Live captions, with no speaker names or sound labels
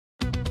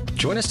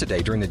Join us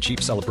today during the Jeep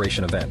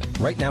Celebration event.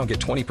 Right now, get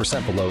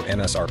 20% below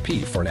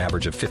MSRP for an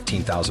average of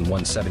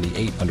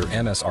 $15,178 under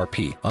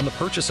MSRP on the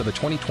purchase of a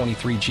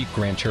 2023 Jeep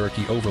Grand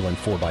Cherokee Overland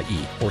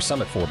 4xE or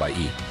Summit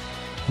 4xE.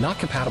 Not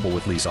compatible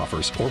with lease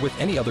offers or with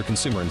any other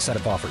consumer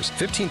incentive offers.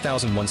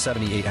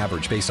 $15,178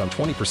 average based on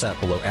 20%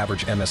 below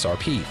average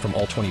MSRP from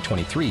all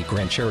 2023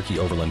 Grand Cherokee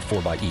Overland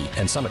 4xE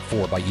and Summit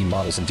 4xE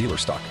models in dealer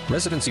stock.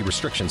 Residency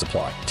restrictions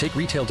apply. Take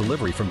retail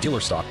delivery from dealer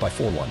stock by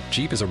 4/1.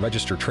 Jeep is a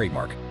registered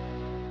trademark.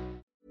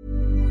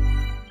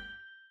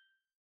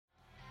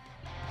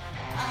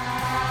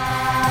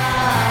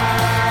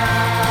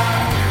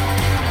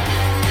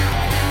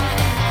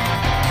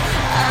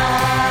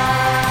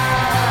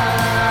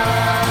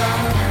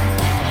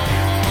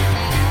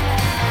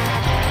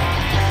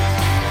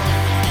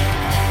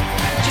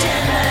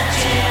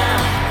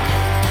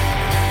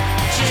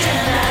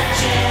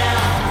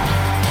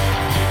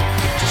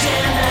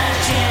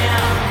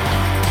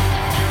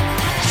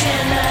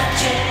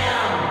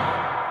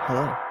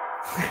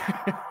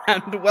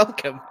 And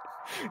welcome.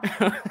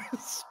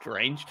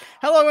 Strange.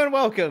 Hello and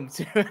welcome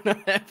to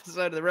another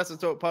episode of the Wrestle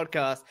Talk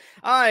podcast.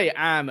 I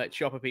am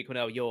Chopper Pete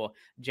Cornell, your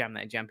Jam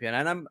Night champion,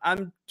 and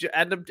I'm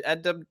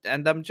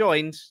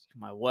joined.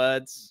 My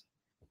words.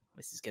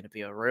 This is going to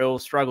be a real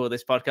struggle with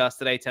this podcast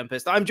today,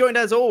 Tempest. I'm joined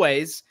as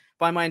always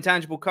by my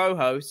intangible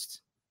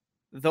co-host,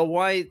 the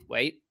wise.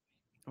 Wait,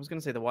 I was going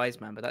to say the wise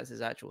man, but that's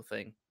his actual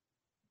thing.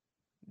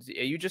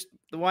 Are you just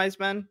the wise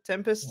man,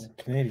 Tempest?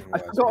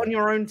 I've forgotten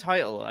your own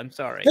title. I'm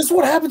sorry. This is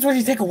what happens when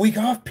you take a week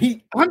off,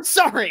 Pete. I'm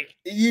sorry.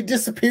 You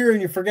disappear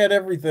and you forget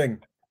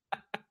everything.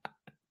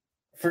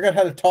 Forget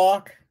how to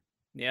talk.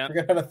 Yeah.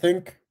 Forget how to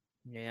think.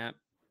 Yeah.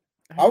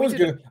 I was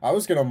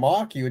gonna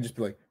mock you and just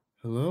be like,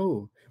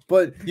 "Hello,"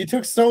 but you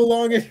took so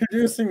long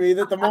introducing me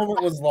that the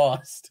moment was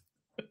lost.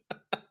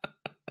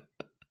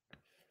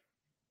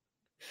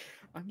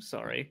 I'm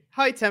sorry.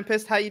 Hi,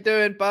 Tempest. How you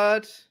doing,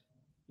 bud?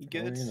 You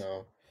good?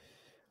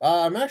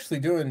 Well, I'm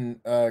actually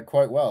doing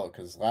quite well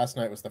because last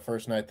night was the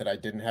first night that I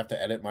didn't have to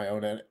edit my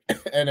own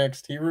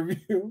NXT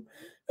review.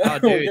 Oh,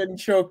 I'm getting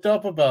choked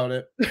up about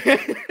it.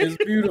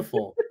 It's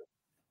beautiful.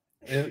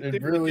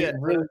 It really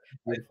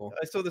beautiful.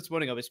 I saw this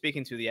morning. I was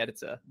speaking to the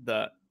editor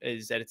that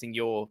is editing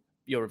your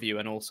review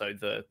and also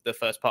the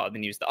first part of the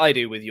news that I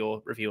do with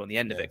your review on the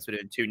end of it. So we're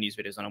doing 2 news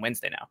videos on a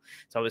Wednesday now.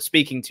 So I was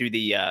speaking to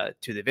the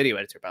video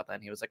editor about that,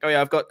 and he was like, "Oh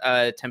yeah, I've got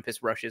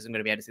Tempest Rushes. I'm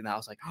going to be editing that." I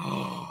was like,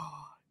 "Oh."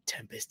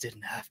 Tempest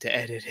didn't have to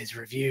edit his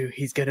review.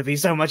 He's going to be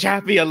so much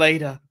happier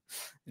later.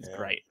 It's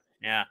great.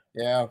 Yeah.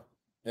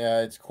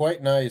 It's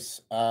quite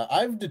nice.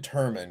 I've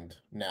determined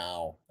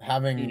now,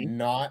 having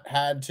not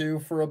had to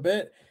for a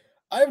bit,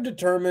 I've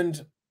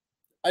determined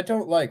I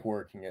don't like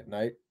working at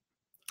night.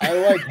 I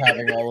like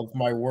having all of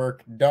my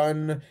work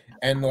done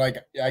and like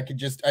I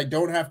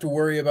don't have to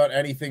worry about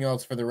anything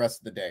else for the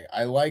rest of the day.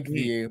 I like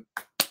the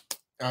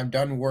I'm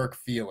done work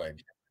feeling.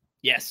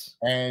 Yes.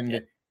 And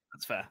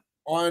that's fair.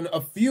 On a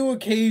few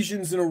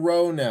occasions in a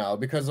row now,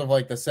 because of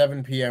like the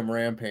 7 p.m.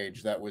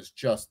 Rampage, that was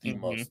just the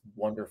most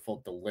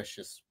wonderful,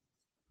 delicious,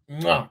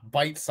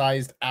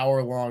 bite-sized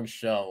hour-long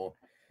show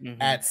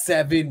at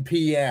 7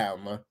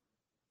 p.m.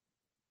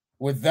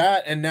 With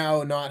that, and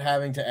now not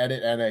having to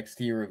edit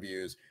NXT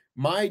reviews,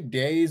 my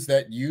days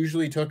that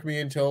usually took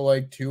me until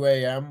like 2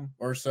 a.m.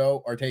 or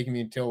so are taking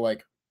me until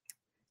like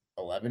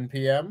 11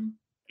 p.m.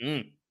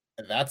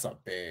 That's a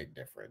big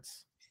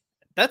difference.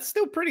 That's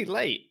still pretty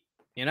late.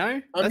 You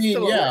know, I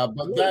mean, yeah,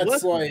 but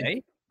that's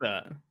like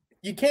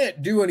you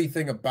can't do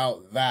anything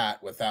about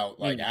that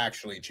without like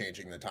actually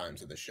changing the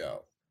times of the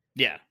show.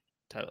 Yeah,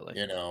 totally.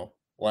 You know,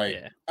 like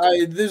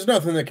there's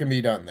nothing that can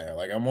be done there.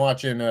 Like I'm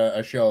watching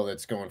a show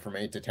that's going from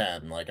 8 to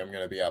 10. Like I'm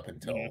gonna be up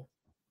until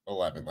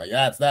 11. Like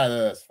that's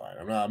fine.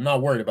 I'm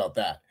not worried about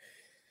that.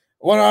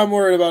 What I'm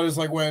worried about is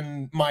like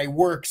when my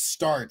work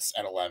starts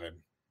at 11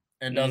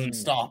 and doesn't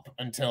stop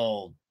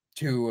until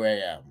 2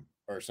 a.m.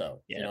 or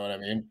so. You know what I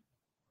mean?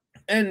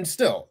 And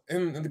still,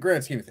 in the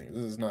grand scheme of things,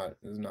 this is not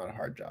a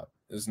hard job.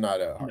 This is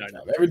not a hard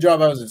job. Every job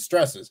I was in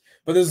stresses,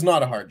 but this is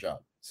not a hard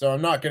job. So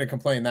I'm not going to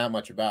complain that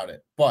much about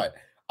it. But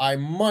I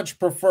much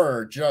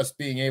prefer just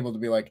being able to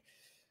be like,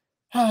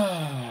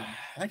 I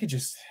could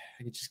just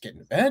get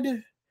into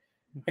bed.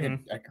 I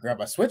could grab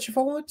my Switch if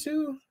I want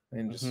to,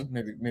 and just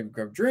maybe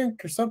grab a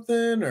drink or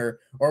something, or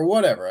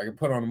whatever. I could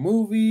put on a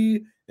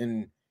movie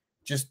and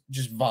just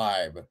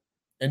vibe.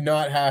 And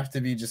not have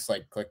to be just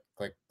like click,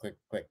 click, click,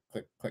 click,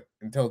 click, click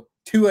until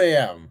 2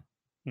 a.m.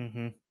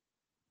 And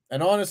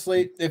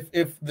honestly,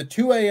 if the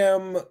 2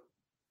 a.m.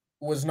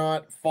 was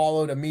not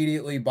followed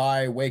immediately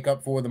by wake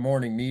up for the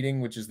morning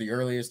meeting, which is the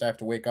earliest I have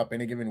to wake up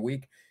in a given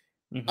week,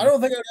 I don't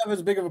think I'd have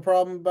as big of a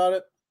problem about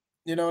it.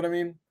 You know what I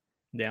mean?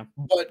 Yeah.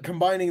 But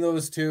combining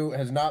those two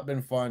has not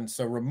been fun.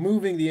 So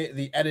removing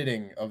the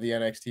editing of the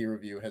NXT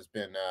review has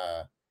been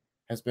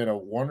a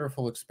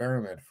wonderful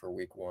experiment for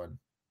week 1.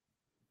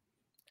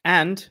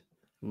 And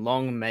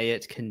long may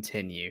it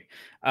continue.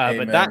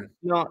 But that's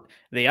not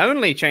the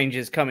only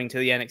changes coming to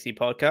the NXT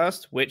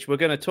podcast, which we're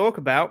going to talk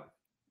about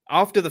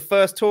after the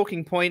first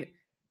talking point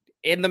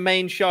in the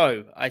main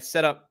show. I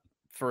set up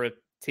for a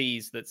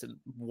tease that's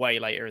way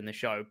later in the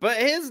show. But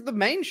here's the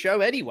main show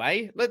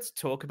anyway. Let's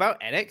talk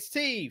about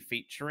NXT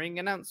featuring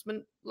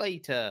announcement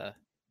later.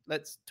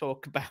 Let's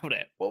talk about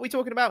it. What are we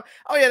talking about?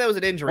 Oh yeah, there was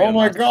an injury. Oh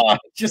my god,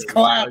 just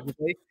clap.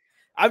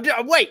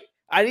 Wait,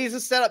 I need to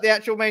set up the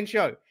actual main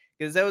show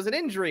because there was an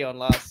injury on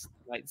last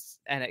night's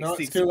NXT. No,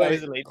 it's too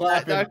late.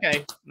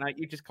 Okay, no,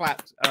 you just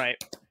clapped. All right.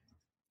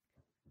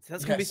 So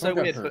that's gonna be so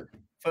weird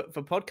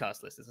for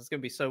podcast listeners. It's gonna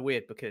be so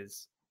weird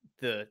because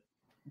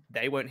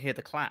they won't hear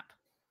the clap.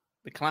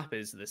 The clap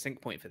is the sync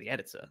point for the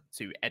editor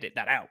to edit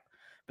that out.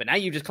 But now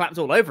you just clapped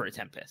all over it,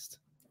 Tempest.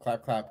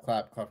 Clap, clap,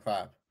 clap, clap,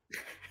 clap.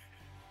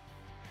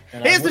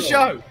 Here's the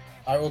show.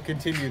 I will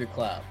continue to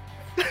clap.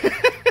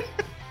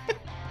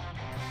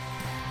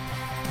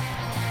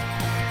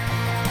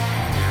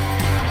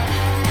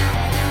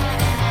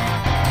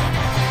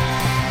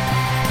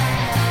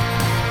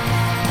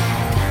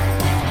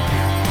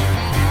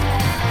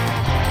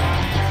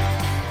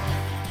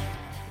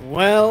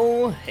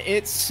 Well,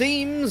 it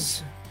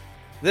seems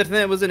that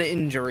there was an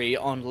injury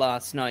on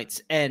last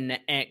night's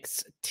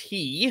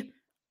NXT.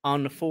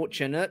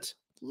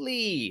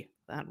 Unfortunately,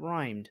 that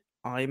rhymed.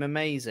 I'm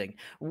amazing.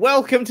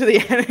 Welcome to the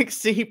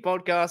NXT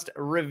podcast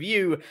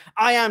review.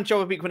 I am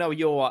Chopper P. Quinnell,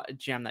 your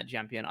Jam That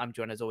Champion. I'm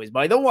joined as always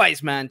by the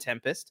wise man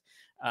Tempest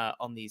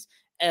on these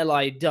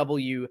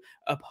LIW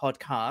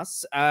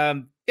podcasts.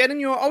 Get in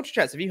your ultra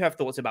chats if you have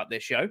thoughts about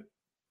this show.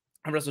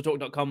 And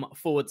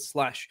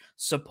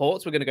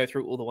WrestleTalk.com/supports. We're going to go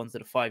through all the ones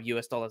that are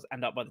 $5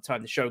 and up by the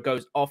time the show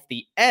goes off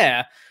the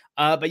air.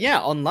 But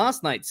yeah, on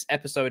last night's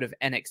episode of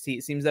NXT,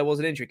 it seems there was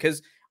an injury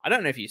because I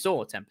don't know if you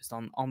saw, Tempest,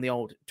 on the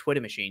old Twitter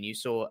machine, you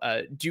saw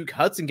Duke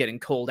Hudson getting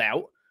called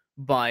out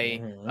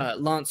by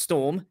Lance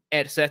Storm,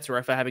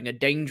 etc., for having a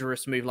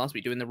dangerous move last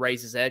week, doing the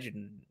Razor's Edge,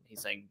 and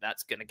he's saying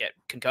that's going to get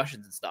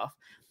concussions and stuff.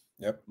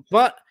 Yep.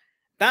 But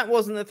that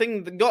wasn't the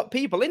thing that got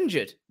people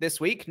injured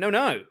this week.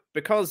 No.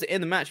 Because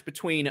in the match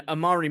between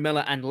Amari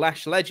Miller and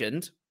Lash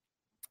Legend,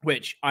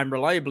 which I'm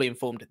reliably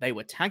informed they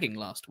were tagging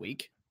last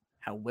week,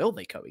 how will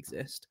they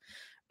coexist?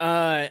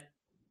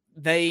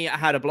 They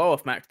had a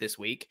blow-off match this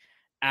week,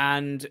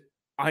 and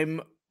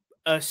I'm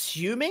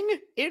assuming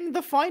in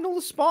the final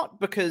spot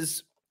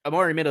because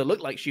Amari Miller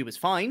looked like she was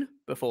fine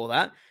before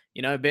that.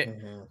 You know, a bit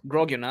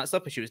groggy on that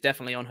stuff, but she was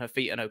definitely on her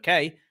feet and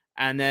okay.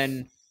 And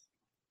then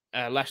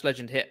Lash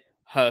Legend hit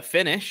her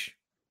finish,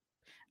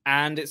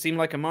 and it seemed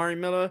like Amari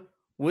Miller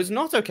was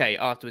not okay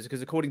afterwards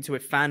because according to a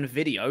fan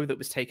video that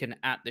was taken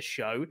at the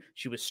show,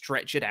 she was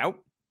stretchered out,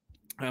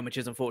 which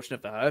is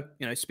unfortunate for her.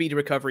 You know, speedy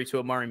recovery to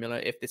Amari Miller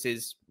if this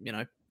is, you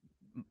know,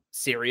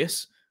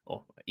 serious,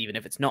 or even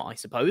if it's not, I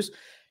suppose.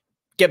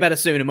 Get better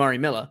soon, Amari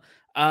Miller.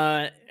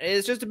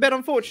 It's just a bit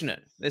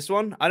unfortunate, this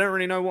one. I don't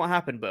really know what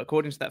happened, but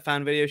according to that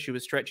fan video, she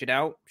was stretched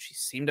out. She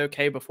seemed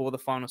okay before the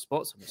final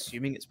spot, so I'm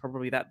assuming it's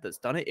probably that's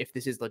done it. If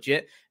this is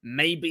legit,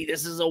 maybe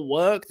this is a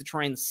work to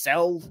try and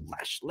sell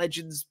Lash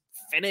Legend's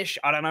finish.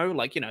 I don't know.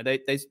 Like, you know,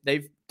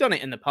 they've done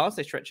it in the past.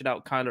 They stretched it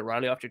out Kyle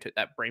O'Reilly after he took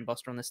that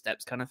brainbuster on the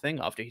steps kind of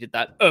thing, after he did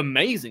that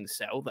amazing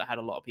sell that had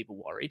a lot of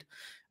people worried.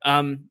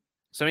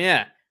 So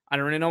yeah, I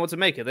don't really know what to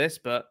make of this,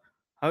 but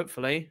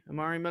hopefully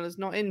Amari Miller's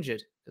not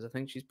injured, because I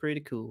think she's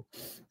pretty cool.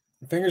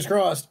 Fingers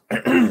crossed.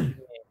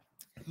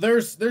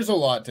 There's a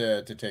lot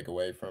to take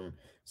away from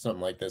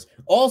something like this.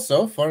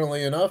 Also,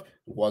 funnily enough,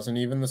 wasn't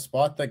even the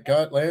spot that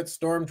got Lance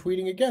Storm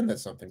tweeting again that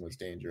something was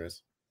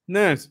dangerous.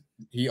 Nice.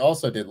 He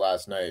also did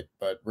last night,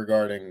 but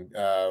regarding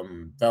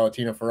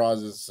Valentina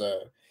Feraz's,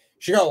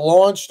 she got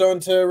launched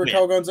onto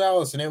Raquel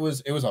Gonzalez, and it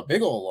was a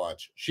big old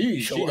launch.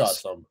 She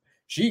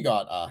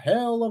got a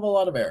hell of a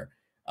lot of air.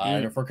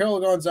 And if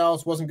Raquel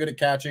Gonzalez wasn't good at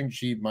catching,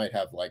 she might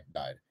have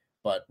died.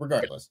 But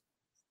regardless,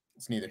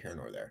 it's neither here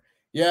nor there.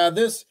 Yeah,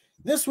 this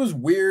was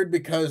weird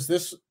because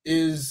this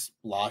is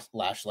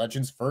Lash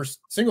Legend's first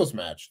singles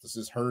match. This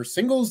is her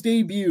singles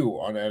debut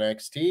on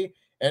NXT.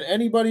 And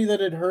anybody that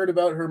had heard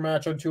about her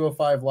match on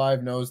 205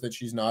 Live knows that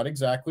she's not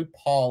exactly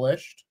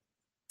polished.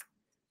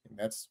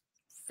 That's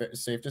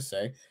safe to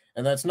say.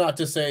 And that's not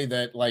to say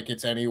that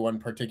it's any one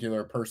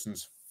particular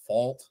person's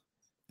fault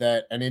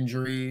that an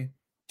injury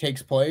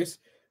takes place.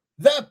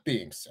 That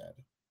being said,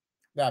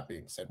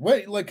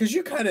 wait, because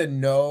you kind of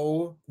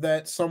know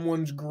that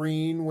someone's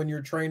green when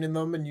you're training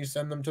them and you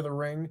send them to the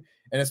ring,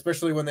 and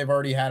especially when they've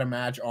already had a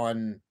match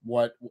on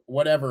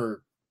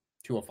whatever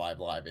 205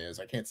 Live is.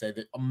 I can't say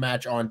that a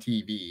match on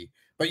TV,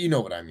 but you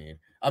know what I mean.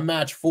 A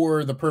match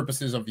for the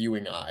purposes of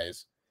viewing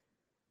eyes.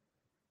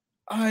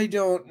 I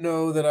don't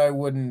know that I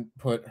wouldn't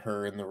put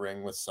her in the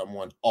ring with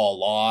someone a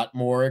lot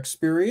more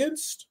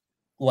experienced,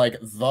 like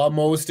the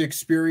most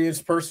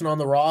experienced person on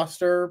the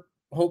roster,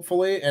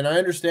 hopefully. And I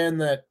understand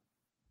that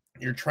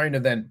you're trying to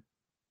then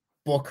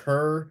book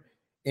her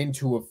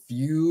into a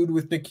feud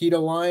with Nikita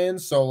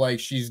Lyons. So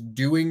she's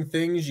doing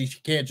things. You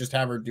can't just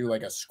have her do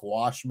a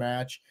squash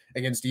match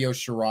against Io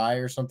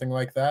Shirai or something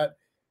like that.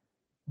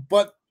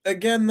 But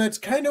again, that's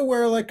kind of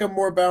where a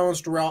more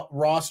balanced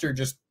roster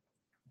just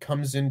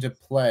comes into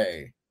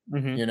play.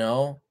 You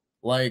know,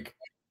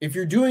 if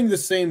you're doing the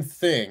same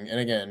thing, and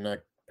again, not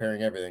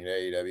comparing everything to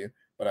AEW,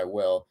 but I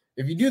will.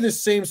 If you do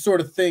this same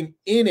sort of thing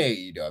in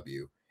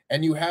AEW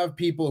and you have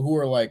people who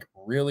are like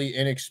really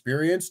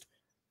inexperienced,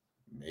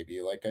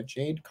 maybe like a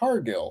Jade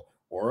Cargill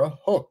or a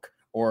Hook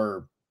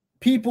or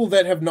people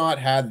that have not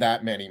had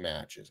that many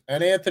matches,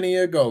 and Anthony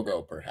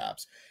Ogogo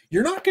perhaps,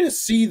 you're not going to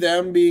see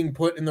them being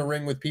put in the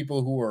ring with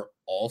people who are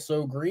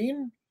also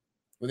green,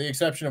 with the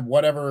exception of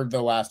whatever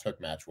the last Hook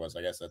match was.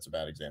 I guess that's a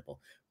bad example.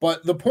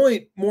 But the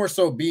point more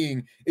so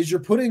being is you're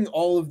putting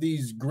all of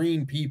these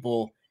green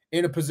people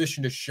in a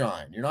position to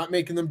shine. You're not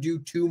making them do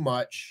too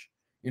much.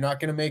 You're not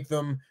going to make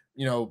them,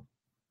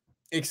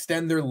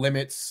 extend their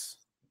limits,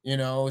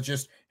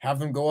 just have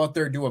them go out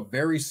there, do a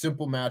very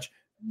simple match.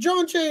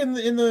 John Jay in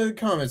the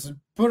comments,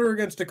 put her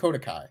against Dakota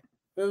Kai.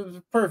 It was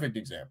a perfect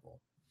example.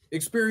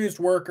 Experienced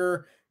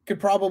worker, could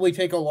probably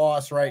take a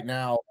loss right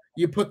now.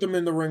 You put them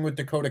in the ring with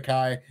Dakota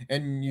Kai,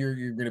 and you're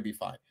going to be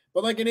fine.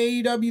 But like in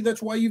AEW,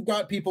 that's why you've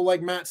got people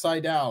like Matt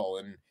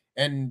Sydal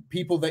and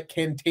people that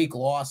can take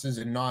losses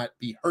and not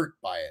be hurt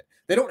by it.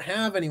 They don't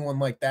have anyone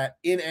like that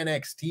in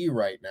NXT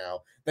right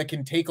now that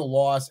can take a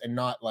loss and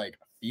not like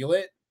feel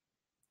it.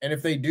 And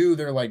if they do,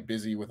 they're like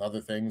busy with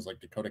other things, like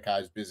Dakota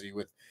Kai's busy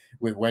with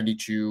Wendy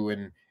Chu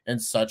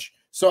and such.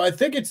 So I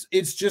think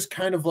it's just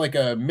kind of like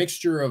a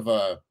mixture of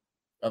a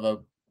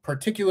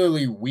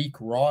particularly weak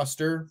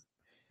roster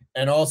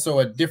and also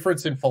a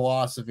difference in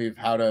philosophy of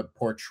how to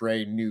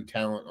portray new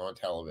talent on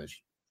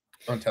television.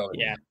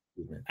 Yeah.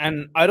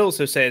 And I'd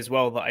also say as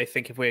well that I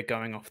think if we're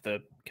going off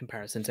the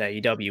comparison to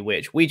AEW,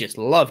 which we just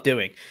love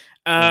doing,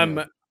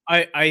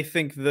 I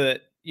think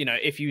that,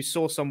 if you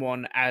saw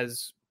someone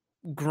as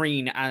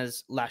green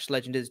as Lash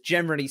Legend is,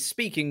 generally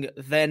speaking,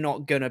 they're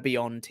not going to be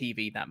on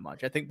TV that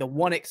much. I think the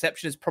one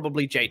exception is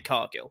probably Jade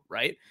Cargill,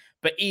 right?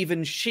 But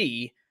even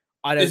she,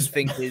 I don't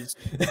think is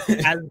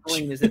as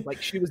green as it.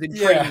 Like, she was in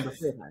training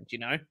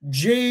beforehand,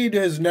 Jade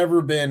has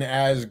never been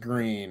as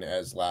green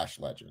as Lash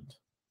Legend.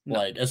 No.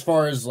 Like, as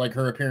far as like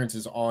her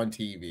appearances on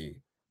TV,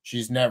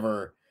 she's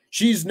never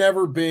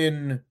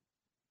been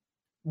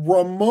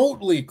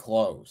remotely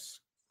close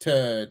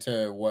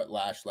to what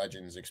Lash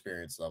Legend's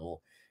experience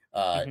level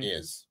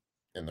is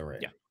in the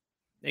ring. Yeah,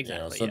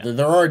 exactly. So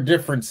there are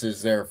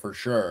differences there for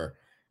sure,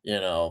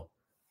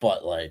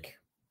 but like,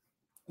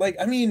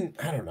 I mean,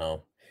 I don't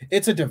know.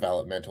 It's a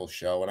developmental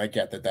show, and I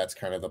get that that's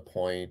kind of the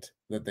point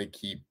that they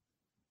keep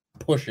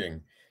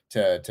pushing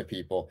to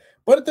people.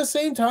 But at the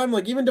same time,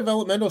 like, even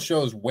developmental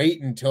shows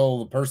wait until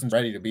the person's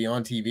ready to be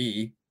on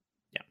TV.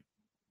 Yeah.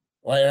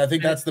 Like, I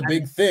think that's the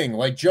big thing.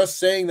 Like, just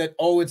saying that,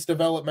 it's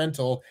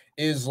developmental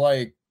is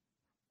like,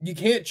 you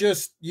can't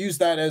just use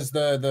that as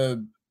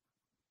the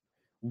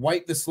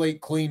wipe the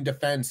slate clean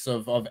defense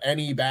of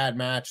any bad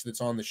match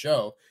that's on the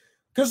show.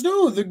 Because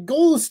no, the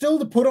goal is still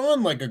to put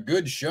on like a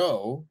good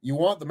show. You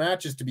want the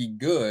matches to be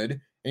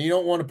good, and you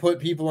don't want to put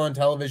people on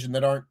television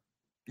that aren't,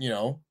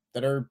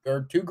 that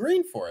are too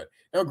green for it.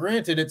 Now,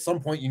 granted, at some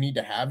point you need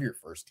to have your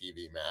first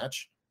TV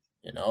match,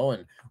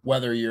 and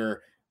whether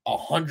you're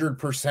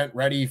 100%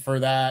 ready for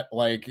that,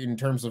 like in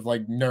terms of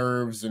like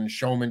nerves and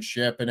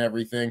showmanship and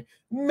everything,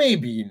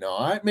 maybe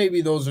not.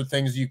 Maybe those are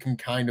things you can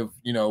kind of,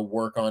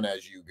 work on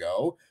as you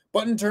go.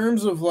 But in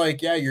terms of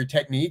like, your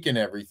technique and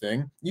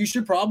everything, you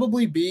should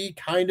probably be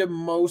kind of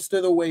most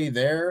of the way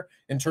there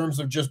in terms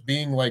of just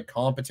being like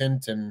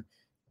competent and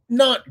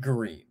not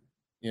green.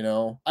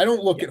 I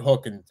don't look at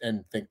Hook and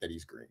think that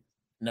he's green.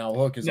 Now,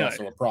 Hook is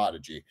also a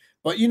prodigy,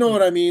 but you know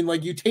what I mean?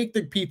 Like, you take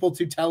the people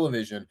to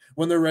television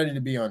when they're ready to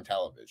be on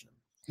television.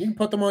 You can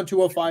put them on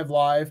 205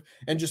 Live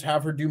and just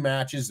have her do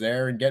matches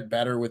there and get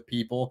better with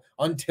people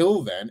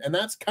until then. And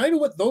that's kind of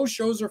what those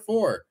shows are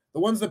for.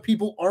 The ones that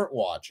people aren't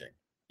watching.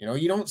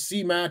 You don't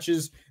see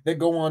matches that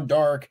go on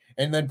Dark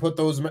and then put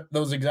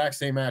those exact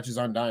same matches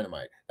on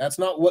Dynamite. That's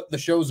not what the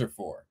shows are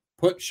for.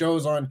 Put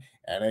shows on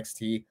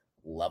NXT,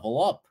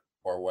 Level Up,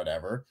 or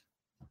whatever,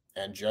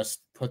 and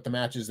just put the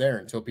matches there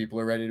until people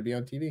are ready to be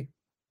on TV.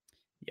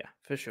 Yeah,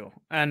 for sure.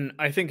 And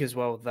I think as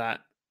well that,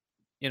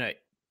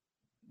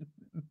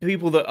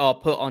 people that are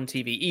put on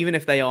TV, even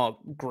if they are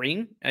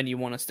green and you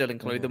want to still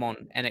include them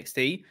on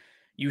NXT,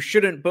 you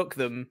shouldn't book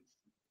them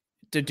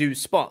to do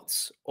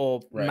spots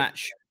or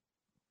match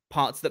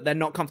parts that they're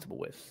not comfortable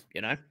with,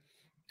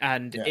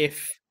 And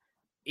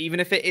even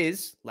if it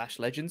is Lash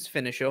Legend's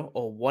finisher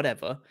or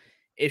whatever,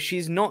 if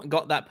she's not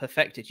got that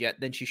perfected yet,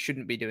 then she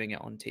shouldn't be doing it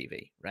on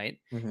TV, right?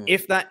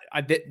 If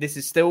this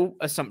is still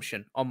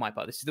assumption on my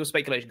part, this is still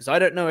speculation, because I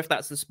don't know if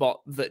that's the spot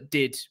that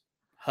did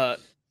hurt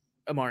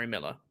Amari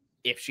Miller,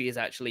 if she is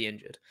actually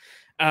injured.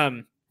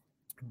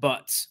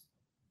 But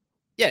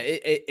yeah,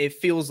 it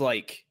feels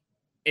like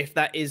if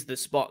that is the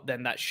spot,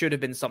 then that should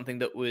have been something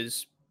that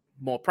was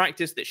more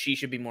practice, that she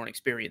should be more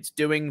experienced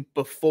doing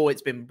before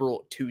it's been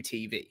brought to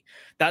TV.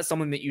 That's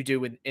something that you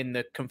do in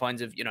the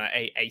confines of,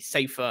 a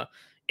safer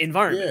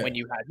environment when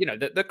you have,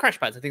 the crash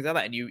pads and things like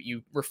that, and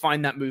you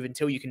refine that move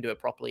until you can do it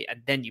properly,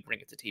 and then you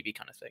bring it to TV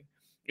kind of thing.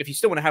 If you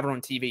still want to have her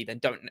on TV, then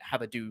don't have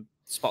her do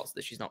spots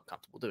that she's not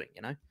comfortable doing,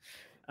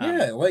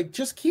 like,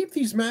 just keep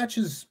these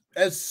matches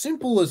as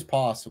simple as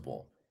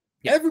possible.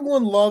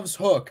 Everyone loves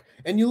Hook,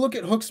 and you look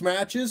at Hook's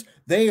matches,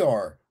 they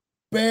are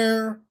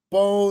bare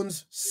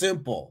bones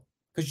simple,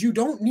 because you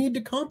don't need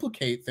to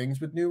complicate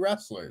things with new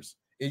wrestlers.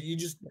 You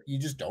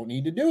just don't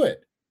need to do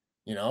it.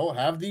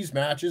 Have these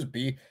matches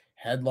be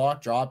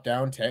headlock, drop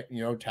down,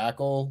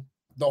 tackle,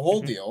 the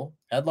whole deal.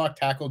 Headlock,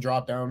 tackle,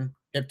 drop down,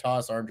 hip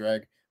toss, arm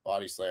drag,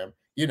 body slam.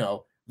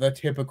 The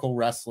typical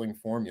wrestling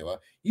formula.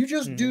 You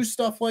just do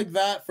stuff like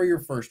that for your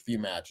first few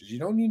matches. You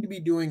don't need to be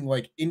doing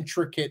like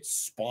intricate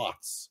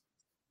spots.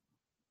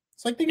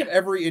 It's like, think of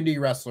every indie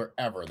wrestler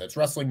ever that's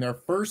wrestling their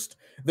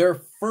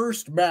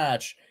first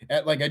match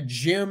at like a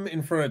gym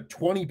in front of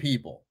 20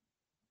 people.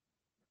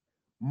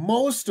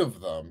 Most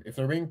of them, if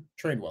they're being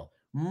trained well,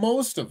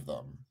 most of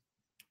them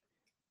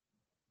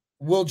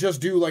will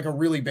just do like a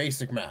really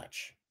basic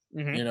match.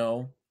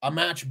 A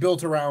match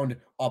built around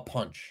a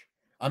punch,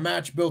 a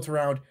match built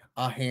around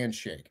a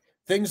handshake,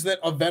 things that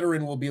a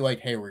veteran will be like,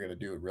 hey, we're going to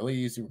do it really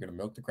easy. We're going to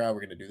milk the crowd.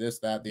 We're going to do this,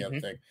 that, the other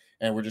thing.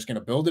 And we're just going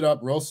to build it up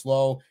real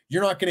slow.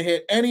 You're not going to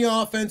hit any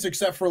offense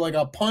except for like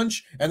a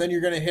punch. And then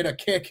you're going to hit a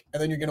kick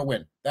and then you're going to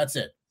win. That's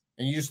it.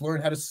 And you just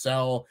learn how to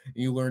sell and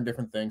you learn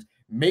different things.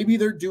 Maybe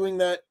they're doing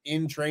that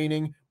in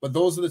training, but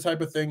those are the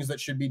type of things that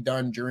should be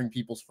done during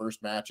people's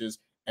first matches.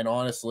 And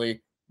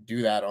honestly,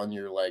 do that on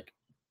your like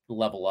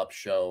level up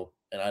show.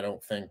 And I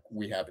don't think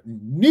we have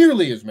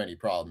nearly as many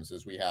problems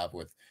as we have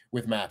with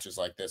matches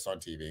like this on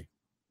TV.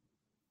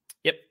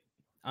 Yep,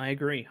 I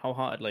agree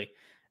wholeheartedly.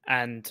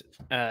 And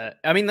I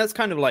mean, that's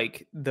kind of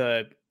like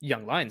the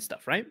Young Lion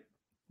stuff, right?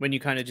 When you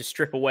kind of just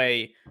strip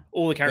away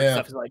all the character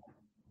stuff, is like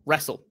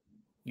wrestle.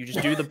 You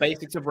just do the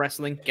basics of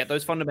wrestling, get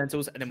those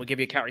fundamentals, and then we'll give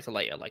you a character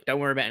later. Like, don't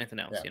worry about anything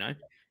else,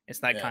 It's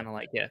that kind of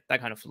like, that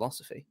kind of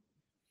philosophy.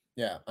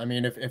 Yeah, I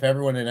mean, if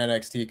everyone in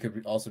NXT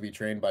could also be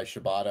trained by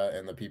Shibata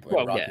and the people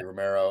in Rocky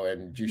Romero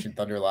and Jushin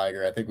Thunder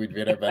Liger, I think we'd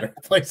be in a better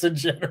place in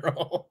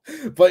general.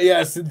 But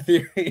yes, in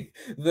theory,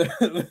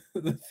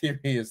 the theory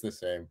is the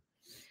same.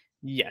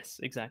 Yes,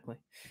 exactly.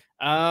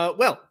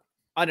 Well,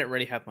 I don't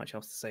really have much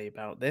else to say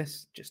about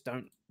this. Just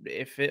don't.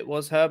 If it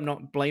was her, I'm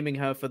not blaming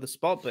her for the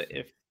spot, but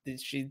if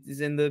she is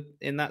in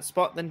that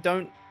spot, then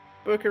don't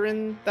book her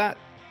in that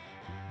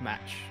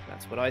match.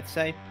 That's what I'd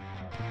say.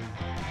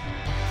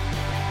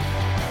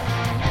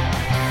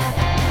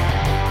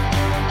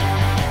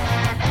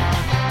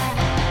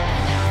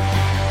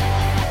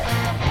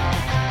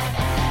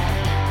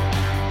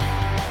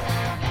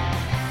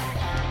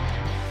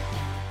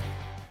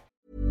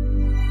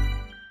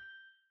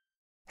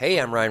 Hey,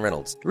 I'm Ryan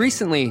Reynolds.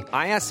 Recently,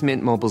 I asked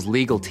Mint Mobile's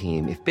legal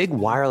team if big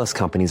wireless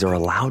companies are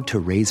allowed to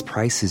raise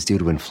prices due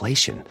to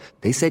inflation.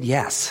 They said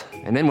yes.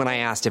 And then when I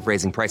asked if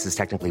raising prices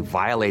technically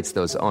violates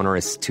those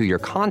onerous 2-year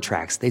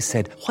contracts, they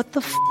said, what the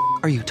f***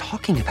 are you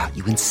talking about,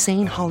 you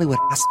insane Hollywood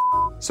ass f-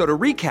 So to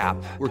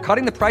recap, we're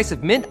cutting the price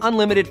of Mint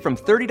Unlimited from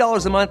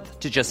 $30 a month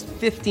to just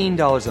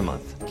 $15 a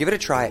month. Give it a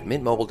try at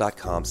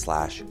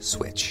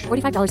mintmobile.com/switch.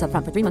 $45 up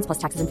front for 3 months plus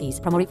taxes and fees.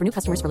 Promo rate for new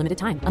customers for limited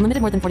time. Unlimited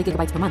more than 40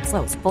 gigabytes per month.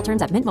 Slows full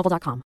terms at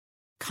mintmobile.com.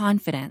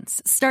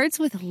 Confidence starts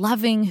with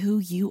loving who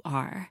you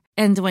are.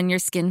 And when your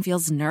skin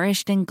feels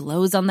nourished and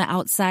glows on the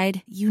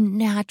outside, you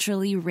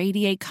naturally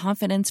radiate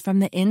confidence from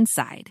the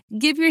inside.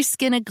 Give your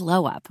skin a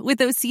glow up with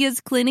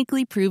Osea's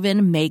clinically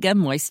proven Mega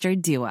Moisture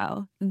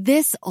Duo.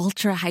 This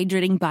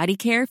ultra-hydrating body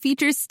care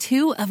features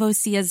 2 of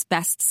Osea's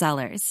best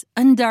sellers,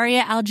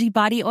 Undaria Algae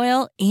Body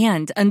Oil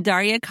and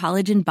Undaria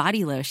Collagen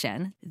Body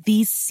Lotion.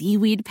 These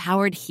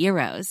seaweed-powered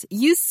heroes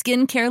use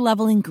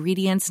skincare-level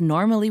ingredients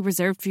normally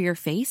reserved for your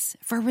face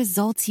for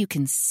results you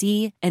can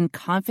see and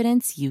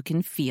confidence you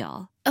can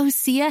feel.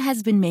 Osea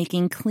has been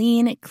making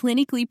clean,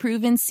 clinically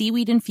proven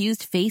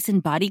seaweed-infused face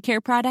and body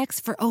care products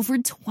for over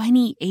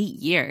 28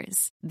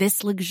 years.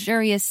 This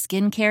luxurious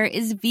skincare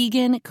is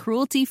vegan,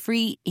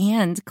 cruelty-free,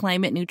 and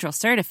climate-neutral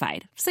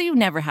certified, so you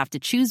never have to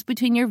choose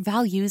between your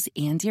values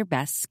and your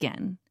best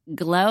skin.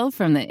 Glow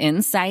from the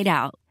inside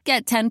out.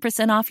 Get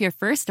 10% off your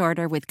first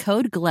order with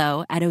code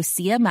GLOW at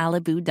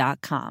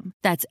OseaMalibu.com.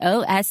 That's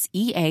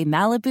OSEA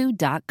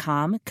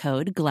Malibu.com,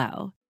 code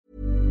GLOW.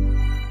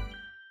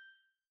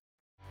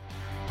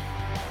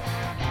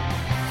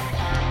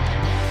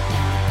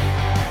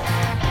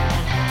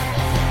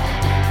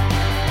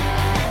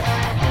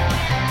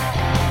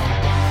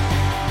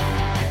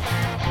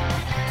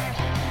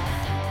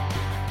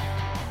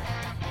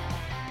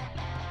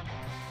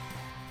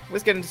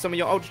 Let's get into some of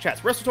your Ultra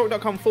Chats.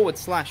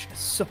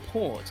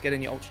 WrestleTalk.com/support. Get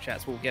in your Ultra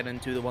Chats. We'll get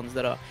into the ones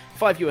that are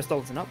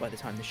 $5 and up by the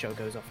time the show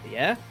goes off the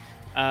air.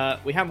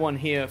 We have one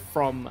here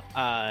from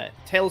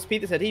Tails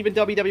Pete that said, even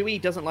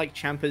WWE doesn't like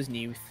Ciampa's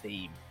new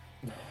theme.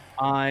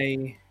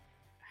 I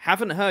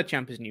haven't heard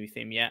Ciampa's new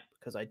theme yet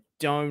because I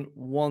don't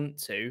want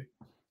to,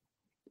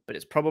 but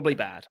it's probably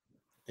bad.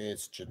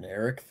 It's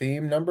generic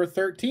theme number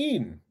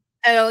 13.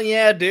 Hell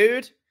yeah,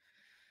 dude.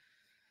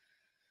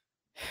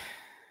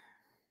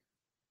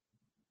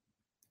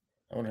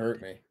 Don't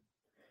hurt me.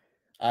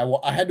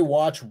 I had to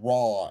watch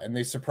Raw, and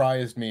they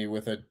surprised me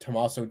with a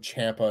Tommaso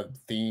Ciampa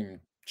theme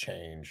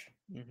change.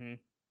 Mm-hmm.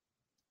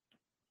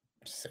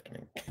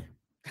 Sickening.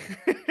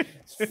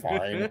 It's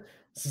fine.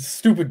 It's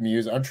stupid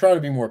music. I'm trying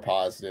to be more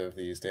positive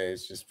these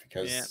days, just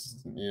because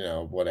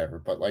whatever.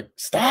 But like,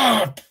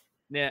 stop.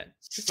 Yeah,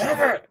 stop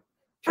it.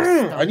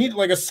 I need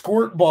like a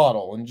squirt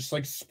bottle and just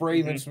like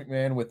spray Vince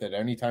McMahon with it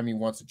anytime he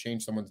wants to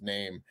change someone's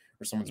name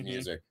or someone's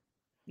music.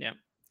 Yeah.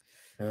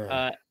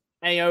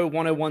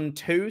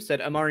 AO1012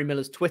 said Amari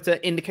Miller's Twitter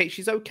indicates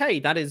she's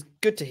okay. That is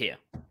good to hear.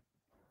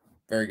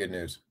 Very good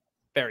news.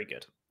 Very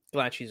good.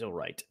 Glad she's all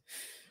right.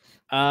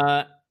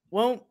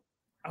 Well,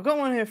 I've got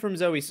one here from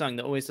Zoe Sung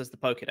that always does the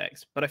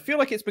Pokedex, but I feel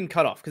like it's been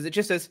cut off because it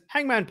just says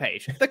Hangman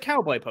Page, the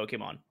cowboy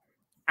Pokemon.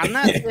 And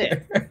that's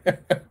it.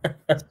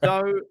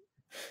 So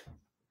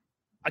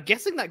I'm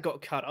guessing that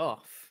got cut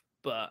off,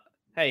 but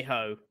hey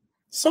ho.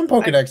 Some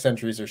Pokedex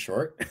entries are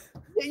short.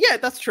 Yeah,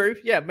 that's true.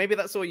 Yeah, maybe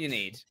that's all you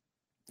need.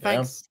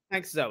 Thanks,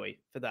 Zoe,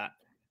 for that.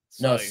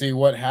 No, see,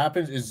 what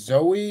happens is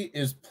Zoe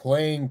is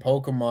playing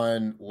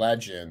Pokemon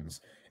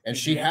Legends, and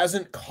she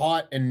hasn't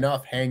caught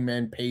enough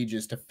Hangman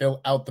Pages to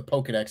fill out the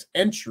Pokedex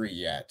entry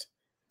yet.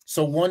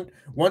 So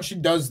once she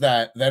does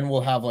that, then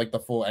we'll have like the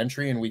full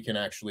entry, and we can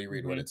actually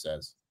read what it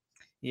says.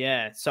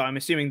 Yeah, so I'm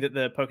assuming that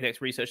the Pokedex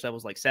research level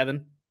is like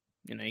 7.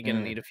 You're going to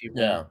need a few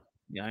more.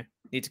 Yeah.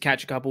 Need to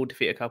catch a couple,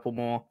 defeat a couple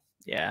more.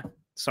 Yeah.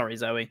 Sorry,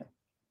 Zoe.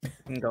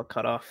 Got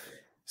cut off.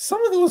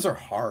 Some of those are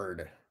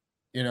hard,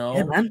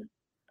 Yeah, man.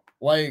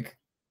 Like,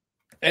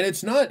 and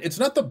it's not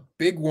the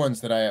big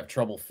ones that I have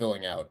trouble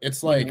filling out.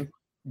 It's like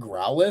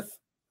Growlithe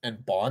and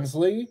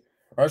Bonsly.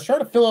 I was trying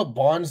to fill out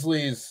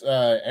Bonsly's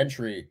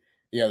entry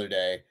the other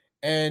day,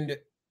 and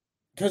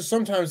because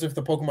sometimes if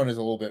the Pokemon is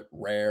a little bit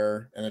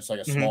rare and it's like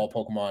a small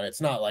Pokemon,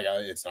 it's not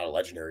a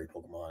legendary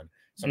Pokemon,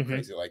 something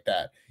crazy like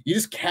that. You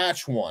just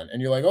catch one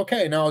and you're like,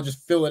 okay, now I'll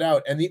just fill it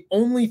out. And the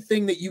only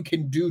thing that you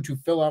can do to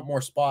fill out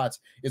more spots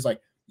is like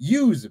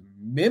use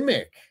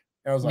Mimic.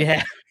 And I was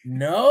like,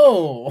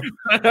 no,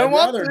 I'd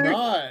rather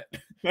not.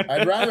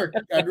 I'd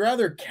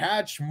rather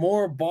catch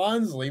more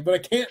Bonsly, but I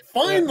can't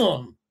find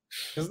them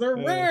because they're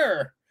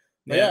rare.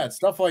 But yeah, it's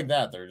stuff like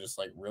that. They're just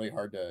like really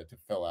hard to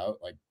fill out.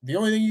 Like the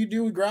only thing you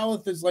do with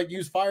Growlithe is like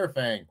use Fire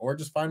Fang or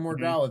just find more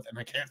Growlithe, and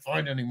I can't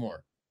find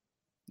anymore.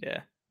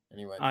 Yeah.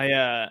 Anyway,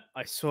 I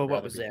saw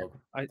what was it?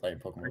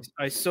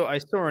 I saw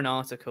an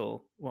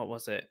article. What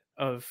was it?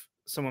 Of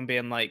someone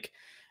being like,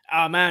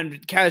 "Oh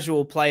man,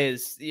 casual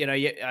players,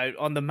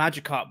 on the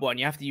Magikarp one,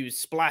 you have to use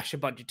Splash a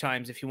bunch of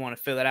times if you want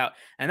to fill it out,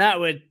 and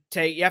that would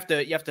take you have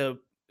to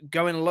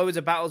go in loads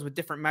of battles with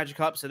different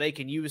Magikarp so they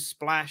can use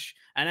Splash,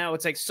 and that would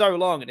take so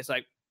long." And it's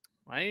like,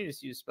 why don't you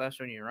just use Splash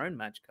on your own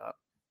Magikarp?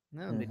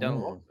 No, it'll be done a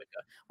lot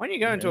quicker. Why don't you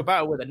go into a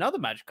battle with another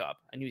Magikarp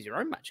and use your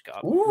own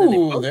Magikarp?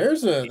 Ooh,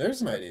 there's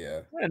an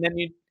idea. And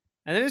then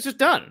it's just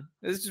done.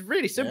 It's just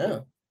really simple. Yeah.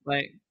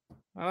 Like,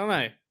 I don't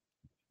know.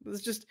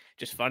 It's just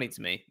funny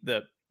to me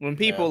that when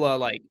people are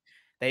like,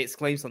 they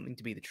exclaim something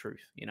to be the truth,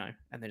 and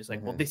they're just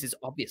like, well, this is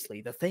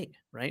obviously the thing,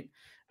 right?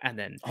 And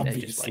then they're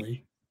just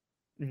like,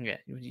 yeah,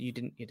 you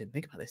didn't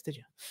think about this, did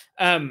you?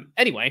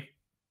 Anyway,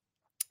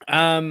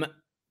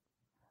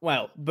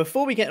 well,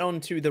 before we get on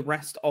to the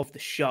rest of the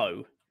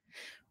show,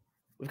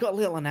 we've got a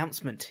little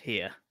announcement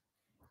here.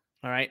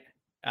 All right,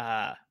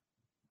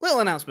 little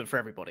announcement for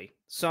everybody.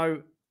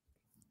 So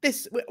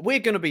we're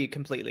going to be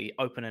completely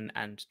open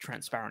and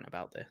transparent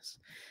about this.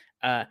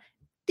 The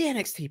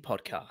NXT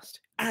podcast,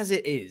 as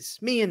it is,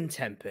 me and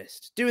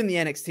Tempest doing the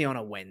NXT on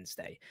a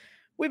Wednesday.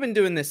 We've been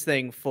doing this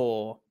thing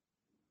for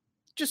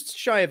just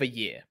shy of a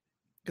year,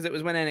 because it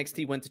was when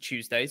NXT went to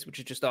Tuesdays, which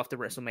is just after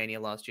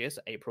WrestleMania last year,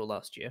 so April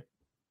last year.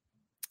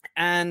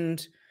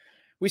 And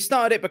we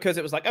started it because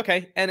it was like,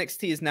 okay,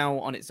 NXT is now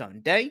on its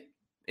own day.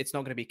 It's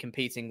not going to be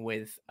competing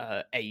with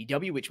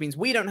AEW, which means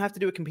we don't have to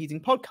do a competing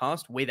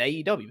podcast with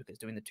AEW, because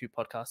doing the two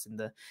podcasts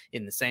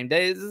in the same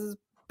day is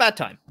bad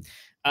time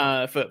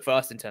for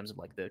us in terms of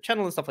like the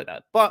channel and stuff like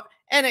that. But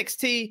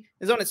NXT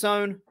is on its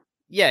own.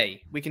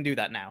 Yay, we can do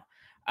that now.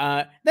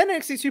 Then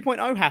NXT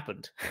 2.0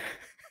 happened.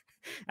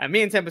 And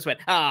me and Tempest went,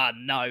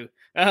 no.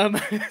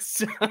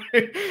 So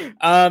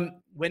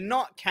we're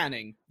not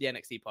canning the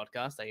NXT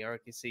podcast. I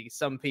already see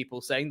some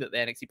people saying that the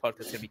NXT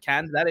podcast is going to be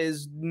canned. That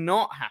is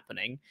not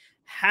happening.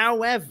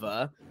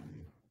 However,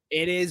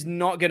 it is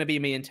not going to be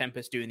me and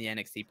Tempest doing the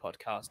NXT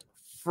podcast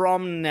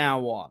from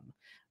now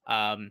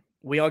on.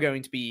 We are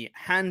going to be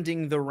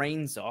handing the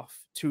reins off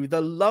to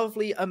the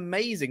lovely,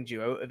 amazing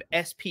duo of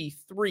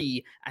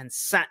SP3 and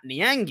Sat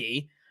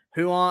Niangi,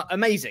 who are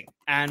amazing,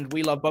 and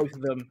we love both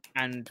of them,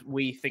 and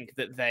we think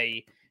that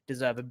they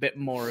deserve a bit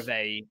more of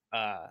a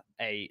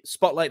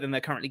spotlight than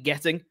they're currently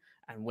getting.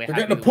 And they're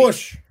getting a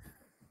push.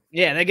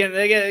 Yeah,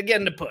 they're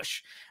getting a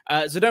push.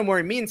 So don't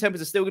worry, me and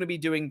Tempest are still going to be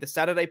doing the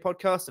Saturday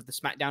podcast of the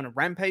SmackDown and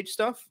Rampage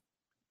stuff.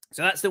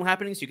 So that's still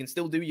happening. So you can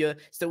still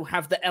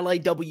have the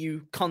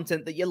LAW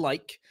content that you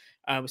like.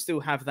 We still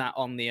have that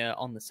on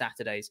the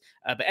Saturdays.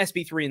 But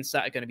SB3 and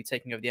Sat are going to be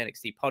taking over the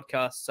NXT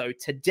podcast. So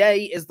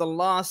today is the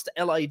last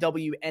LAW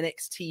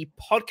NXT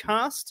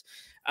podcast.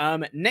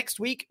 Next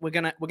week we're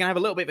gonna have a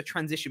little bit of a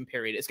transition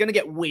period. It's going to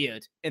get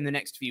weird in the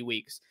next few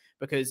weeks,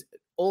 because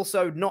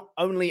also not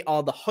only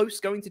are the hosts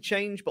going to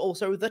change, but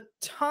also the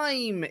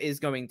time is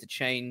going to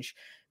change,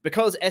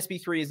 because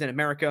SB3 is in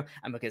America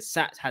and because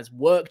Sat has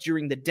work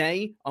during the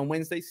day on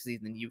Wednesdays,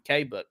 he's in the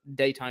UK, but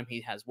daytime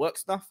he has work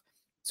stuff.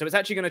 So it's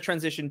actually going to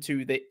transition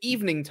to the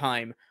evening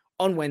time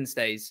on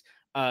Wednesdays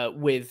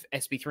with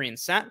SB3 and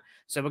Sat.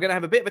 So we're going to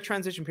have a bit of a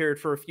transition period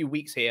for a few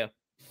weeks here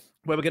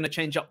where we're going to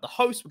change up the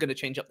host, we're going to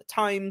change up the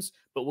times,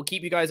 but we'll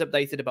keep you guys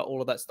updated about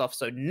all of that stuff.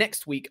 So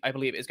next week, I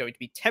believe it's going to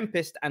be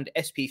Tempest and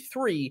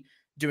SP3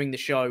 doing the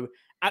show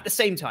at the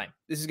same time.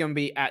 This is going to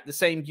be at the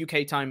same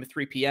UK time of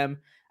 3 p.m.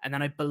 And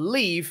then I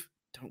believe,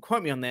 don't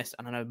quote me on this,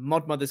 and I know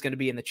Mod Mother's going to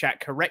be in the chat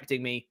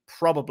correcting me,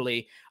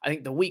 probably. I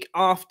think the week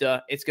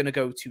after, it's going to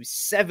go to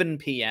 7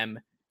 p.m.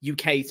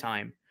 UK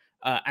time.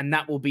 And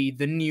that will be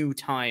the new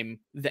time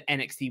that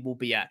NXT will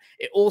be at.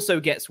 It also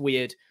gets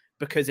weird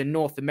because in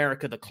North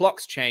America, the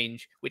clocks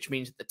change, which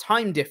means the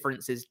time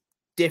difference is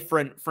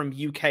different from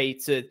UK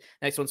to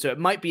next one. So it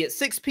might be at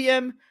 6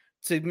 p.m.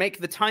 to make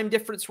the time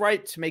difference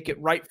right, to make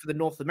it right for the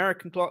North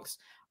American clocks.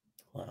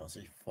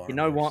 Lousy farmers.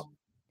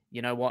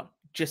 You know what?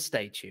 Just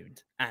stay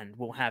tuned and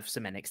we'll have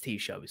some NXT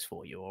shows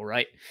for you, all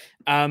right?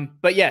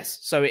 But yes,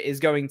 so it is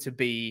going to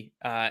be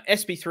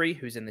SB3,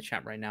 who's in the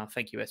chat right now.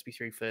 Thank you,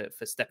 SB3,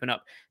 for stepping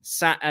up.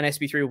 Sat and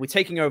SB3 will be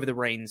taking over the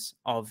reins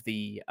of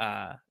the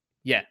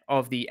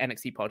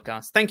NXT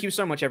podcast. Thank you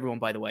so much, everyone,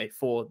 by the way,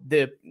 for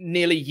the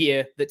nearly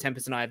year that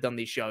Tempest and I have done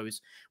these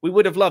shows. We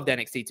would have loved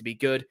NXT to be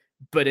good,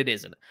 but it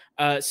isn't.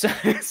 So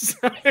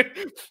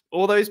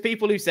all those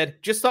people who said,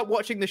 just stop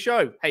watching the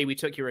show. Hey, we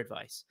took your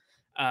advice.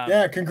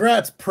 Yeah,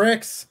 congrats,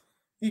 pricks.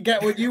 You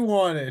get what you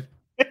wanted.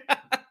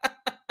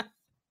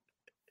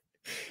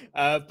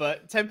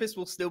 But Tempest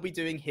will still be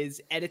doing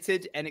his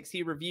edited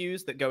NXT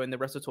reviews that go in the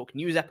Wrestle Talk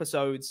news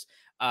episodes.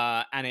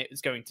 And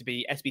it's going to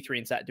be SB3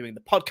 and Sat doing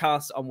the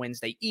podcast on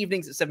Wednesday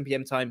evenings at 7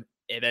 p.m. time,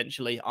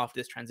 eventually after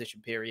this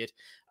transition period.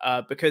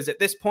 Because at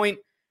this point,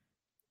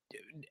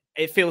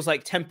 it feels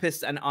like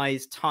Tempest and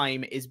I's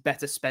time is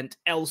better spent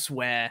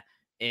elsewhere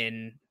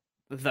in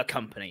the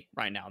company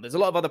right now. There's a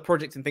lot of other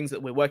projects and things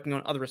that we're working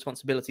on, other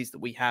responsibilities that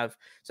we have.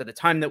 So the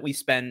time that we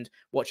spend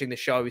watching the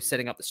show,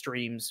 setting up the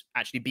streams,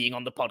 actually being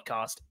on the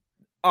podcast,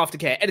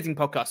 aftercare, editing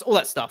podcasts, all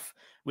that stuff,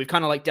 we've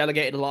kind of like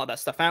delegated a lot of that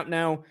stuff out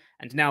now.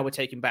 And now we're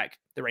taking back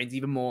the reins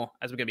even more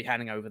as we're going to be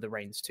handing over the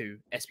reins to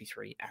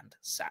SP3 and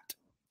Sat.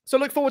 So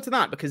look forward to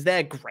that because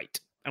they're great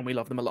and we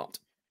love them a lot.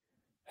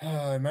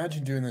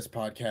 Imagine doing this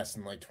podcast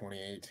in like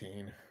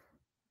 2018.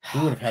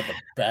 We would have had the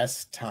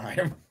best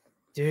time.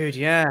 Dude,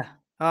 yeah.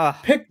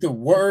 Pick the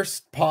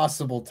worst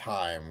possible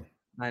time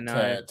I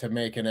know to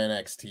make an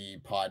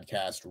NXT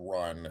podcast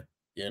run,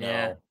 you know,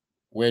 yeah.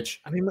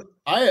 Which I mean,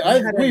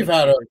 we've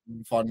had a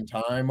fun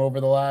time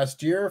over the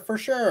last year for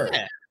sure.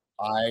 Yeah.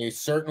 I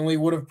certainly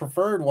would have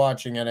preferred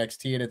watching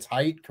NXT at its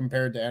height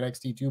compared to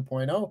NXT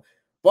 2.0,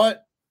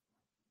 but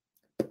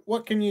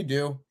what can you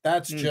do?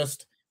 That's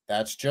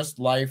just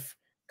life.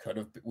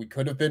 We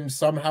could have been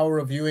somehow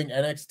reviewing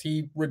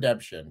NXT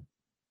Redemption.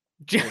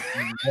 If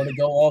you want to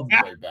go all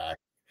the way back.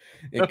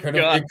 It could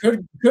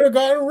have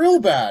gotten real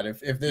bad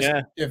if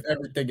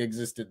everything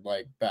existed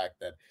like back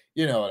then.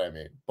 You know what I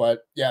mean?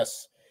 But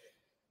yes,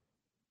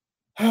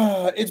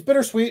 it's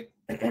bittersweet.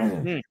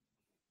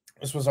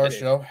 This was our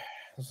show.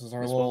 This is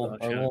our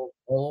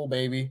little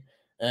baby,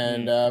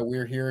 and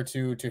we're here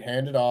to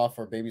hand it off.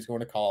 Our baby's going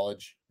to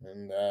college,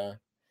 and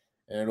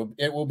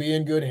it will be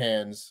in good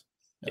hands,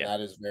 and that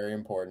is very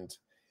important.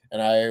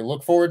 And I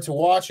look forward to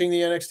watching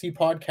the NXT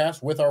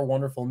podcast with our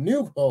wonderful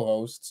new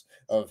co-hosts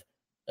of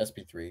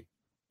SP3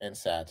 and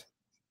Sat.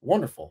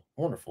 Wonderful.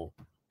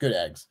 Good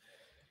eggs.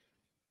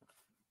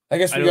 I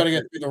guess we got to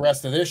get through the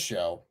rest of this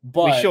show.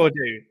 But we sure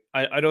do.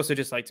 I'd also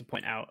just like to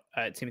point out,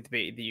 Timothy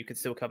B, that you could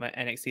still cover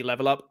NXT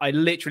Level Up. I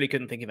literally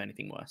couldn't think of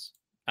anything worse.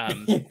 Yeah,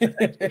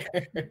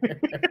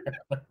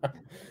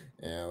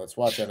 let's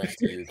watch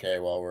NXT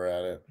UK while we're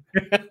at it.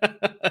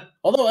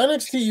 Although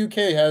NXT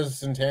UK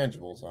has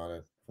intangibles on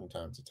it from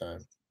time to time.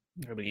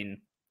 I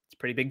mean, it's a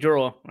pretty big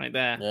draw right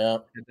there. Yeah,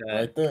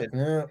 right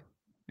there.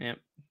 Yeah,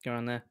 go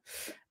on there.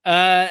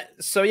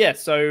 So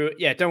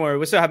don't worry.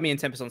 We'll still have me and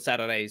Tempest on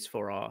Saturdays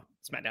for our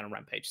SmackDown and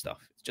Rampage stuff.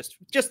 It's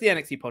just the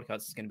NXT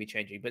podcast is going to be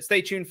changing, but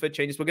stay tuned for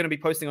changes. We're going to be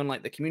posting on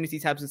like the community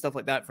tabs and stuff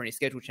like that for any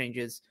schedule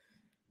changes.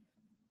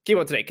 Keep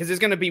up to date because it's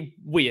going to be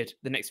weird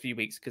the next few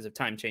weeks because of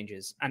time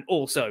changes and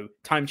also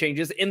time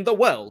changes in the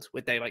world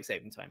with daylight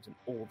saving times and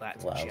all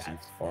that. Lousy jazz.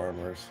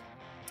 Farmers.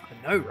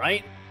 I know,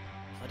 right?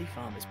 Bloody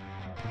farmers.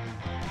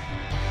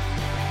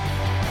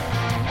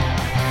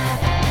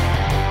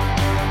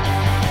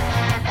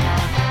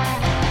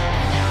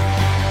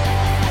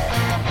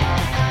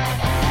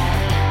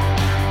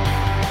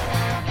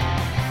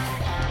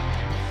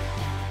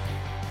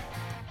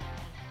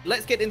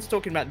 Let's get into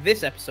talking about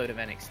this episode of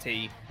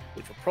NXT,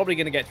 which we're probably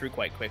going to get through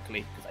quite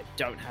quickly because I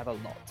don't have a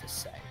lot to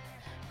say.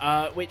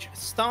 Which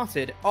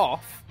started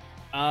off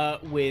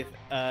with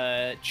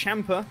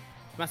Ciampa,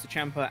 Master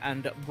Ciampa,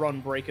 and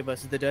Bron Breakker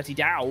versus the Dirty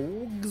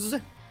Dogs.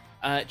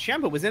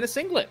 Ciampa was in a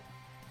singlet.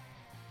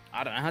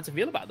 I don't know how to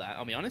feel about that,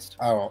 I'll be honest.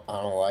 I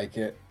don't like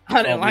it.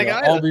 I didn't like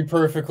either. I'll be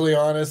perfectly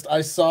honest.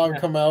 I saw him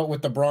come out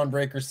with the Braun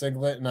Breaker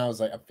singlet, and I was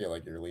like, I feel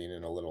like you're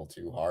leaning a little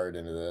too hard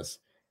into this.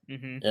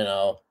 Mm-hmm. You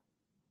know,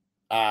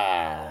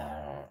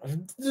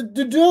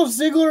 do Dolph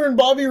Ziggler and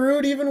Bobby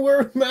Roode even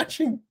wear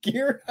matching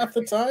gear half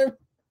the time?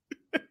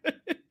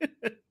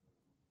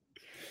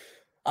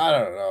 I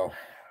don't know.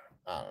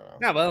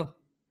 Yeah, well,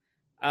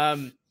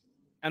 and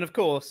of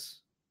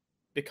course,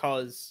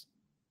 because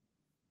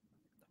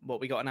what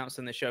we got announced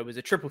in the show was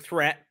a triple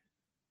threat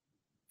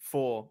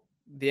for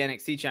the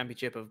NXT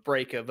Championship of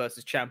Breaker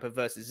versus Ciampa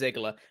versus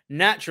Ziggler.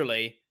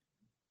 Naturally,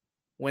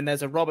 when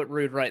there's a Robert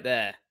Roode right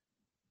there,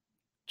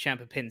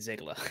 Ciampa pins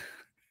Ziggler.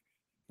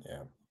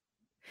 Yeah.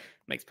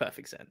 Makes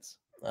perfect sense.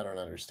 I don't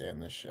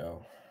understand this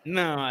show.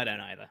 No, I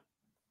don't either.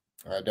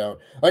 I don't.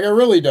 Like, I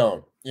really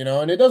don't. You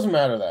know, and it doesn't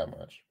matter that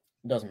much.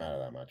 It doesn't matter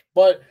that much.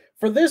 But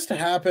for this to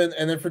happen,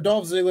 and then for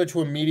Dolph Ziggler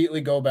to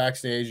immediately go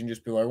backstage and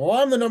just be like, well,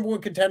 I'm the number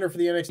one contender for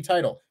the NXT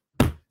title.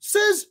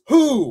 Says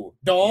who,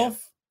 Dolph?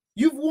 Yeah.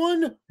 You've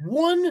won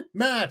one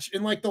match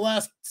in like the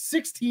last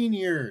 16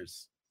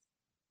 years.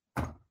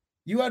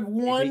 You had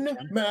one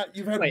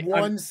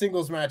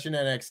singles match in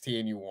NXT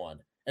and you won.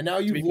 And now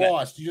you've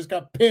lost. You just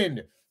got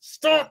pinned.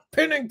 Stop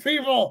pinning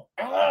people.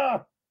 This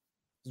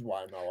is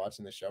why I'm not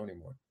watching this show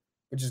anymore.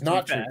 Which is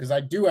not true, because I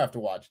do have to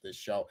watch this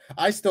show.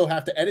 I still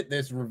have to edit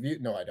this review.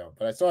 No, I don't.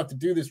 But I still have to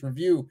do this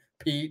review,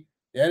 Pete.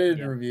 The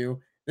edited review.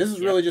 This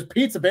is really just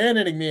Pete's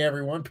abandoning me,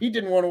 everyone. Pete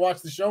didn't want to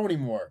watch the show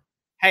anymore.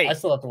 Hey, I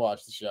still have to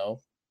watch the show.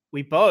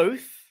 We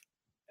both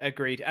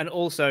agreed. And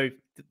also,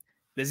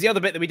 there's the other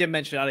bit that we didn't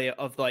mention earlier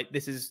of like,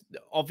 this is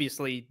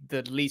obviously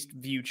the least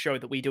viewed show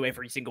that we do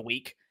every single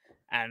week.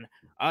 And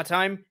our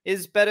time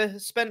is better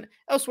spent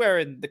elsewhere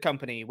in the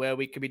company where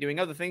we could be doing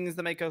other things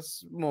that make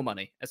us more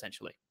money,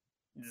 essentially.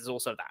 There's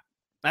also that.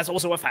 That's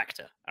also a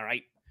factor, all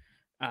right?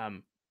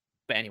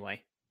 But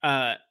anyway,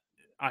 I'm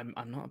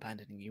not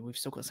abandoning you. We've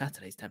still got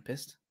Saturday's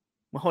Tempest.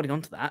 We're holding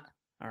on to that,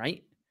 all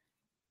right?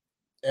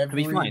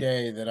 Every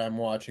day that I'm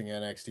watching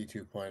NXT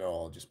 2.0,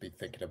 I'll just be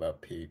thinking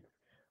about Pete.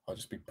 I'll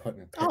just be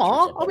putting pictures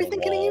I'll be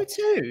thinking of you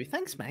too.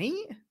 Thanks,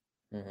 mate.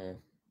 Mm-hmm.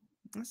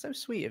 That's so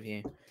sweet of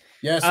you.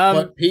 Yes,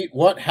 but Pete,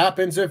 what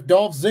happens if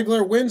Dolph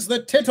Ziggler wins the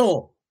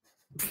title?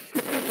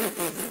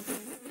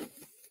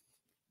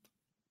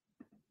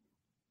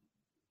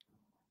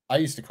 I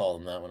used to call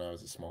him that when I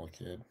was a small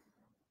kid.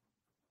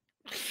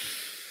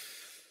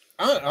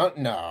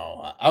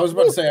 No, I was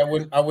about to say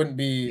I wouldn't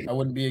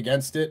be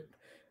against it.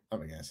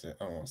 I'm against it.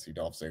 I don't want to see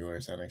Dolph Ziggler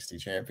as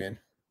NXT champion.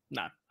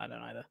 No, I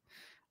don't either.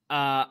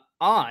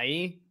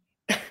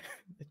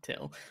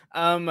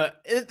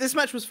 This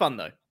match was fun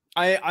though.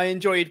 I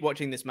enjoyed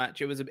watching this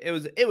match. It was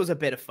a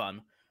bit of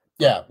fun.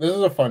 Yeah, this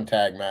is a fun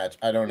tag match.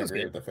 I don't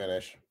agree with the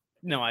finish.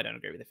 No, I don't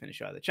agree with the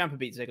finish either. Ciampa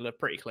beat Ziggler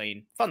pretty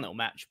clean. Fun little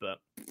match, but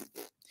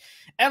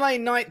LA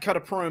Knight cut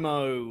a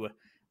promo,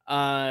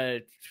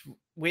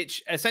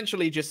 which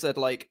essentially just said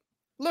like,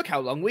 look how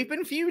long we've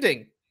been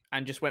feuding,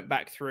 and just went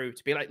back through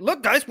to be like,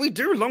 look guys, we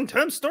do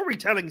long-term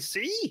storytelling,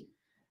 see?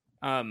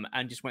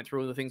 And just went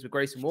through all the things with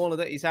Grayson Waller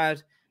that he's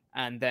had,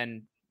 and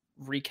then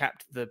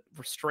recapped the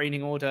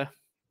restraining order,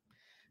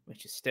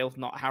 which is still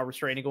not how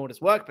restraining orders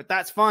work, but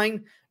that's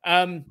fine.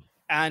 And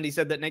he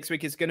said that next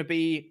week is going to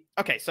be...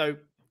 Okay, so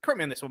correct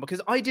me on this one,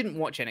 because I didn't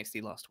watch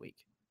NXT last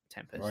week,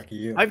 Tempest. Lucky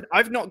you.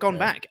 I've not gone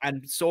back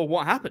and saw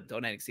what happened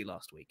on NXT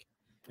last week.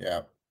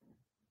 Yeah.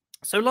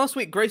 So last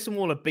week, Grayson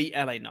Waller beat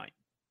LA Knight,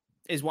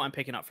 is what I'm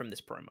picking up from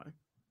this promo.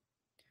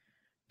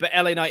 But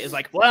LA Knight is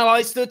like, well,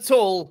 I stood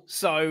tall,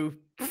 so...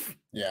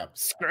 Yeah.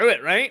 Screw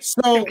it, right?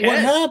 So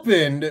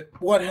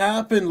what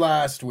happened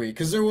last week,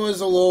 because there was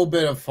a little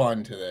bit of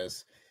fun to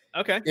this.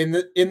 Okay. In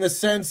the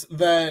sense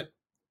that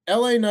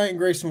LA Knight and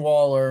Grayson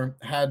Waller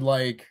had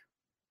like,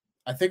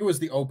 I think it was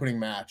the opening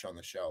match on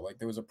the show. Like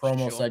there was a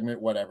promo segment,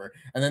 whatever.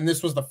 And then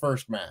this was the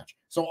first match.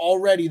 So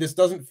already this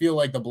doesn't feel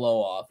like the blow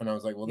off. And I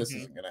was like, well, this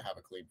isn't going to have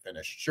a clean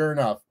finish. Sure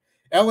enough,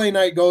 LA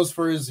Knight goes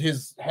for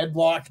his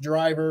headlock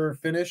driver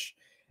finish.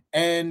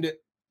 And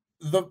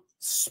the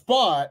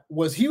spot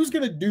was he was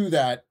going to do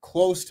that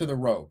close to the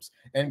ropes.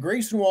 And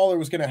Grayson Waller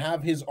was going to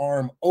have his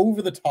arm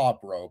over the top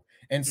rope.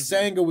 And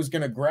Sanga was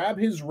going to grab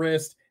his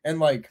wrist and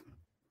like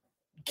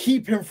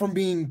keep him from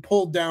being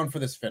pulled down for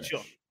this finish.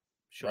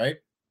 Sure. Right?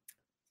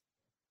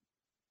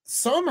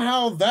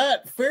 Somehow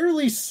that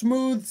fairly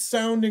smooth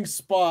sounding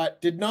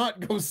spot did not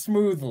go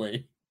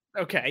smoothly.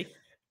 Okay.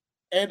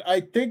 And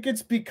I think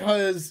it's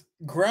because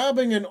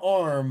grabbing an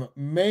arm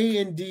may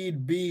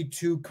indeed be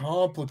too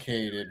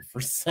complicated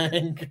for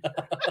Sanga.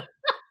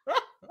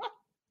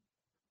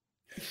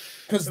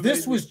 Because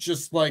this was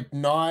just like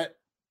not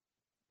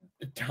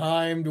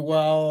timed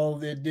well.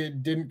 It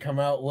didn't come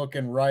out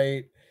looking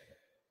right.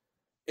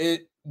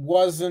 It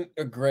wasn't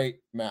a great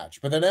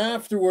match. But then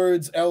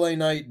afterwards, LA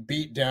Knight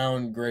beat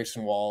down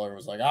Grayson Waller and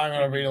was like, I'm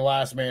going to be the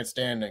last man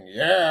standing.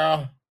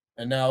 Yeah.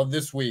 And now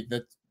this week,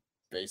 that's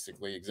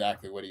basically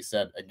exactly what he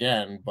said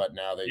again, but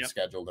now they've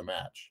scheduled a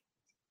match.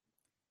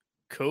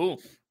 Cool.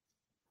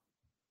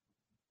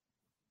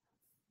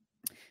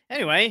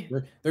 Anyway,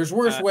 there's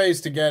worse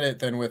ways to get it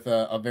than with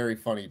a very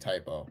funny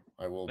typo.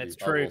 I will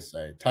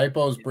say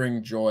typos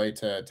bring joy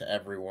to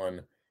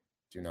everyone.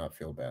 Do not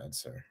feel bad,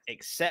 sir.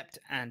 Except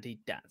Andy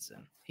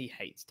Datson. He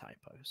hates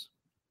typos.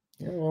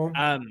 Yeah, well,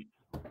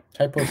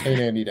 typos hate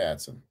Andy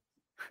Datson.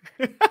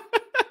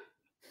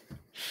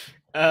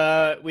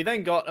 We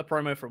then got a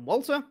promo from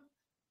Walter,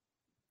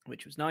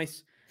 which was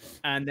nice.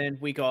 And then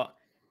we got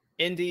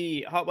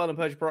Indy, Hartwell, and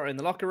Persia Pirotta in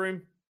the locker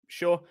room.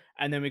 Sure.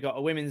 And then we got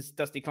a women's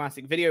Dusty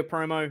Classic video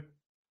promo.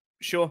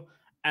 Sure.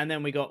 And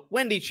then we got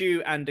Wendy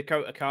Chu and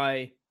Dakota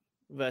Kai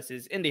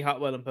versus Indy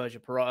Hartwell and Persia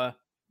Pirotta.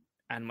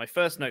 And my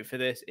first note for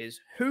this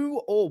is, who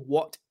or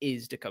what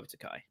is Dakota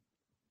Kai?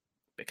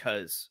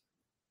 Because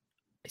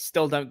I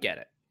still don't get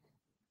it.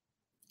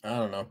 I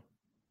don't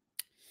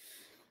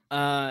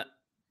know.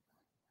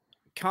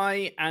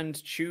 Kai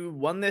and Chu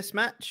won this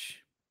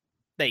match.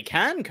 They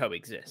can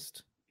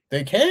coexist.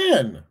 They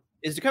can.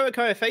 Is Dakota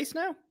Kai a face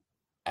now?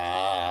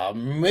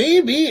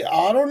 Maybe.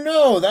 I don't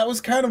know. That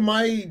was kind of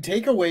my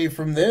takeaway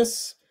from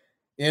this.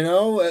 You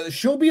know,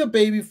 she'll be a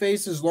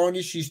babyface as long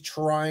as she's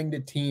trying to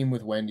team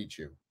with Wendy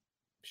Chu.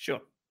 Sure.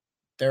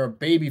 They're a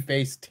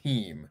babyface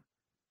team.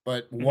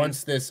 But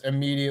once this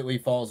immediately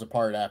falls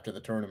apart after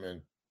the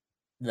tournament,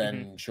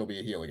 then she'll be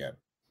a heel again.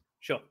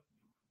 Sure.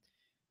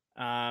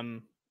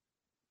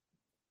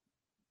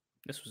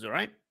 This was all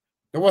right.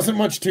 There wasn't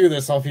much to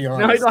this, I'll be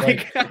honest. No,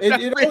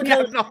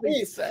 nothing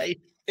to say.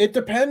 It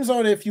depends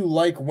on if you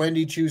like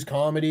Wendy Chu's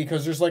comedy,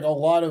 because there's like a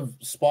lot of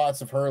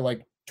spots of her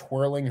like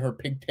twirling her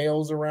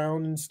pigtails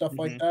around and stuff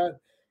like that.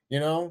 You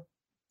know,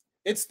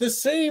 it's the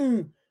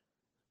same.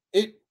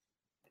 It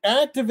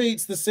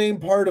activates the same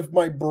part of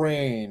my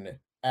brain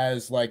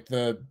as like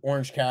the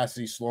Orange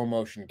Cassidy slow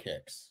motion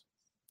kicks.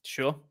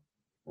 Sure.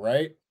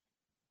 Right?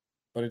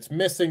 But it's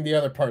missing the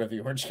other part of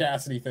the Orange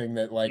Cassidy thing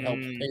that like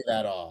helps pay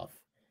that off.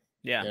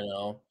 Yeah. You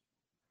know?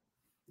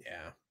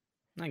 Yeah.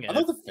 I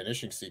thought the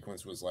finishing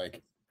sequence was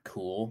like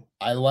cool.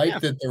 I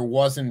liked that there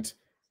wasn't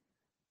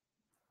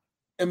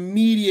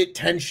immediate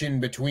tension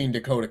between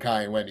Dakota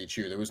Kai and Wendy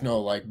Chu. There was no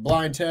like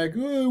blind tag.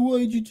 Oh,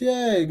 why'd you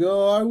tag?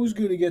 Oh, I was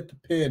going to get the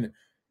pin.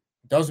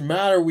 Doesn't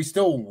matter. We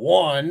still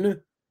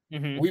won.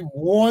 We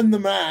won the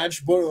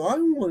match, but I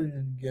wanted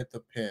to get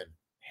the pin.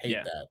 Hate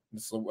that.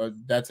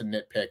 That's a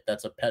nitpick.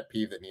 That's a pet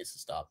peeve that needs to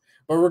stop.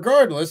 But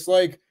regardless,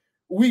 like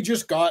we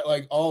just got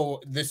like, oh,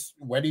 this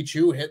Wendy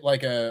Chu hit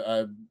like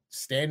a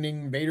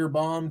standing Vader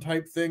bomb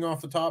type thing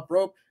off the top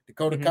rope.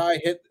 Dakota Kai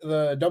hit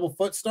the double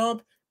foot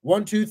stomp.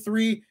 1, 2,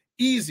 3,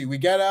 easy. We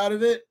get out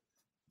of it.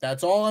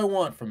 That's all I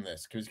want from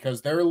this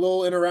because their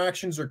little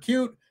interactions are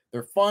cute.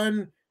 They're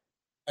fun.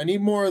 I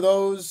need more of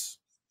those.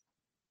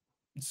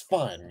 It's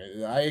fun.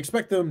 I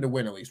expect them to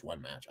win at least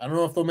one match. I don't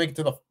know if they'll make it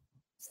to the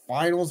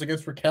finals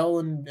against Raquel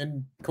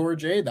and Cora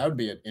Jade. That would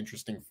be an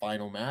interesting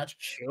final match.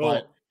 Sure.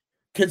 But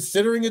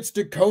considering it's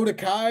Dakota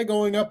Kai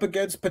going up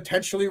against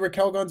potentially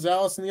Raquel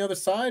Gonzalez on the other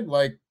side,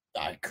 like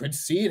I could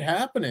see it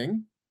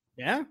happening.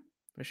 Yeah,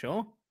 for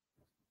sure.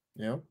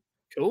 Yeah.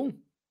 Cool.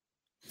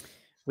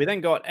 We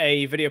then got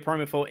a video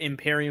promo for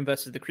Imperium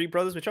versus the Creed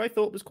Brothers, which I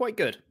thought was quite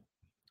good.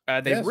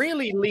 They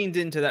really leaned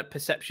into that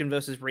perception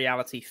versus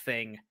reality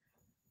thing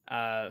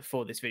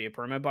for this video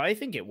promo, but I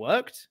think it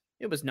worked.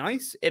 It was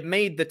nice. It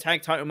made the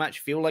tag title match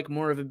feel like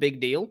more of a big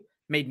deal.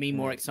 Made me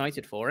more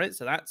excited for it.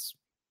 So that's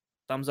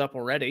thumbs up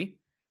already.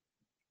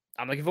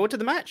 I'm looking forward to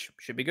the match.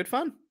 Should be good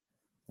fun.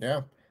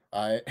 Yeah.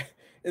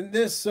 In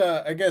this,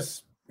 I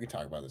guess we can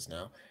talk about this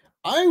now.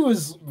 I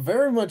was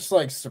very much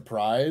like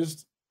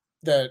surprised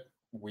that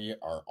we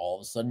are all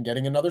of a sudden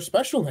getting another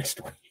special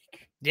next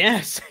week.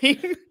 Yes.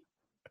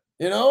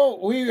 You know,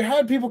 we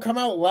had people come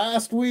out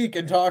last week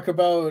and talk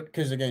about,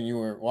 because again, you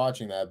weren't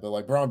watching that, but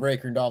like Braun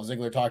Breaker and Dolph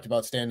Ziggler talked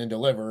about Stand and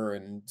Deliver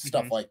and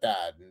stuff like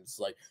that. And it's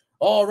like,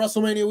 oh,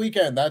 WrestleMania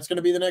weekend, that's going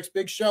to be the next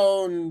big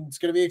show and it's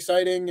going to be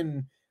exciting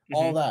and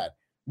all that.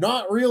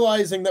 Not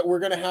realizing that we're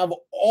going to have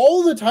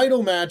all the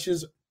title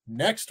matches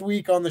next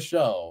week on the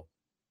show.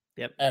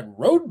 Yep. At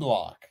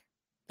Roadblock.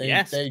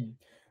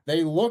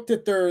 They looked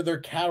at their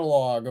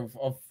catalog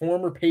of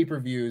former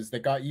pay-per-views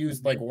that got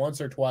used like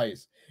once or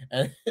twice.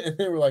 And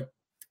they were like,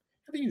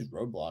 haven't used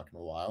Roadblock in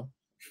a while.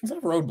 It's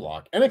not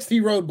Roadblock.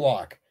 NXT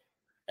Roadblock.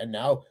 And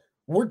now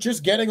we're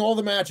just getting all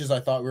the matches I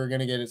thought we were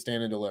going to get at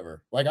Stand and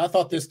Deliver. Like, I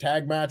thought this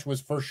tag match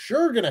was for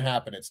sure going to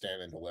happen at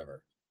Stand and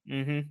Deliver.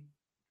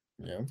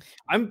 Yeah.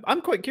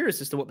 I'm quite curious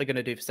as to what they're going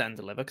to do for Stand and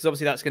Deliver, because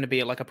obviously that's going to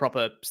be like a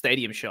proper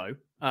stadium show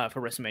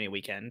for WrestleMania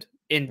weekend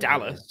in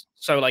Dallas.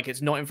 So, like,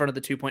 it's not in front of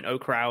the 2.0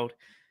 crowd.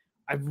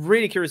 I'm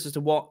really curious as to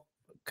what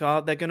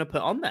card they're going to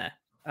put on there.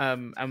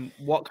 And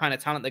what kind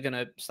of talent they're going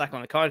to stack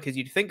on a card, because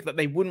you'd think that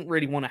they wouldn't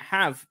really want to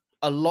have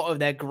a lot of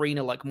their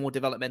greener, like more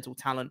developmental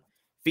talent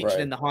featured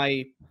in the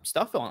high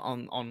stuff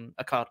on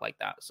a card like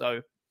that.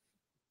 So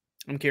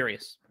I'm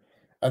curious.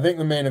 I think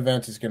the main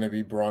event is going to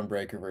be Braun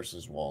Breaker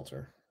versus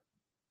Walter.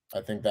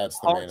 I think that's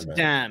the main event.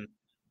 Damn.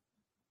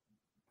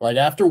 Like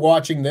after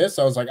watching this,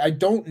 I was like, I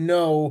don't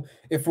know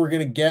if we're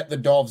going to get the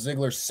Dolph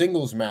Ziggler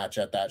singles match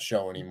at that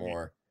show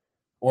anymore,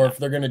 or if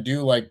they're going to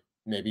do like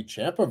maybe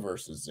Ciampa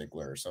versus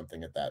Ziggler or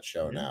something at that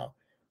show now.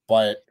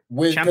 But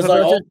with Ciampa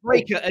versus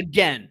Breaker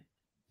again.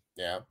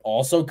 Yeah,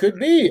 also could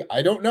be.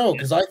 I don't know,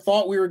 because I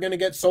thought we were going to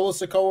get Solo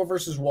Sikoa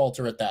versus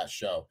Walter at that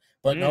show.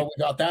 But no,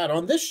 we got that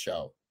on this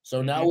show.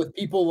 So now with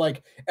people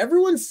like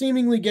everyone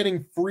seemingly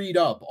getting freed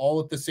up all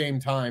at the same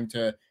time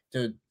to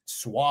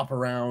swap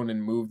around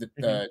and move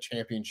the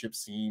championship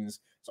scenes.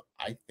 So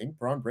I think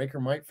Braun Breaker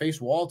might face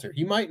Walter.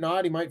 He might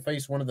not. He might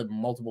face one of the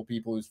multiple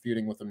people who's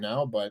feuding with him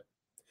now. But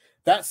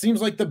that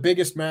seems like the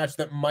biggest match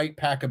that might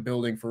pack a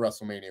building for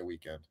WrestleMania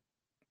weekend.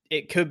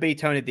 It could be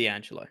Tony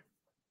D'Angelo.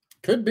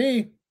 Could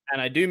be.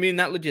 And I do mean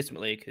that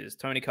legitimately, because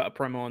Tony cut a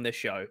promo on this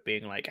show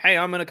being like, hey,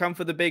 I'm going to come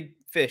for the big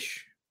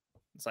fish.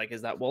 It's like,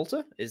 is that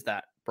Walter? Is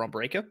that Braun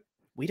Breaker?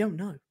 We don't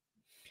know.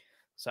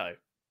 So,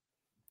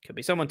 could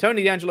be someone.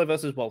 Tony D'Angelo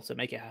versus Walter.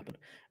 Make it happen.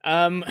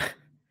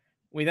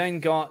 We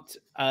then got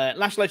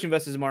Lash Legend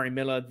versus Amari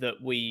Miller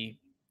that we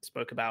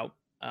spoke about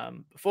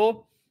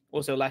before.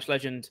 Also, Lash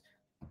Legend,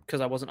 because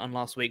I wasn't on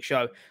last week's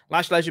show.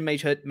 Lash Legend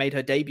made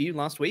her debut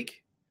last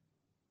week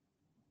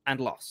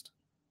and lost.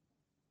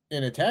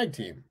 In a tag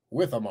team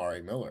with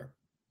Amari Miller.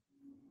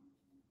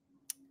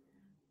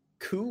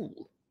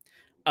 Cool.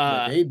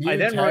 Debut, I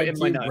then wrote in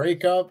my notes,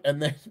 breakup,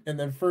 and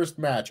then first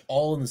match,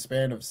 all in the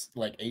span of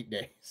like 8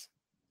 days.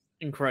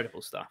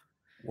 Incredible stuff.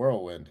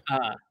 Whirlwind.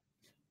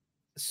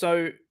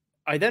 So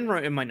I then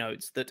wrote in my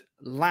notes that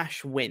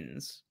Lash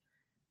wins,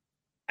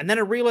 and then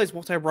I realized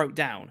what I wrote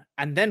down,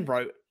 and then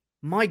wrote,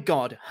 "My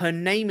God, her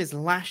name is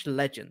Lash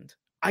Legend."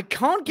 I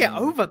can't get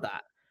over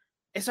that.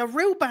 It's a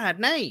real bad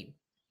name.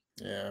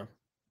 Yeah.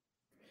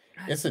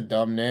 It's a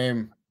dumb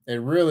name.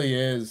 It really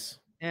is.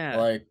 Yeah.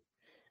 Like,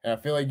 and I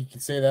feel like you can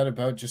say that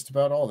about just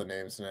about all the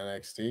names in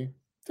NXT.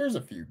 There's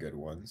a few good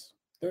ones.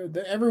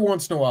 Every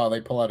once in a while,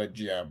 they pull out a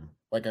gem,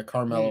 like a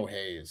Carmelo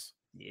Hayes.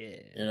 Yeah.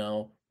 You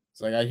know?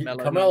 It's like,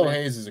 Carmelo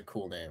Hayes is a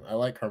cool name. I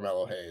like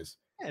Carmelo Hayes.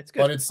 Yeah, it's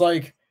good. But it's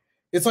like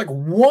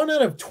 1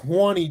 out of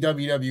 20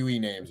 WWE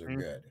names are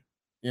good.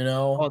 You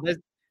know? Oh,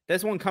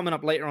 there's one coming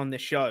up later on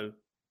this show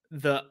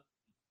that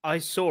I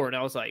saw and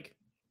I was like,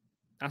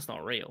 that's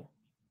not real.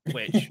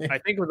 Which I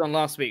think was on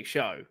last week's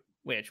show,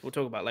 which we'll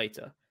talk about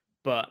later.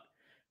 But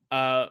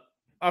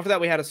after that,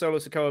 we had a Solo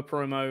Sikoa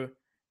promo,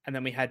 and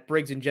then we had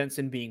Briggs and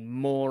Jensen being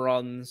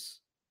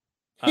morons.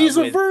 He's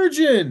a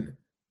virgin!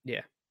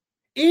 Yeah.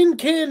 In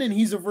canon,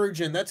 he's a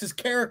virgin. That's his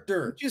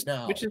character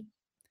now. Which is,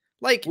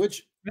 like,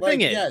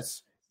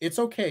 yes, it's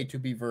okay to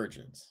be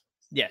virgins.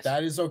 Yes.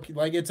 That is okay.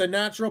 Like, it's a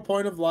natural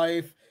point of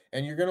life,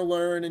 and you're going to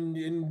learn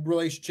in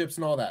relationships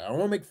and all that. I don't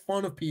want to make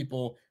fun of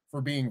people for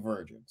being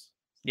virgins.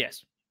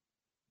 Yes.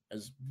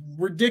 As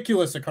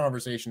ridiculous a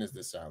conversation as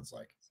this sounds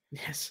like.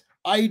 Yes.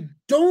 I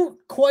don't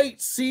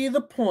quite see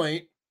the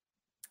point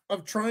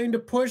of trying to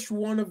push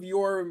one of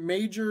your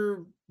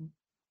major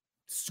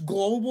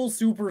global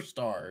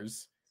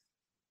superstars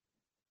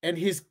and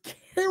his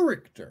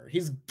character,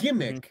 his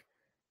gimmick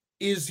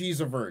is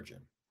he's a virgin.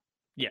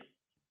 Yeah.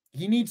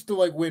 He needs to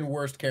like win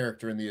worst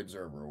character in the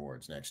Observer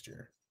Awards next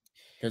year.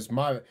 Because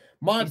my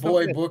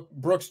boy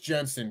Brooks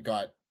Jensen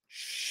got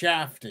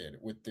shafted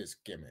with this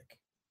gimmick.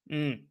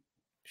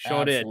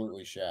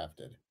 Absolutely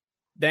shafted.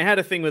 They had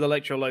a thing with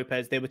Elektra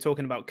Lopez. They were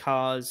talking about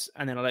cars,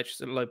 and then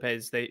Elektra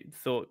Lopez, they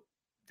thought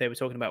they were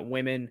talking about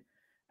women,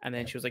 and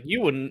then she was like,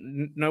 "You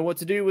wouldn't know what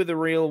to do with a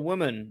real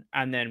woman."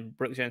 And then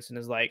Brooks Jensen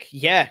is like,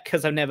 "Yeah,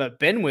 because I've never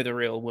been with a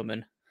real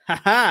woman."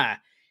 Haha,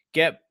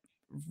 get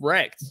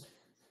wrecked.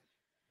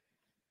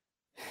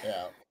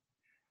 Yeah.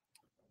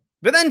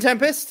 But then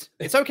Tempest,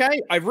 it's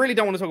okay. I really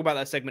don't want to talk about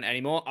that segment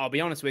anymore. I'll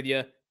be honest with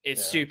you.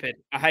 It's stupid.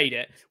 I hate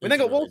it. We then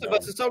got really Walter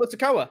versus Solo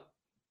Sikoa.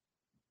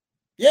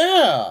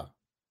 Yeah.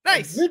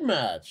 Nice. Good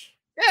match.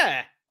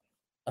 Yeah.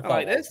 I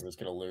thought Walter was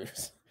going to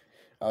lose.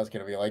 I was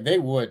going to be like, they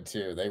would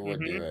too. They would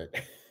do it.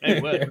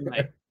 They would.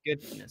 My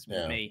goodness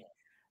me.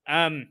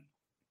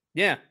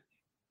 Yeah.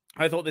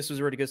 I thought this was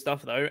really good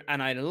stuff though.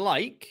 And I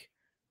like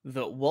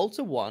that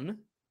Walter won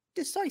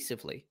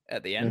decisively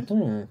at the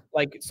end.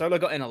 Like Solo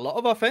got in a lot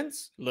of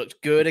offense,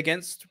 looked good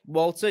against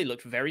Walter. He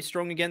looked very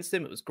strong against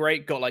him. It was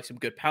great. Got like some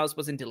good power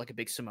spots in, did like a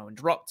big Samoan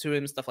drop to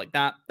him, stuff like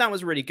that. That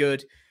was really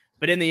good.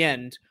 But in the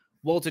end,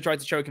 Walter tried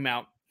to choke him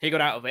out. He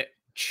got out of it,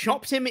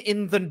 chopped him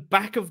in the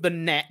back of the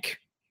neck.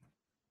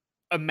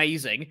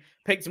 Amazing.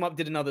 Picked him up,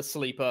 did another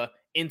sleeper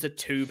into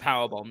 2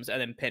 power bombs, and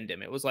then pinned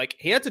him. It was like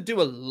he had to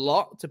do a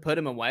lot to put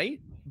him away,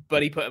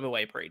 but he put him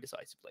away pretty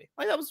decisively.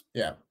 Like that was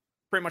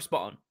pretty much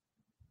spot on.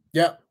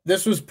 Yeah,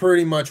 this was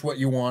pretty much what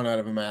you want out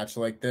of a match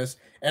like this.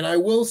 And I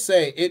will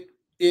say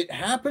it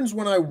happens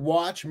when I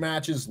watch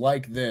matches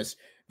like this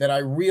that I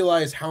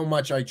realize how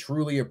much I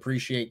truly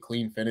appreciate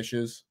clean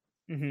finishes.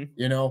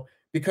 You know,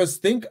 because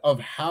think of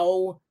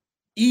how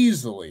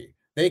easily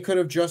they could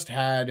have just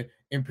had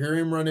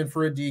Imperium run in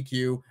for a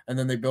DQ, and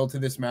then they build to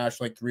this match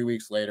like 3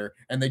 weeks later,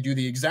 and they do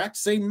the exact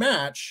same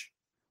match,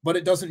 but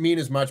it doesn't mean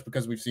as much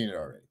because we've seen it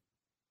already.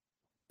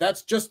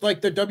 That's just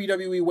like the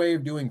WWE way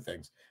of doing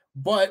things.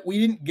 But we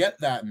didn't get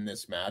that in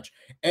this match.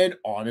 And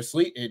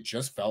honestly, it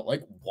just felt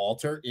like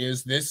Walter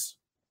is this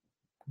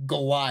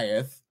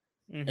Goliath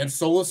And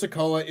Solo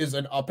Sikoa is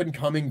an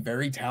up-and-coming,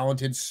 very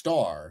talented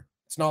star.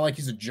 It's not like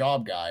he's a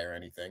job guy or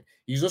anything.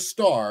 He's a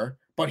star,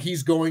 but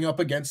he's going up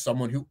against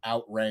someone who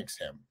outranks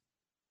him.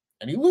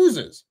 And he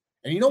loses.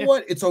 And you know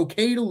what? It's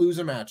okay to lose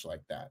a match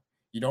like that.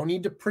 You don't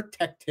need to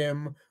protect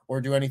him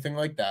or do anything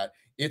like that.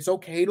 It's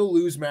okay to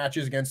lose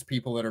matches against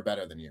people that are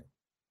better than you.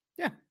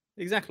 Yeah,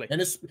 exactly.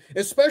 And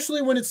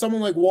especially when it's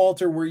someone like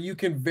Walter, where you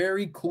can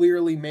very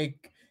clearly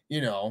make,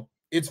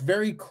 it's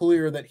very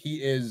clear that he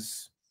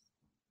is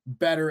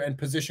better and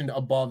positioned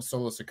above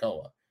Solo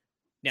Sikoa.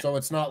 Yeah. So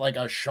it's not like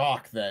a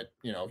shock that,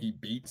 he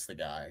beats the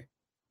guy.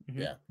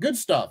 Mm-hmm. Yeah, good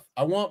stuff.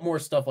 I want more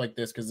stuff like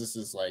this because this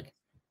is like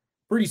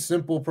pretty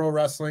simple pro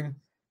wrestling,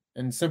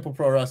 and simple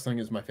pro wrestling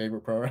is my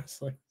favorite pro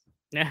wrestling.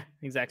 Yeah,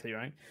 exactly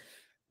right.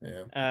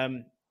 Yeah.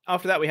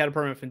 After that, we had a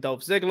promo from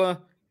Dolph Ziggler,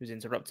 who's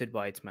interrupted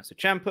by Tommaso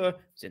Ciampa,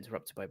 who's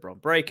interrupted by Braun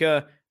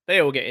Breaker. They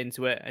all get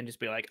into it and just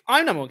be like,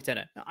 I'm number one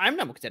contender. I'm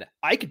number one contender.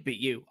 I could beat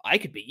you. I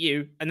could beat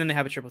you. And then they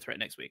have a triple threat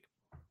next week.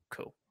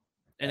 Cool.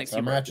 That's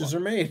how matches are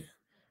made.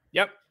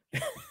 Yep.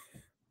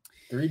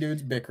 3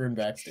 dudes bickering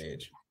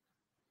backstage.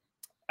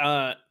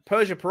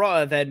 Persia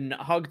Pirotta then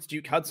hugged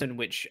Duke Hudson,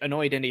 which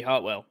annoyed Indy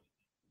Hartwell.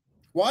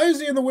 Why is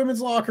he in the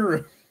women's locker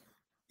room?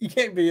 He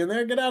can't be in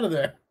there. Get out of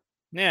there.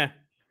 Yeah.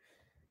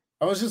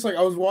 I was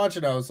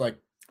watching. I was like,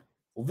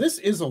 well, this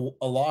is a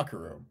locker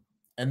room,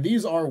 and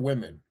these are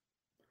women.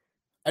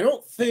 I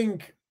don't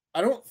think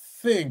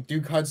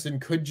Duke Hudson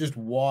could just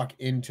walk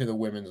into the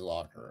women's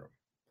locker room.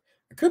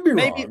 I could be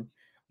wrong.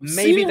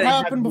 Maybe that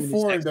happened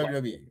before in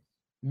WWE.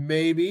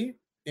 Maybe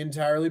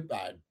entirely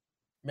bad.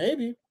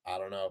 Maybe. I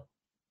don't know.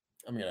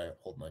 I'm gonna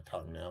hold my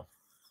tongue now.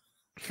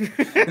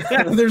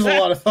 There's a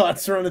lot of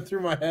thoughts running through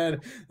my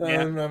head.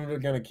 I'm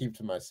gonna keep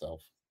to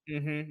myself.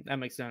 That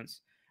makes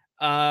sense.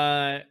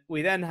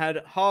 We then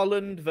had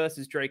Haaland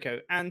versus Draco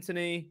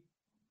Anthony.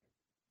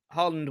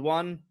 Haaland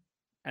won,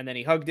 and then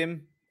he hugged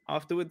him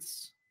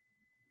afterwards.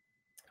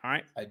 All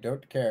right. I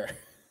don't care.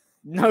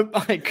 Nope,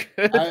 I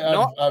could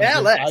not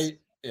care less.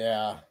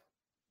 Yeah.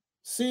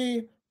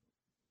 See,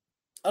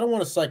 I don't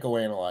want to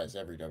psychoanalyze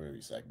every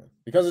WWE segment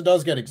because it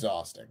does get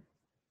exhausting.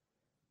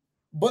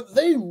 But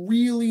they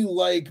really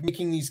like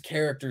making these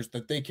characters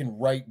that they can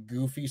write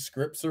goofy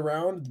scripts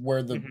around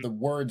where the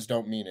words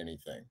don't mean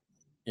anything.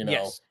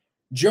 Yes.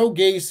 Joe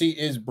Gacy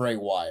is Bray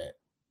Wyatt.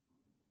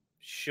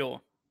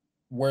 Sure.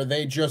 Where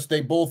they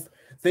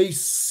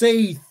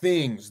say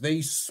things,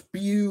 they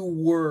spew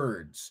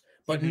words,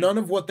 but none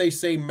of what they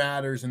say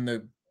matters in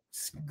the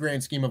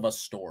grand scheme of a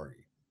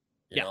story.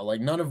 You know,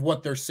 like none of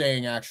what they're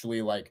saying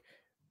actually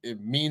it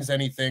means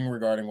anything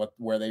regarding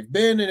where they've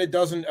been, and it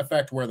doesn't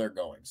affect where they're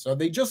going. So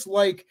they just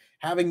like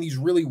having these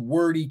really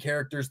wordy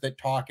characters that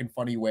talk in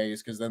funny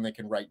ways because then they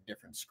can write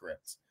different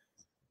scripts.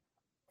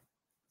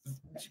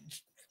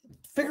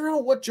 Figure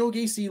out what Joe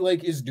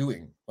Gacy is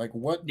doing.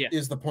 What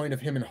is the point of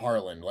him and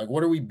Harlan?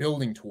 What are we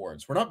building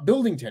towards? We're not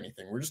building to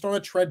anything. We're just on a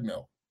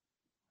treadmill.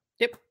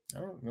 Yep. I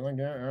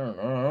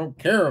don't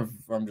care if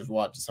I'm just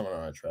watching someone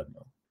on a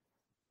treadmill.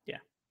 Yeah.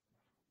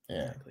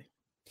 Yeah. Exactly.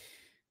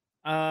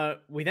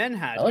 We then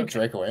had. I like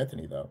Draco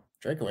Anthony though.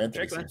 Draco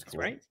Anthony seems cool.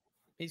 Great.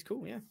 He's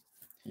cool. Yeah.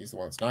 He's the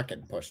one that's not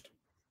getting pushed.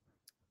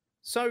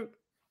 So,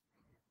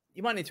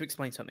 you might need to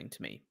explain something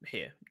to me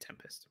here,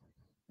 Tempest,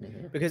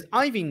 because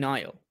Ivy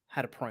Nile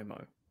had a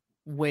promo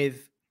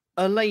with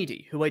a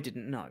lady who I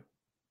didn't know,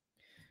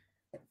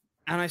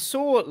 and I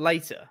saw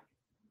later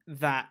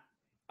that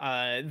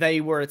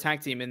they were a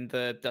tag team in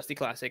the Dusty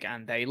Classic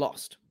and they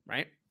lost.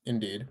 Right.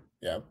 Indeed.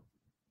 Yeah.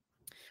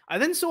 I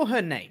then saw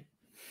her name.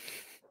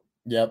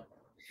 Yep.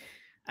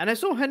 And I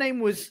saw her name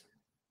was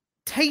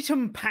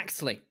Tatum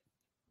Paxley.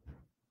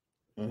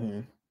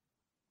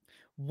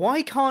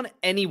 Why can't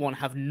anyone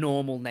have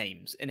normal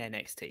names in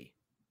NXT?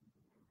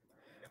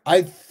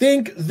 I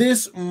think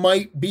this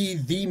might be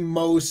the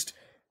most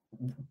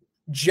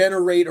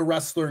generate a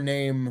wrestler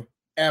name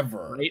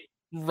ever.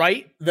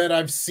 Right? That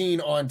I've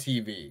seen on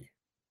TV.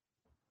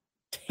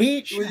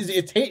 Is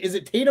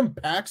it Tatum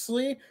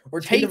Paxley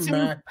or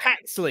Tatum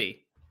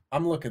Paxley?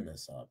 I'm looking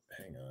this up.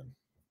 Hang on.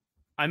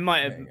 I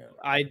might have.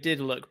 I did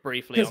look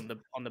briefly on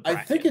the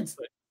bracket.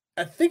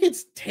 I think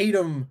it's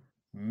Tatum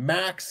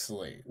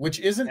Maxley, which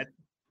isn't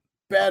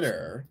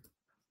better,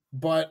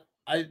 but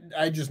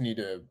I just need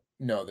to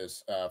know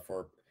this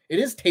for it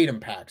is Tatum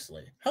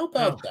Paxley. How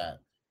about that?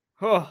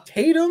 Oh.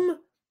 Tatum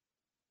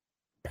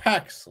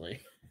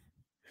Paxley.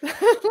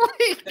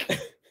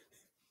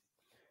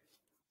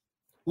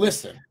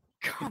 Listen,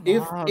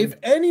 if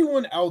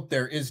anyone out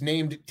there is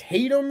named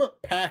Tatum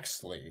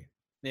Paxley,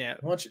 yeah,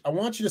 I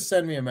want you to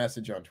send me a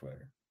message on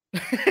Twitter.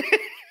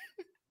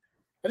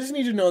 I just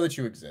need to know that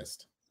you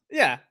exist.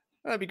 Yeah,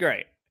 that'd be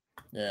great.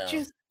 Yeah.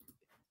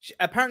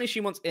 Apparently, she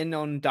wants in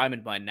on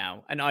Diamond Mine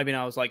now, and Ivy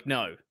was like,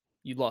 "No,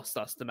 you lost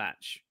us the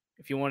match.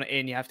 If you want it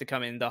in, you have to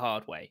come in the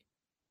hard way."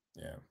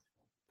 Yeah.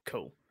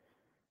 Cool.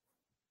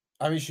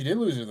 I mean, she did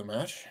lose her the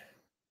match,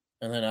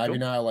 and then Ivy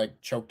Nile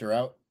choked her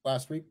out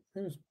last week.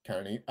 It was kind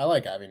of neat. I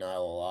like Ivy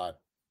Nile a lot.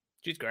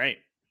 She's great.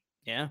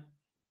 Yeah.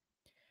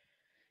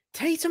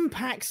 Tatum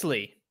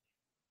Paxley.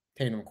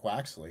 Tatum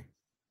Quaxley.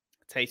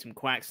 Tatum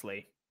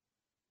Quaxley.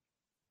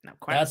 Now,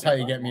 That's how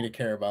you get me to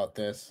care about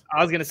this.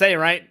 I was going to say,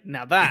 right?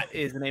 Now that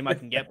is the name I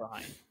can get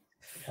behind.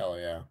 Hell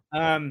yeah.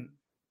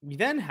 We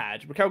then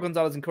had Raquel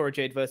Gonzalez and Cora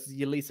Jade versus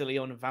Yelisa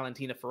Leon and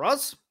Valentina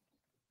Feroz.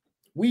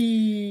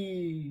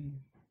 That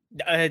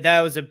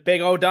was a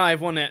big old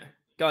dive, wasn't it?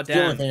 God damn.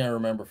 The only thing I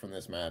remember from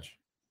this match.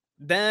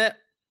 Their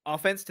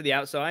offense to the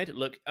outside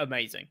looked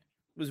amazing.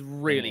 It was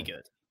really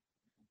good.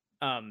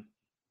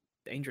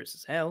 Dangerous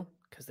as hell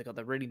because they got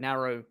the really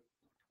narrow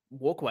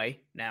walkway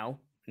now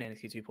in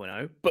NXT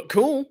 2.0, but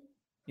cool,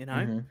 you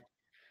know.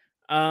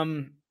 I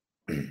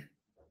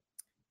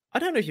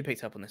don't know if you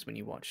picked up on this when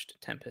you watched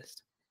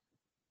Tempest.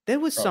 There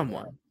was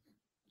someone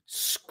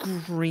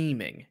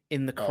screaming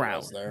in the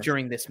crowd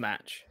during this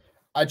match.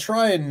 I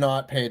try and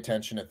not pay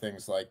attention to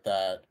things like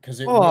that because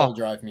it will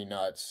drive me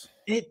nuts.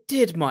 It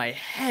did my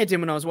head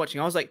in when I was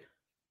watching. I was like,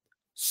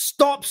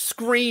 stop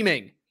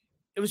screaming.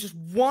 It was just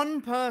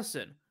one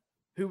person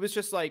who was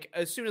just like,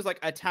 as soon as like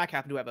attack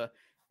happened, whoever,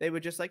 they were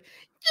just like,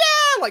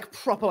 yeah, like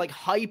proper like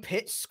high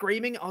pitched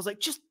screaming. I was like,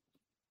 just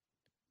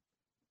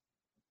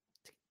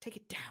take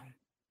it down.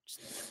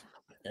 Just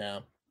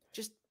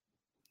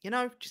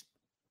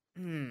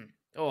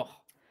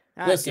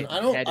Listen, I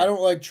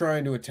don't like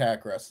trying to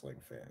attack wrestling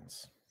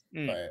fans.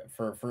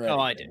 For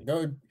I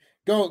do.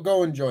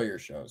 Go enjoy your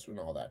shows and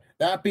all that.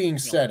 That being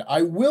said,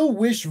 I will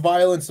wish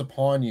violence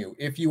upon you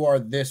if you are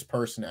this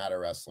person at a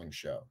wrestling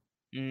show.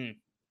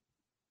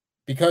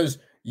 Because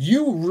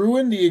you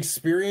ruin the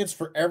experience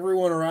for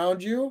everyone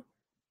around you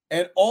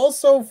and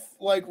also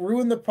like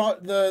ruin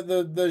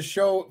the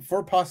show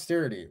for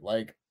posterity,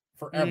 like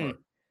forever.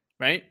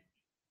 Right?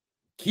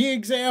 Key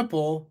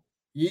example,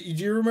 do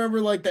you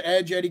remember like the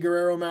Edge Eddie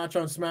Guerrero match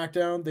on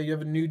SmackDown? They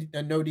have a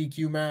no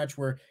DQ match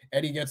where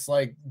Eddie gets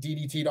like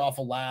DDT'd off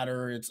a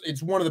ladder.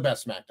 It's one of the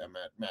best SmackDown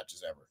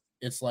matches ever.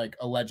 It's like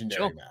a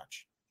legendary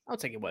match. I'll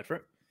take your word for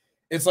it.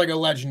 It's like a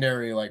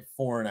legendary like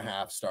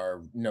 4.5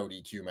 star no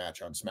DQ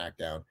match on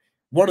SmackDown.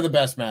 One of the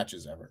best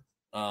matches ever.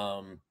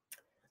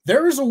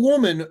 There is a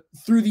woman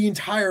through the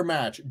entire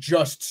match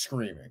just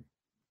screaming,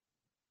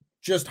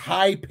 just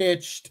high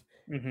pitched.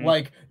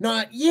 Like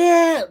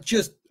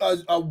just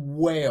a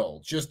wail,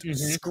 just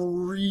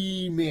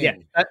screaming. Yeah,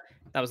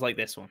 that was like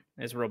this one.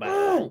 It's real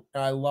bad.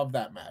 I love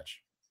that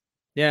match.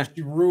 Yeah,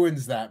 she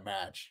ruins that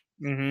match.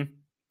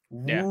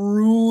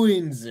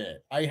 Ruins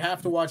it. I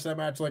have to watch that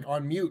match like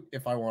on mute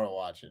if I want to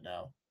watch it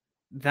now.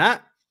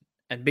 That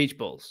and Beach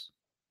Balls.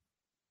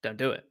 Don't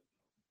do it.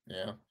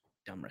 Yeah,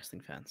 dumb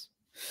wrestling fans.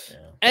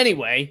 Yeah.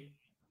 Anyway,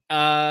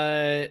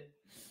 Leon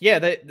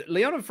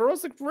and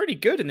Feroz looked really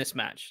good in this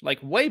match. Like,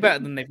 way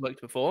better than they've looked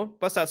before.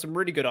 Bust out some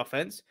really good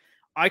offense.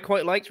 I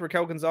quite liked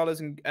Raquel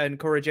Gonzalez and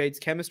Cora Jade's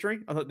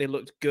chemistry. I thought they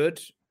looked good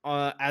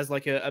as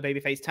like a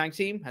babyface tag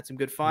team. Had some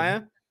good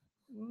fire.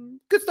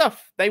 Good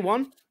stuff. They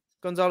won.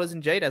 Gonzalez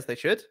and Jade, as they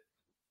should.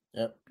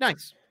 Yep.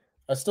 Nice.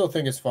 I still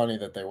think it's funny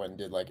that they went and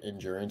did like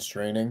endurance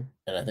training.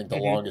 And I think the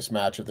longest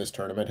match of this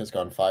tournament has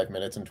gone 5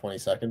 minutes and 20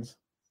 seconds.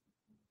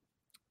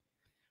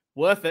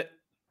 Worth it.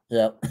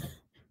 Yep.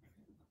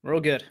 We're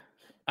all good.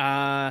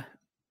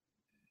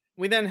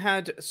 We then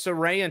had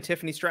Saray and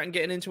Tiffany Stratton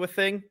getting into a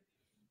thing.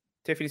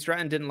 Tiffany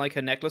Stratton didn't like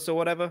her necklace or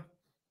whatever.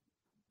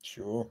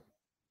 Sure.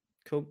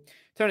 Cool.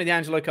 Tony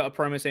D'Angelo cut a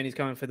promo saying he's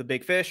coming for the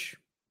big fish.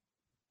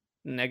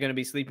 And they're going to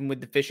be sleeping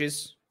with the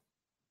fishes.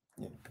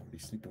 Yeah, going to be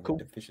sleeping with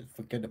the fishes.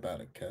 Forget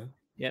about it, cuz.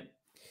 Yep.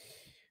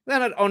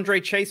 Then had Andre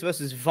Chase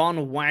versus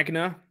Von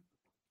Wagner.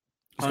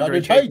 He's got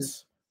new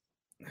tights.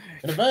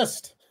 In a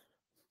vest.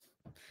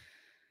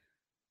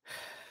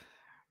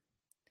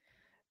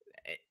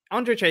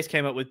 Andre Chase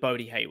came up with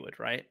Bodie Hayward,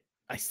 right?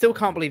 I still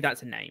can't believe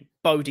that's a name.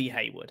 Bodie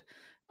Hayward.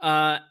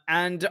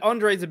 And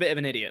Andre's a bit of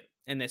an idiot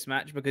in this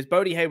match because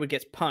Bodie Hayward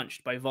gets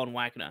punched by Von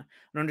Wagner.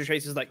 And Andre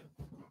Chase is like,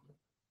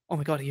 oh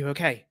my God, are you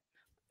okay?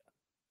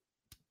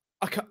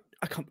 I can't,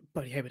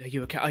 Bodie Hayward, are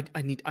you okay?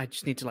 I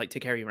just need to like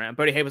take care of you around.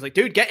 Bodie Hayward's like,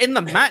 dude, get in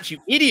the match, you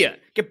idiot.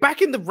 Get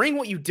back in the ring.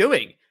 What are you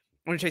doing?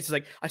 Andre Chase is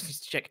like, I just need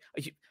to check.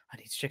 I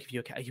need to check if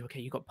you're okay. Are you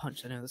okay? You got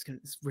punched. I know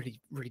it's really,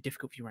 really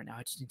difficult for you right now.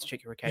 I just need to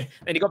check you're okay.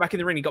 And he got back in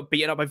the ring. He got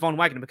beaten up by Von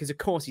Wagner because of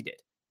course he did.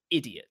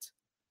 Idiot.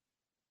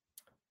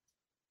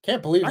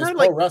 Can't believe this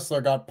pro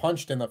wrestler got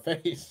punched in the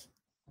face.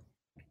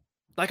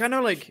 Like, I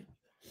know, like,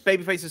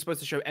 babyface is supposed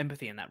to show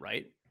empathy in that,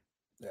 right?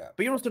 Yeah.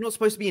 But you're also not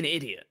supposed to be an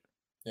idiot.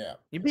 Yeah.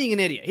 You're being an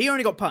idiot. He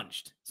only got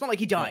punched. It's not like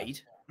he died,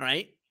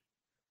 right?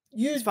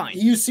 It's fine.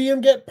 You see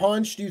him get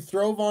punched, you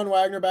throw Von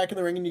Wagner back in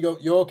the ring, and you go,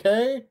 you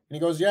okay? And he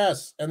goes,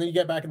 yes. And then you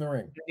get back in the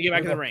ring. You get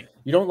back in the ring.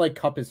 You don't, like,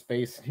 cup his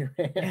face in your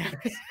hand.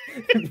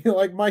 You're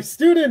like, my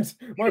student,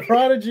 my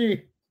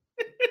prodigy.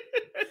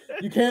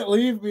 You can't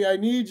leave me. I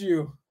need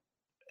you.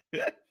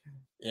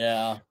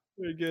 Yeah.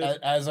 Very good.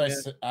 As I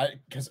said,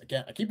 because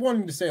again, I keep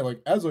wanting to say,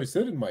 like, as I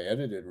said in my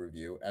edited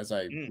review, as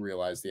I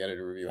realized the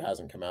edited review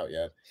hasn't come out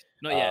yet.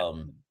 Not yet.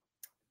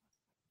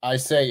 I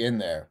say in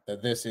there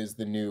that this is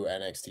the new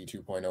NXT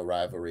 2.0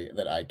 rivalry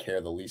that I care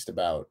the least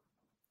about.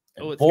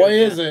 And boy,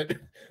 is it.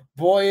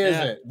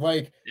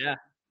 Like,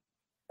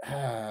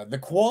 the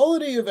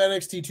quality of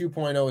NXT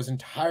 2.0 is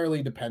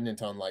entirely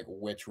dependent on like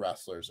which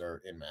wrestlers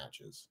are in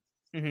matches.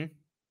 Mm-hmm.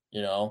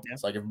 You know, Yeah.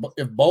 it's like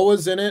if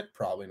Boa's in it,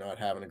 probably not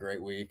having a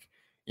great week.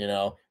 You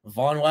know,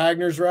 Von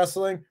Wagner's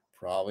wrestling,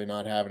 probably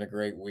not having a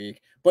great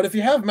week. But if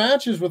you have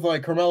matches with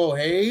like Carmelo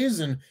Hayes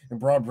and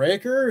Braun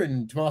Breaker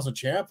and Tommaso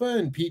Ciampa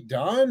and Pete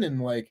Dunne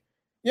and like,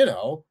 you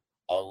know,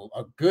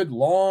 a good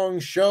long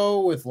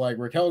show with like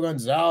Raquel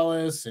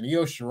Gonzalez and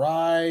Io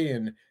Shirai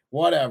and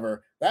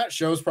whatever, that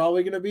show's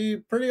probably going to be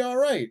pretty all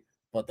right.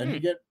 But then you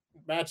get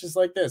matches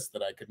like this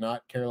that I could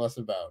not care less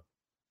about.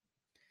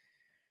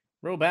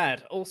 Real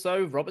bad.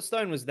 Also, Robert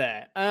Stone was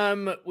there.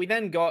 We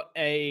then got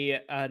a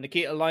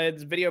Nikita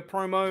Lyons video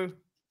promo,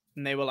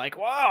 and they were like,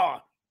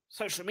 "Wow,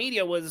 social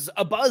media was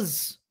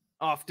abuzz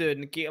after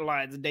Nikita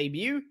Lyons'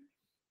 debut."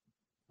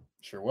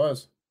 Sure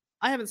was.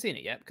 I haven't seen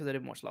it yet because I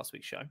didn't watch last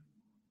week's show.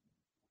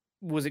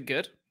 Was it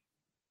good?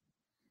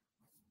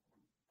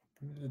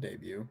 The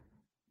debut.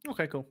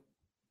 Okay, cool.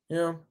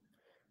 Yeah.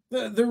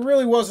 There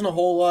really wasn't a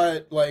whole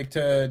lot like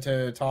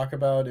to talk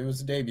about. It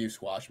was a debut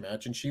squash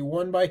match, and she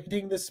won by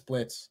hitting the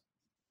splits.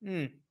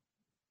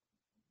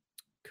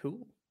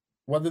 Cool.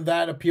 Whether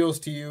that appeals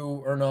to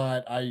you or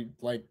not, I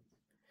like.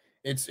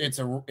 It's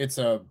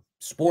a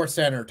sports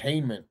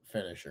entertainment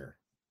finisher.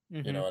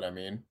 Mm-hmm. You know what I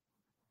mean?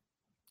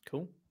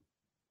 Cool.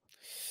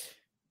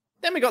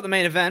 Then we got the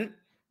main event.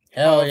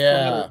 Hell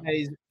yeah!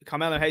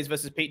 Carmelo Hayes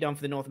versus Pete Dunne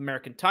for the North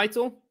American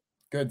title.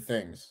 Good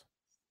things.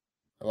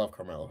 I love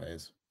Carmelo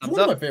Hayes. He's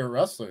one of my favorite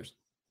wrestlers.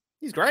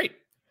 He's great.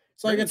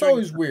 It's like it's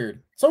always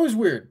weird. It's always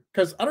weird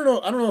because I don't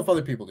know if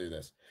other people do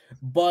this,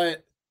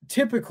 but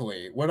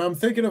typically when I'm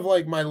thinking of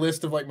like my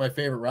list of like my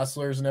favorite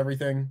wrestlers and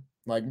everything,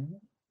 like,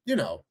 you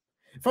know,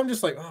 if I'm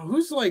just like, oh,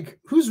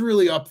 who's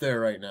really up there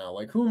right now?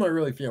 Like, who am I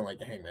really feeling? Like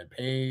the Hangman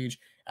Page,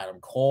 Adam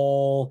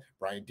Cole,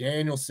 Bryan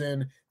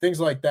Danielson, things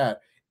like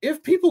that.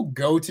 If people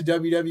go to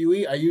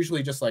WWE, I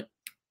usually just like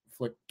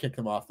kick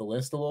them off the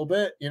list a little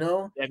bit, you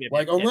know?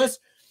 Unless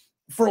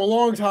for a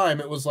long time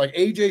it was like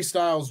AJ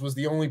Styles was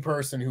the only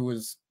person who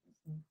was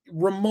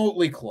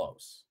remotely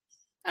close.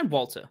 And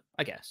Walter,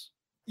 I guess.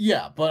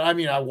 Yeah, but I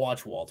mean, I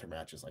watch Walter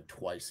matches like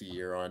twice a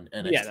year on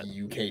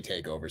NXT UK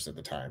takeovers at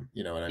the time.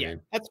 You know what I mean?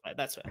 That's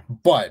fair.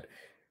 But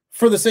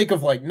for the sake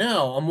of like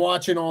now, I'm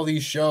watching all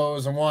these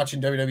shows. I'm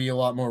watching WWE a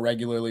lot more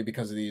regularly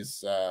because of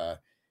these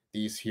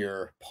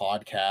here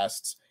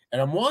podcasts. And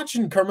I'm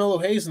watching Carmelo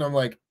Hayes, and I'm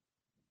like,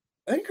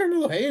 I think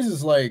Carmelo Hayes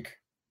is like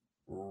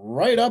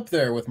right up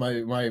there with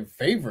my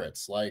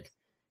favorites. Like,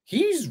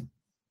 he's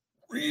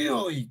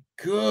really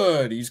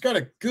good. He's got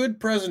a good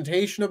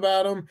presentation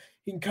about him.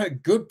 He can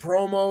cut good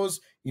promos.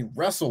 He can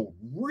wrestle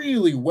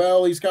really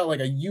well. He's got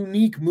like a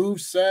unique move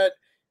set.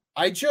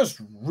 I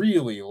just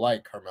really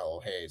like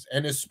Carmelo Hayes.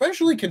 And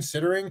especially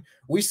considering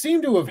we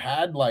seem to have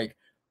had like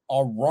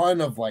a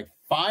run of like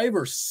 5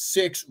 or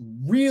 6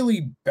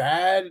 really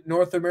bad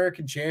North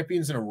American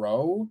champions in a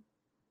row.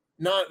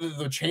 Not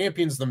the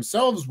champions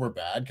themselves were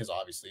bad, because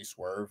obviously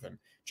Swerve and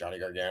Johnny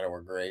Gargano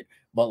were great,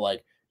 but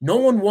like no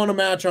one won a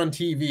match on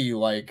TV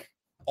like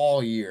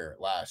all year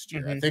last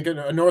year. Mm-hmm. I think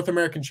a North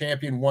American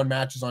champion won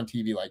matches on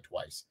TV like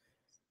twice.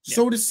 Yeah.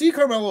 So to see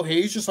Carmelo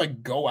Hayes just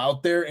like go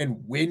out there and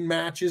win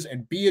matches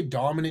and be a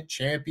dominant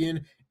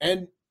champion,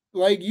 and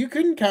like you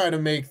can kind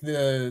of make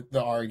the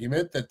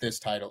argument that this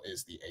title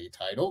is the A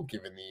title,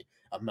 given the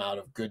amount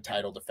of good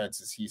title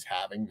defenses he's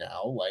having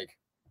now. Like,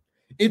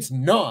 it's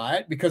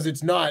not, because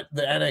it's not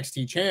the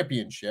NXT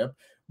championship,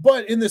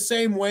 but in the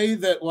same way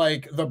that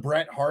like the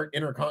Bret Hart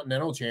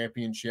Intercontinental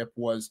Championship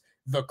was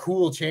the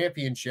cool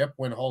championship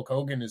when Hulk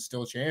Hogan is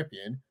still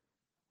champion,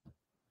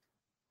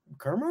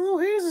 Carmelo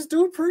Hayes is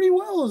doing pretty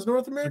well as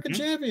North American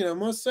champion, I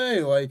must say.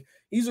 Like,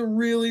 he's a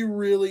really,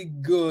 really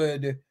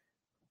good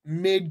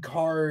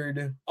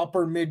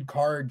upper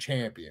mid-card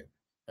champion.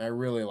 I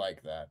really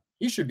like that.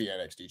 He should be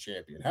NXT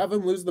champion. Have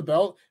him lose the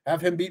belt, have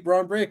him beat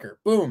Braun Breaker.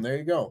 Boom, there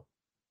you go.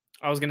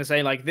 I was going to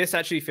say, like, this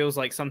actually feels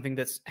like something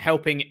that's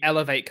helping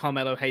elevate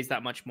Carmelo Hayes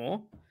that much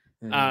more.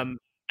 Mm-hmm.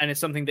 And it's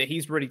something that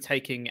he's really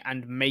taking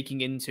and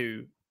making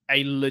into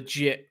a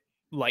legit,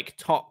 like,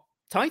 top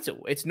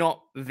title. It's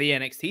not the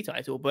NXT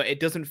title, but it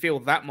doesn't feel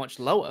that much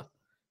lower.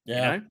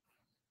 Yeah. You know?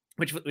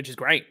 Which is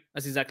great.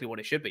 That's exactly what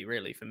it should be,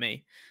 really, for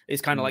me.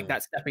 It's kind of like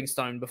that stepping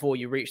stone before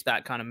you reach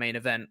that kind of main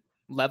event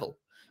level.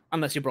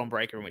 Unless you're Braun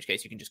Breaker, in which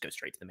case you can just go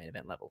straight to the main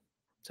event level,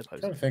 supposedly.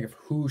 I'm trying to think of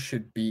who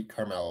should beat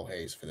Carmelo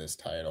Hayes for this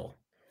title.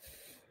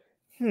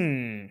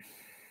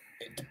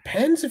 It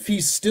depends if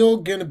he's still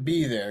gonna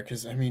be there,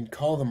 because I mean,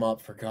 call them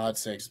up, for God's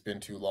sake, it's been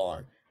too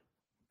long.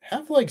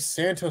 Have like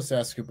Santos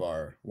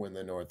Escobar win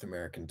the North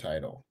American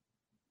title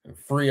and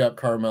free up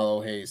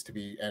Carmelo Hayes to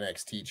be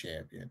NXT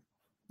champion.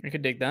 You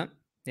could dig that.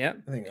 Yeah,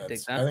 I think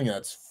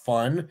that's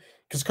fun,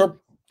 because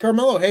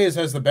Carmelo Hayes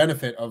has the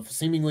benefit of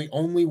seemingly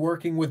only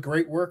working with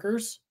great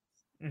workers.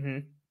 Mm-hmm.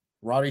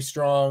 Roddy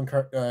Strong,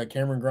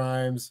 Cameron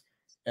Grimes,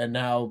 and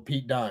now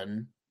Pete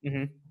Dunne.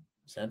 Mm-hmm.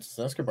 Santos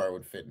Escobar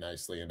would fit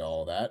nicely into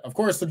all that. Of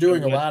course, they're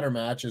doing a ladder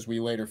match, as we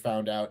later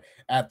found out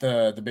at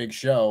the big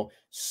show.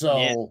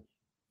 So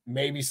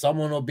maybe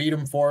someone will beat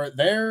him for it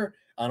there.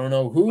 I don't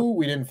know who.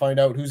 We didn't find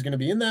out who's going to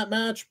be in that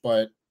match,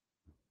 but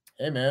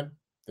hey, man,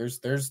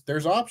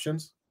 there's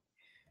options.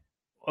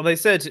 Well, they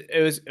said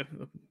it was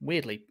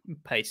weirdly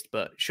paced,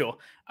 but sure.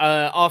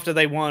 After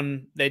they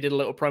won, they did a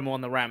little promo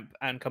on the ramp,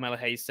 and Carmelo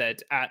Hayes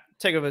said at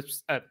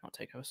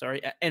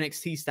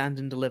NXT Stand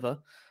and Deliver,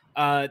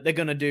 they're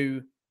gonna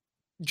do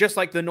just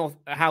like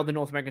how the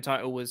North American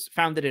title was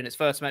founded in its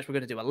first match. We're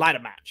gonna do a ladder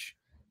match,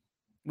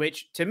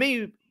 which to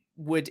me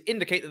would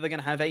indicate that they're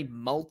gonna have a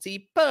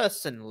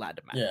multi-person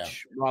ladder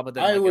match rather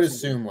than. I would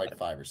assume like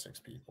 5 or 6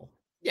 people.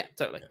 Yeah,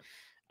 totally. Yeah.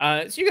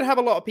 So you could have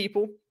a lot of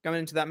people going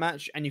into that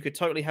match, and you could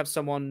totally have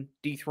someone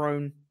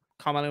dethrone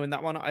Carmelo in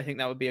that one. I think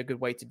that would be a good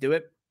way to do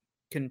it.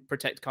 Can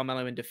protect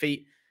Carmelo in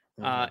defeat,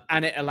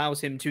 and it allows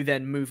him to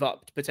then move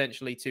up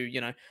potentially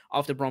to,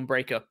 after Bron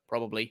Breakker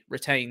probably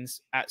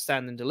retains at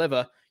Stand and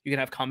Deliver, you can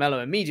have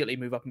Carmelo immediately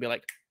move up and be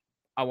like,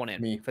 I want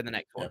in for the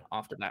next one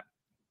after that,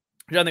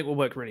 which I think will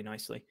work really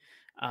nicely.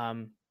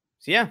 So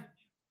yeah,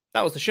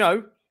 that was the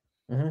show.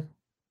 Mm-hmm.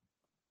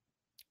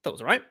 That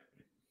was all right.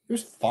 It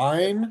was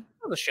fine.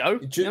 The show.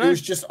 It was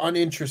just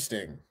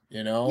uninteresting,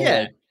 Yeah.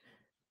 Like,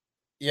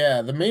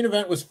 yeah, the main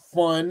event was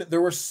fun.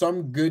 There were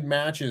some good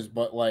matches,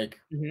 but like,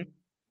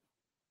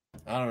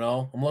 I don't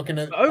know. I'm looking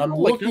at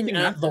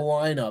the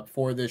lineup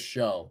for this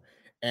show,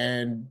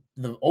 and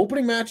the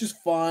opening match is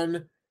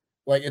fun.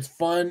 Like, it's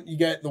fun. You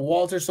get the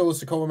Walter Solo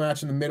Sikoa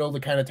match in the middle to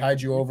kind of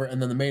tide you over,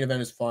 and then the main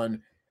event is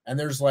fun. And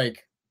there's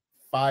like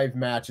 5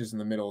 matches in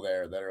the middle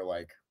there that are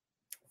like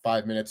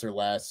 5 minutes or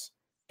less.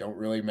 Don't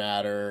really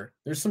matter.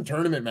 There's some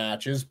tournament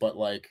matches, but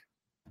like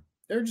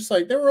they're just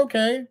like they were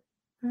okay.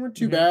 They weren't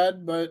too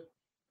bad, but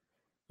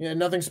yeah,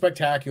 nothing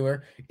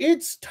spectacular.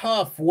 It's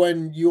tough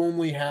when you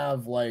only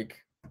have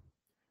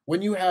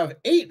when you have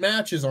 8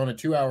 matches on a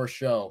 2-hour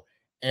show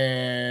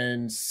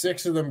and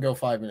 6 of them go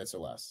 5 minutes or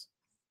less.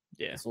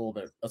 Yeah, that's a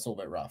little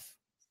bit rough.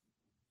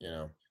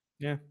 Yeah.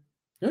 You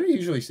don't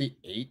usually see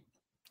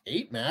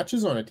 8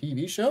 matches on a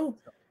TV show.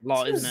 A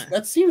lot, isn't it?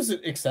 That seems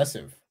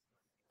excessive.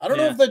 I don't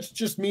know if that's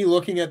just me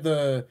looking at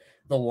the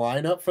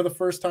lineup for the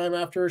first time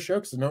after a show,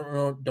 because I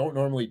don't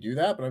normally do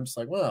that, but I'm just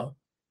like, wow,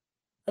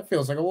 that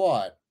feels like a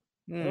lot.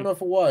 I don't know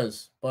if it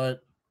was,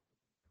 but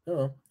I don't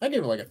know. I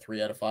gave it like a 3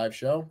 out of 5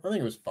 show. I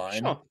think it was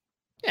fine. Sure.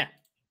 Yeah.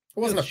 It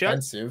wasn't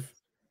offensive.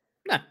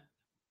 No.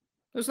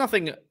 There's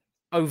nothing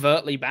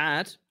overtly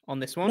bad on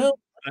this one. No.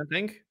 I don't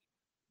think. It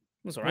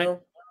was all right.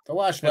 No. The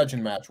Lash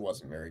Legend match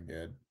wasn't very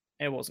good.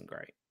 It wasn't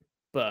great,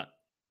 but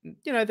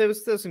there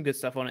was some good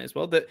stuff on it as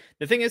well. The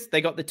thing is,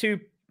 they got the 2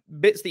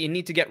 bits that you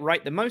need to get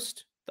right the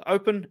most: the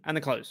open and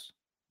the close,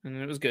 and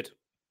it was good.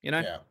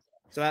 Yeah.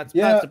 So that's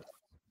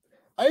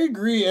I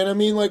agree, and I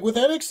mean, like with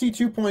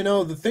NXT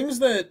 2.0, the things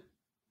that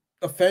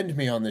offend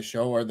me on this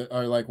show are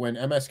like when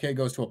MSK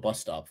goes to a bus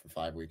stop for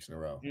 5 weeks in a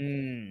row,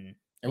 and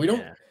we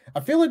don't. I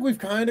feel like we've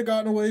kind of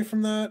gotten away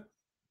from that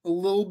a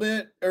little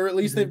bit, or at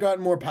least they've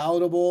gotten more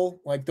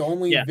palatable. Like the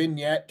only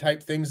vignette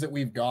type things that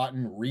we've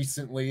gotten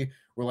recently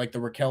were like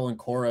the Raquel and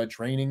Cora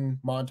training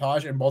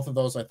montage, and both of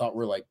those I thought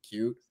were like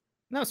cute.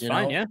 That's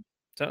fine, yeah,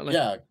 totally.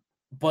 Yeah,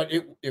 but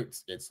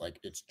it's like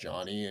it's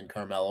Johnny and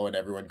Carmelo and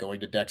everyone going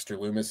to Dexter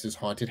Loomis's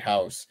haunted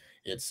house.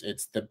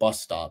 It's the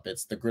bus stop.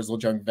 It's the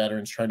Grizzled Young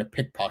Veterans trying to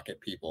pickpocket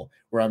people.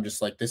 Where I'm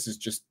just like, this is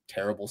just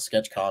terrible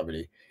sketch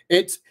comedy.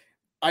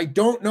 I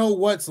don't know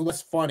what's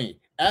less funny,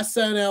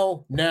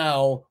 SNL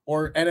now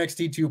or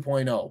NXT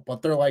 2.0,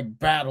 but they're like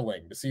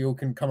battling to see who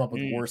can come up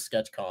with worse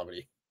sketch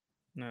comedy.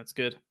 That's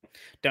good.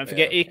 Don't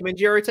forget Ike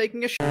Manjiro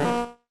taking a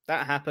shot.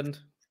 That happened.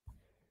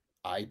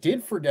 I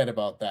did forget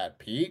about that,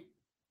 Pete.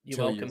 You're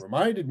welcome. You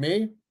reminded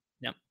me.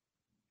 Yep.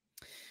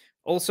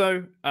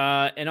 Also,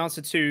 in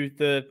answer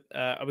to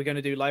are we going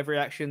to do live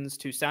reactions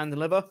to Stand and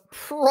Deliver?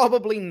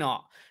 Probably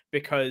not,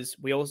 because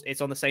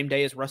it's on the same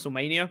day as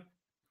WrestleMania.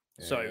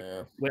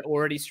 So we're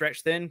already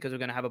stretched thin because we're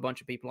going to have a bunch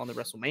of people on the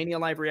WrestleMania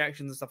live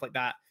reactions and stuff like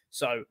that.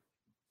 So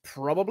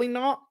probably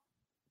not.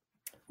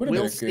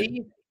 We'll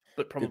see,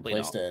 but probably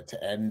not. Place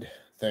to end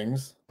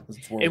things.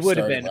 It would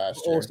have been.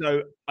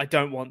 Also, I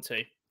don't want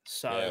to.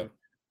 So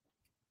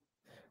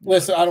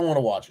listen, I don't want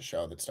to watch a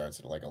show that starts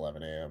at like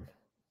 11 a.m.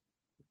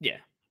 Yeah.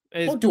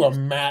 Don't do a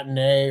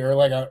matinee or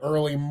like an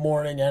early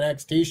morning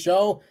NXT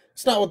show.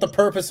 It's not what the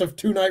purpose of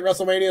 2-night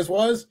WrestleManias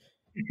was.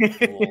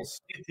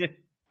 Fools.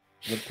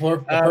 The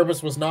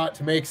purpose was not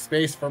to make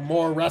space for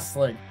more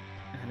wrestling.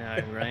 I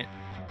know, right?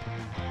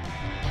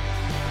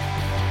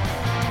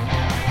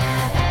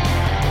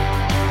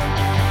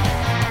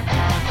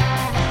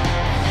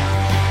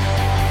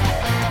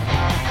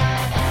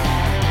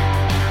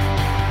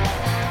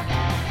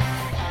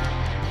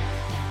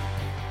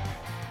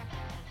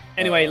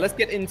 Anyway, let's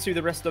get into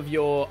the rest of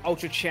your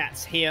Ultra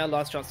Chats here.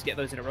 Last chance to get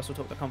those in at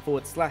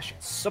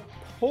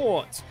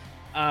WrestleTalk.com/support.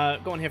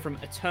 Go on here from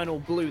Eternal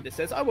Blue that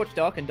says, I watch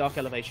Dark and Dark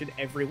Elevation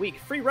every week.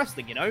 Free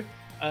wrestling,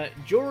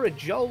 Jora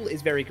Joel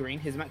is very green.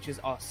 His matches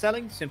are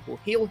selling, simple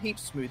heel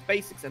heaps, smooth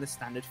basics, and a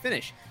standard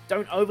finish.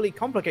 Don't overly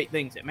complicate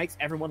things. It makes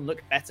everyone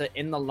look better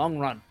in the long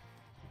run.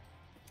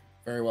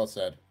 Very well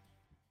said.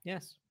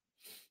 Yes.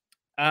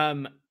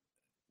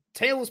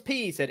 Tails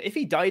P said, if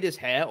he dyed his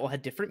hair or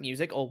had different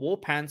music or wore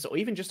pants or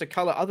even just a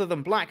color other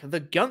than black,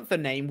 the Gunther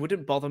name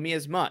wouldn't bother me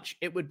as much.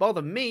 It would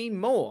bother me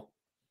more.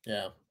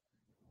 Yeah.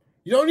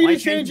 You don't need to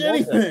change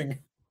anything.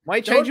 Why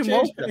change him,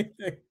 Walter?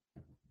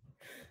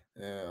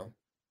 Yeah.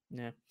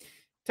 Yeah.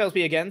 Tails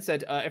P again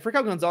said, if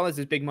Raquel Gonzalez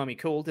is Big Mommy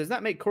cool, does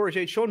that make Cora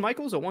Jade Shawn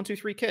Michaels or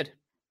 123 Kid?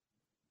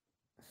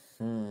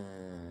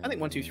 I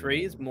think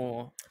 123 is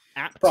more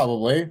apt.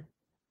 Probably.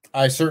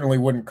 I certainly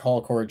wouldn't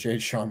call Cora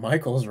Jade Shawn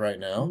Michaels right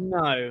now.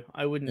 No,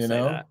 I wouldn't say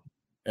that.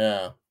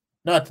 Yeah.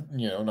 Not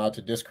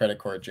to discredit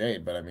Cora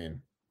Jade, but I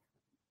mean,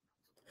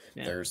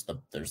 there's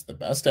the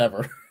best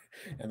ever,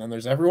 and then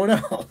there's everyone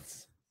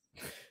else.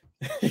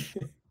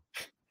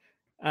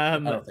 I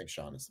don't think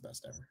Shawn is the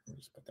best ever. Let me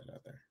just put that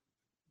out there.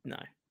 No.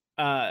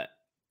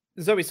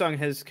 Zoe Song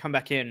has come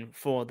back in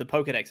for the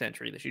Pokedex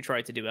entry that she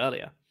tried to do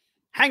earlier.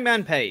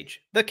 Hangman Page,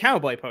 the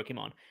cowboy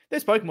Pokemon.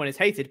 This Pokemon is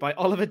hated by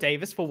Oliver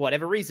Davis for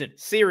whatever reason.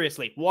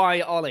 Seriously,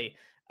 why Ollie?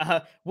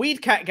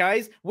 Weed Cat,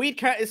 guys. Weed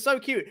Cat is so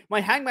cute. My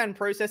Hangman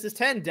process is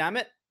 10, damn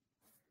it.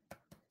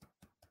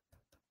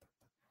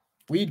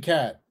 Weed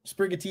Cat,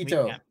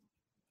 Sprigatito. Weed Cat.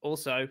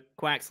 Also,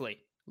 Quaxley.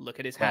 Look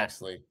at his hat.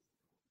 Quaxley.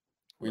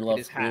 We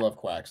love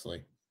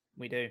Quaxley.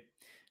 We do.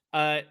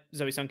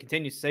 Zoe Sun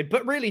continues to say,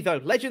 but really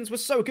though, Legends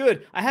was so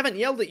good. I haven't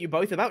yelled at you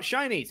both about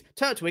Shinies.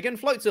 Turtwig and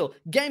Floatzel.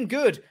 Game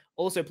good.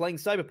 Also playing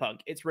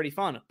Cyberpunk. It's really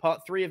fun.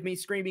 Part 3 of me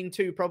screaming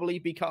 2 probably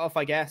be cut off,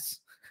 I guess.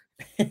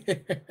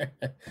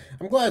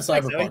 I'm glad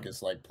Cyberpunk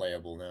is like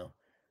playable now.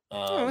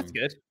 That's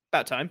good.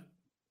 About time.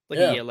 A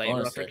year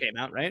later after it came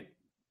out, right?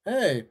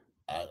 Hey,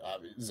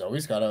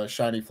 Zoe's got a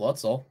shiny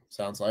Floatzel,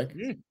 sounds like.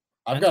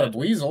 I've got a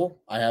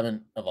Weasel. I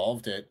haven't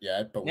evolved it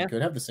yet, but we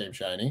could have the same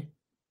shiny.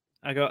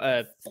 I got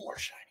 4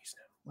 shinies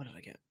now. What did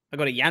I get? I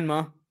got a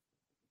Yanma.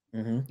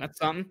 That's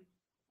something.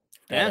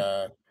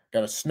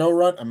 Got a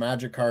Snorunt, a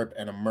Magikarp,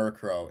 and a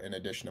Murkrow in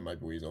addition to my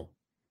Weasel.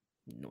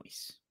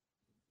 Nice.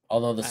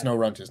 Although the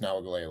Snorunt is now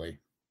a Glalie.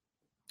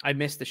 I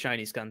missed the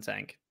shiny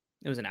Skuntank.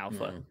 It was an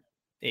alpha.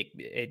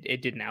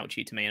 It did an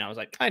ouchie to me, and I was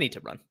like, I need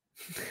to run.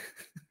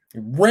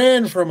 You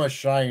ran from a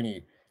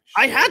shiny.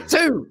 I had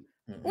to.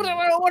 What am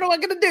I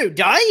going to do?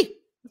 Die?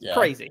 It's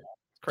crazy.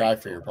 Die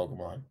for your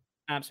Pokemon.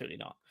 Absolutely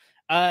not.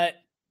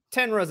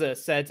 Tenroza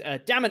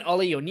said, damn it,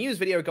 Ollie, your news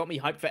video got me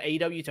hyped for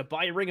AEW to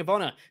buy Ring of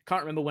Honor.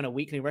 Can't remember when a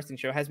weekly wrestling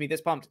show has me this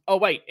pumped. Oh,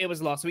 wait, it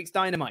was last week's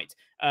Dynamite.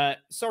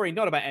 Sorry,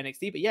 not about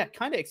NXT, but yeah,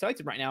 kind of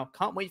excited right now.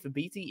 Can't wait for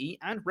BTE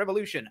and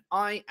Revolution.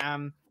 I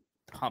am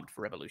pumped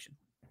for Revolution.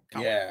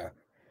 I'm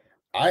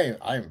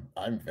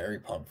very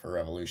pumped for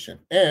Revolution.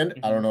 And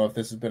I don't know if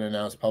this has been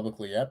announced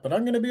publicly yet, but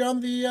I'm going to be on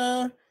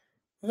the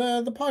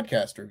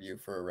podcast review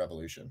for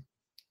Revolution.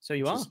 So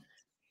you are?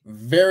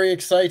 Very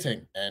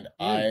exciting. And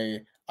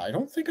I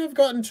don't think I've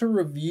gotten to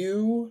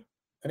review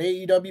an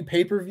AEW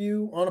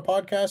pay-per-view on a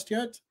podcast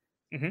yet.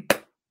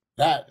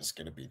 That is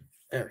going to be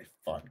very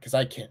fun because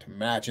I can't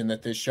imagine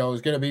that this show is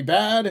going to be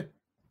bad.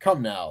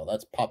 Come now.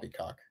 That's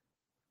poppycock.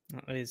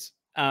 It is.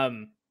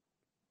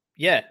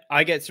 Yeah,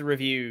 I get to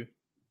review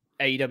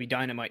AEW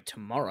Dynamite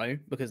tomorrow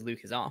because Luke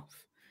is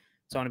off.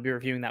 So I'm going to be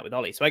reviewing that with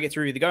Ollie. So I get to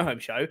review the Go Home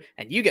show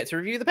and you get to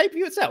review the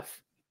pay-per-view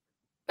itself.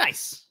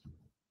 Nice.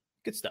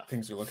 Good stuff.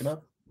 Things you're looking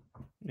up.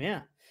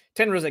 Yeah.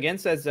 Tenrose again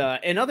says,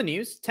 in other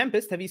news,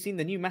 Tempest, have you seen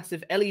the new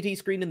massive LED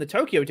screen in the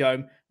Tokyo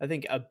Dome? I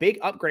think a big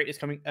upgrade is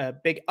coming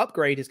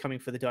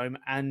for the Dome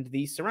and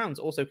the surrounds.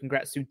 Also,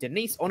 congrats to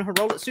Denise on her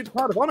role at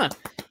Supercard of Honor.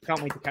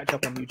 Can't wait to catch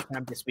up on New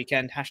Japan this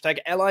weekend. Hashtag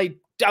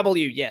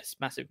LIW. Yes,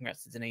 massive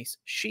congrats to Denise.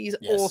 She's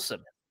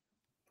awesome.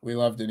 We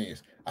love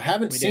Denise. I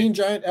haven't seen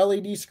giant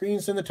LED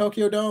screens in the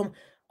Tokyo Dome.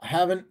 I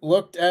haven't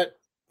looked at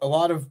a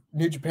lot of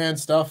New Japan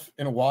stuff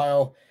in a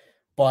while,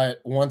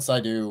 but once I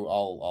do,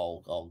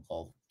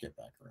 I'll get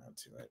back around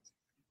to it.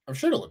 I'm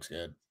sure it looks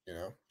good.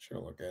 Sure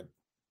it'll look good.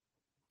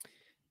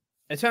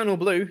 Eternal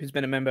Blue, who's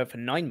been a member for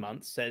 9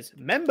 months, says,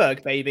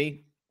 Memberg,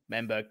 baby.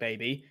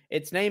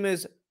 Its name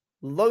is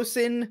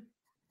Losin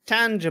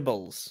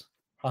Tangibles.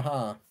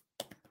 Haha.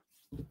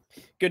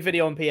 Good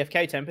video on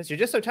PFK, Tempest. You're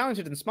just so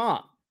talented and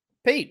smart.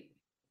 Pete,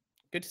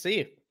 good to see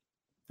you.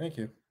 Thank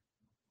you.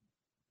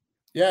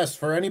 Yes,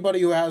 for anybody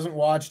who hasn't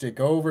watched it,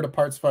 go over to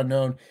Parts of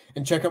Unknown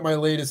and check out my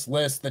latest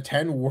list, the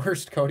 10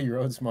 worst Cody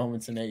Rhodes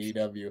moments in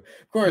AEW.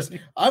 Of course,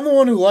 I'm the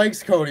one who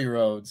likes Cody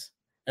Rhodes,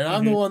 and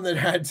I'm the one that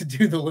had to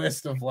do the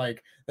list of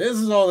like, this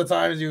is all the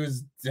times he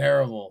was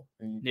terrible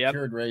and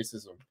cured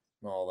racism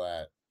and all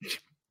that.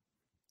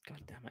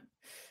 God damn it.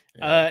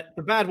 Yeah.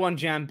 The bad one,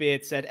 Jam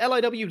Beard, said,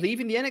 LIW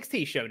leaving the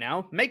NXT show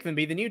now. Make them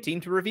be the new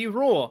team to review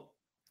Raw.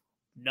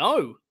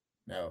 No.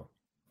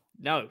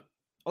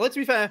 Well, let's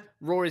be fair.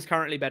 Raw is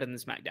currently better than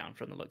SmackDown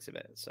from the looks of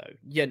it. So,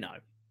 Yeah,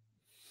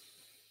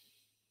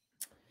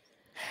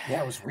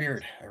 it was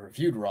weird. I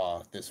reviewed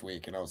Raw this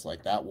week, and I was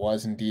like, that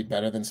was indeed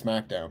better than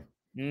SmackDown.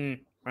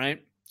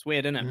 Right? It's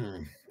weird, isn't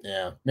it?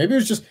 Yeah. Maybe it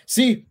was just...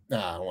 I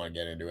don't want to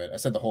get into it. I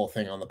said the whole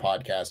thing on the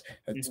podcast.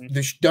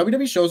 The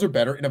WWE shows are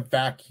better in a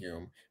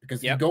vacuum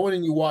because you go in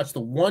and you watch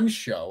the one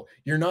show,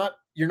 you're not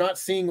you're not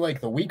seeing like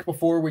the week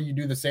before where you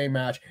do the same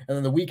match, and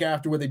then the week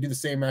after where they do the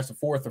same match the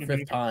fourth or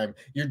fifth time.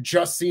 You're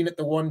just seeing it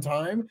the one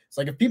time. It's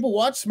like if people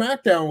watch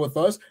SmackDown with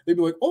us, they'd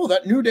be like, "Oh,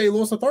 that New Day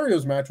Los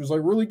Lotharios match was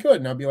like really good,"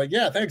 and I'd be like,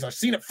 "Yeah, thanks. I've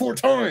seen it 4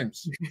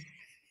 times."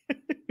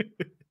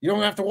 You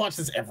don't have to watch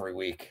this every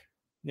week.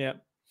 Yeah.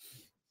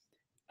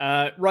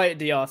 Riot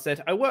DR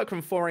said, I work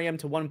from 4 a.m.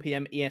 to 1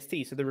 p.m.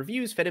 EST, so the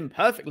reviews fit in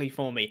perfectly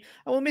for me.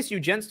 I will miss you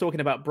gents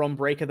talking about Bron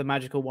Breakker, the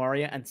Magical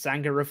Warrior, and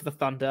Sanga of the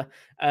Thunder.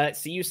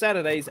 See you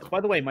Saturdays.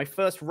 By the way, my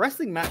first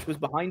wrestling match was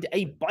behind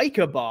a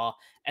biker bar.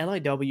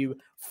 LIW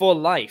for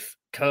life.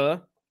 Kerr.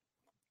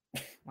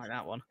 Like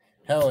that one.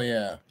 Hell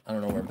yeah. I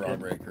don't know where Bron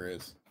Breakker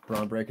is.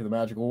 Bron Breakker, the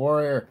Magical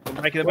Warrior.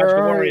 Breakker, the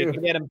Magical Warrior.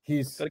 Get him.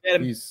 He's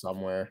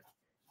somewhere.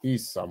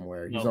 He's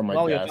somewhere. He's on my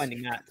while desk. You're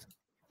finding that.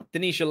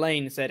 Denisha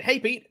Lane said, hey,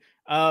 Pete.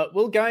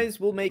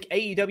 We'll make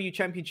AEW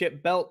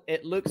Championship belt.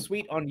 It looks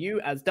sweet on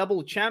you as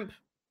double champ.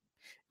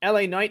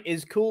 LA Knight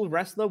is cool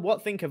wrestler.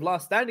 What think of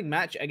last standing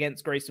match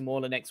against Grayson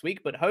Waller next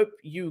week? But hope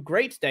you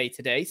great day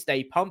today.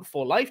 Stay pumped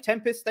for life.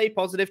 Tempest, stay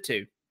positive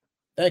too.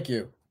 Thank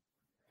you.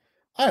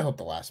 I hope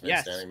the last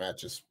man standing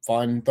match is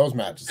fun. Those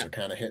matches are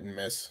kind of hit and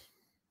miss.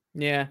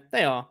 Yeah,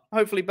 they are.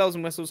 Hopefully bells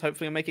and whistles.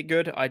 Hopefully I'll make it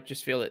good. I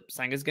just feel that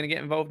Sanga's going to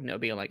get involved and it'll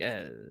be like, you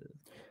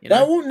know?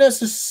 That won't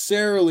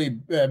necessarily.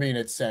 I mean,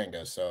 it's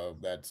Sanga, so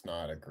that's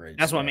not a great.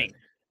 That's what I mean.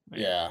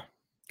 Yeah,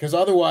 because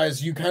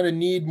otherwise, you kind of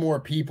need more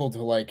people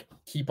to like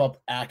keep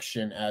up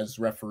action as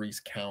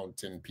referees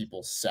count and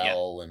people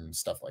sell and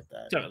stuff like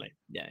that. Totally.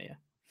 Yeah.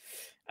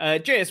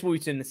 JS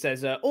Wooten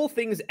says, all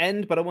things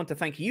end, but I want to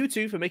thank you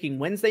two for making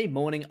Wednesday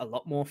morning a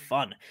lot more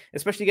fun,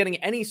 especially getting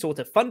any sort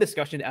of fun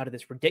discussion out of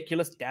this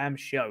ridiculous damn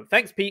show.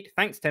 Thanks, Pete.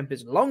 Thanks,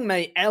 Tempest. Long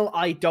may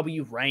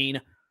LIW reign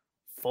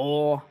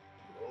for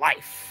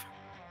life.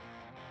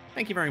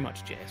 Thank you very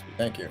much, JS.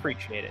 Thank you.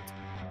 Appreciate it.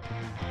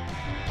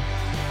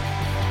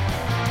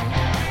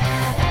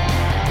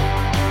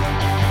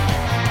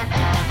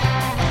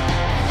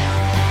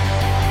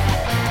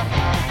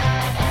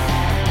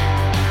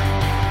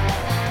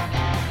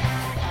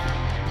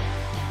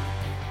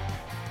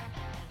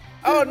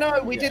 Oh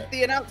no, we did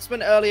the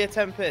announcement earlier,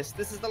 Tempest.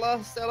 This is the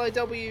last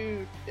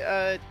LIW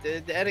the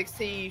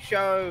NXT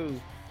show.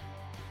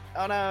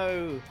 Oh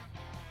no.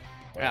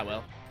 Ah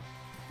well.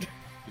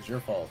 It's your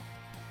fault.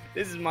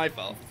 This is my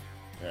fault.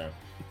 Yeah.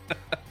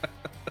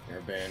 You're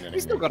abandoning We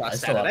still got our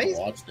Saturdays. I still have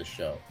to watch this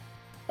show.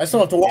 I still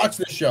have to watch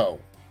this show.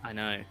 I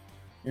know.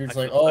 You're just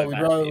like, oh,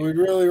 we'd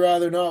really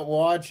rather not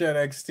watch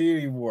NXT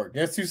anymore.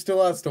 Guess who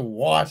still has to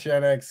watch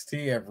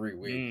NXT every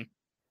week?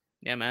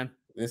 Yeah, man.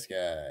 This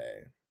guy.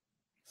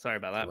 Sorry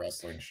about that.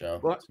 Wrestling show.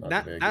 Well,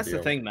 that's the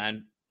thing,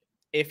 man.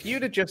 If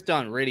you'd have just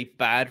done really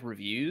bad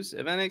reviews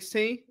of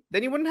NXT,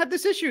 then you wouldn't have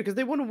this issue because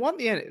they wouldn't want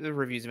the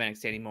reviews of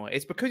NXT anymore.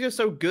 It's because you're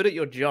so good at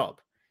your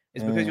job.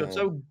 It's because you're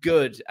so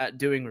good at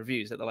doing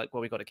reviews that they're like,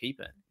 well, we got to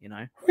keep it, you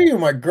know? Who are you,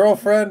 my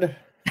girlfriend?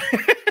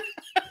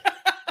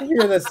 I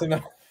hear this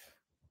enough.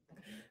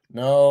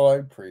 No, I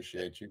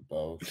appreciate you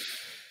both.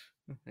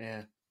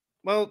 Yeah.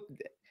 Well,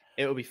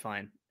 it'll be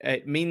fine.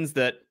 It means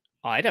that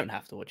I don't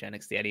have to watch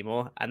NXT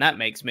anymore, and that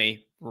makes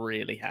me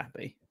really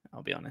happy.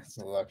 I'll be honest.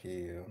 Lucky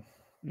you.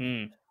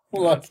 Mm.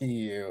 Lucky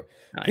you.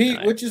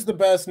 Pete, which is the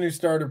best new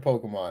starter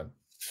Pokemon?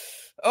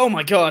 Oh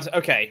my god.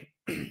 Okay.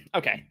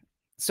 Okay.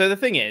 So the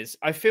thing is,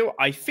 I feel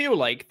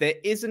like there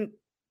isn't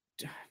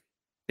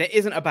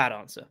a bad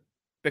answer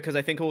because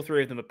I think all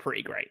three of them are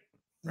pretty great.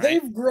 Right?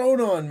 They've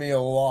grown on me a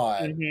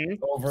lot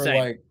over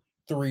like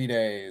 3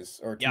 days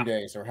or 2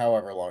 days or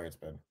however long it's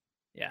been.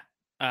 Yeah.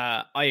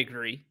 I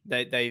agree.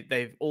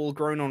 They've all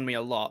grown on me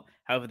a lot.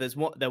 However,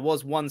 there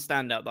was one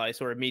standout that I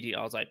saw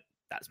immediately. I was like,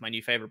 that's my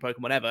new favorite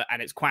Pokemon ever,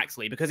 and it's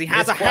Quaxley because he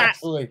has a hat.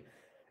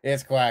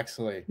 It's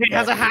Quaxley. He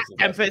has a hat,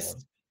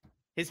 Tempest.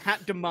 His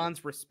hat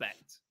demands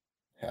respect.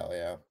 Hell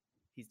yeah.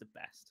 He's the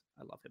best.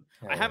 I love him.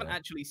 I haven't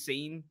actually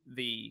seen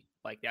the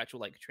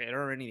actual trailer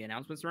or any of the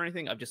announcements or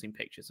anything. I've just seen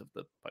pictures of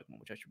the Pokemon,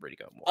 which I should really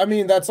go and watch. I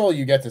mean, that's all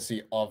you get to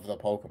see of the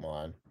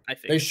Pokemon. I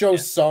think they show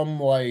some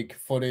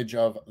footage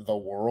of the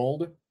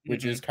world,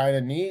 which is kind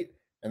of neat.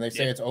 And they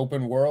say it's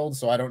open world,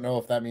 so I don't know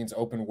if that means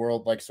open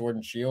world like Sword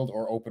and Shield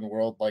or open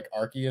world like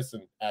Arceus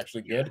and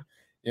actually good,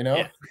 you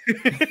know?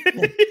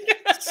 Yeah.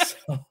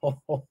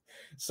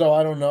 So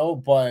I don't know,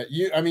 but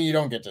you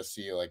don't get to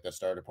see the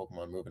starter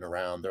Pokemon moving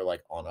around. They're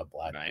on a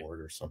blackboard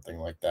or something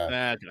like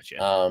that.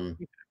 Gotcha.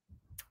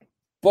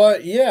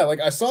 But yeah,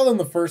 I saw them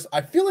the first.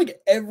 I feel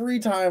like every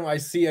time I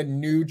see a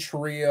new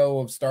trio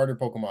of starter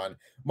Pokemon,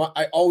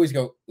 I always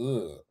go,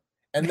 ugh.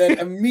 And then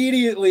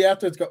immediately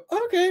after it's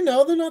okay,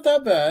 no, they're not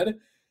that bad.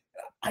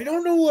 I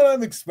don't know what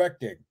I'm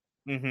expecting.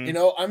 You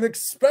know, I'm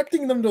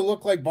expecting them to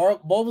look like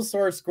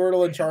Bulbasaur,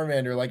 Squirtle, and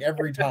Charmander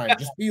every time.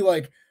 Just be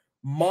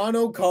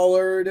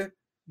monocolored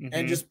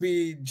and just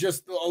be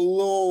a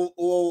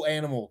little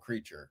animal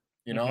creature,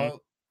 you know?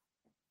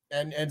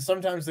 And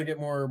sometimes they get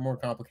more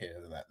complicated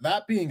than that.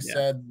 That being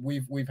said,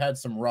 we've had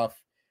some rough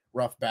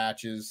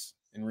batches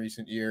in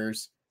recent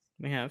years.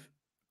 We have.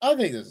 I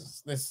think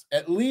this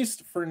at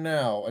least for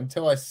now,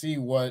 until I see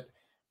what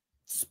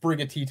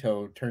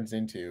Sprigatito turns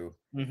into.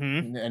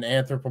 an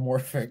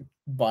anthropomorphic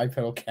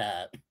bipedal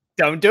cat.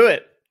 Don't do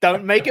it.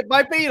 Don't make it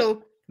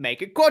bipedal.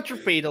 Make it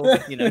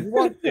quadrupedal. You know you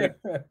want to.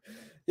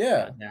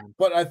 Yeah,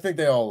 but I think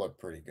they all look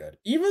pretty good.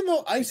 Even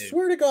though I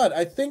swear to God,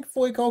 I think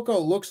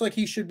Fuecoco looks like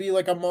he should be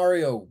like a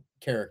Mario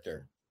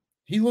character.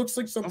 He looks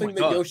like something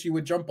that Yoshi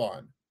would jump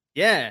on.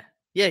 Yeah,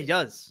 he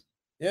does.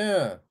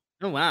 Yeah.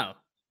 Oh wow,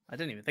 I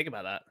didn't even think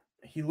about that.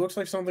 He looks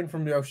like something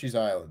from Yoshi's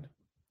Island.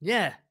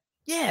 Yeah,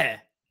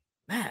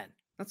 man,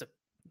 that's a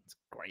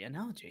great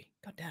analogy.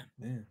 God damn.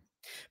 Yeah.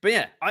 But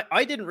yeah,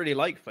 I didn't really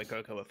like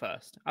Fuecoco at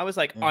first. I was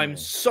like, I'm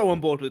so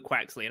on board with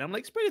Quaxley, and I'm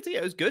like,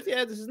 Sprigatito is good.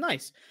 Yeah, this is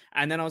nice.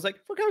 And then I was like,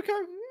 Fuecoco,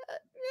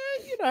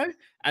 yeah, you know.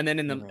 And then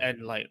in the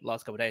like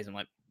last couple of days, I'm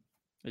like,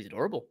 he's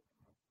adorable.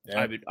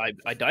 Yeah.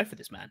 I die for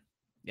this man.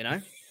 You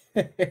know.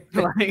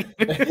 Like...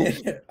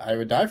 I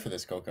would die for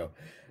this Coco.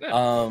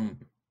 Yeah.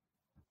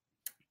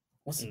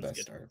 What's the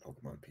best starter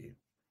Pokemon, Pete?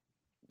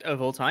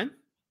 Of all time?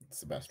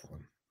 It's the best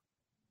one.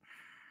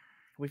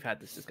 We've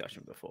had this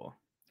discussion before.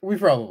 We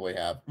probably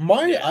have.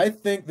 I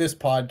think this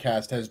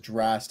podcast has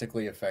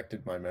drastically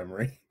affected my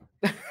memory.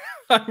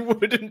 I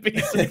wouldn't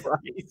be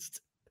surprised.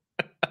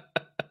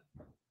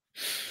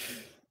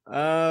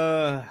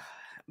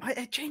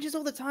 It changes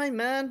all the time,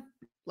 man.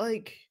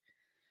 Like,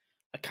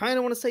 I kind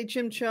of want to say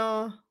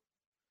Chimchar.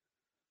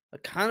 I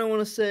kind of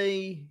want to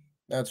say.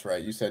 That's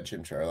right. You said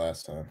Chimchar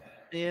last time.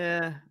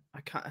 Yeah,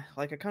 I kind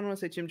of want to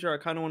say Chimchar. I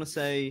kind of want to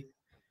say,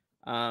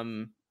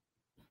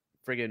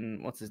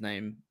 friggin' what's his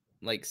name?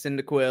 Like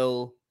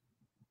Cyndaquil.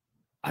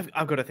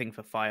 I've got a thing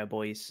for Fire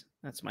Boys.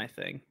 That's my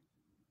thing.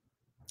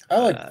 I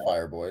like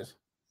Fire Boys.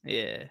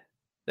 Yeah,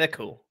 they're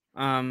cool.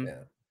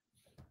 Yeah.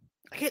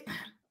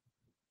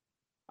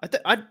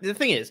 The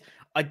thing is,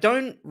 I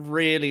don't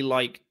really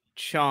like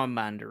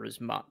Charmander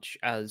as much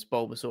as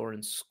Bulbasaur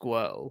and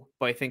Squirtle,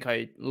 but I think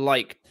I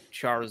like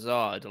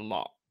Charizard a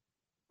lot.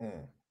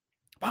 But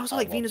I also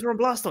like Venusaur and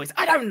Blastoise.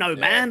 I don't know,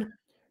 man.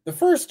 The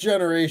first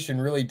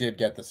generation really did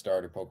get the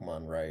starter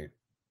Pokemon right.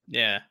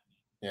 Yeah.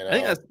 You know? I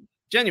think that's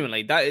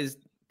genuinely, that is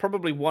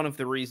probably one of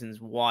the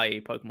reasons why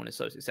Pokemon is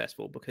so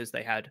successful, because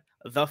they had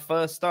the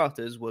first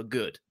starters were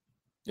good.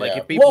 Like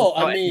if people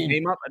started the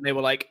game up and they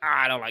were like,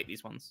 I don't like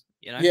these ones,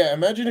 you know? Yeah,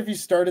 imagine if you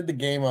started the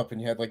game up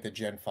and you had like the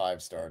Gen 5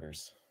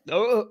 starters.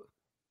 Oh,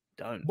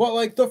 don't. Well,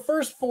 like the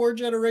first 4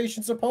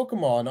 generations of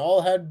Pokemon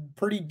all had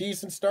pretty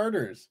decent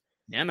starters.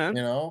 Yeah, man.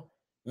 You know,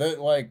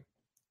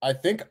 I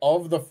think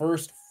of the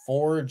first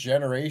 4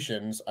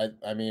 generations,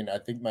 I mean, I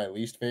think my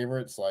least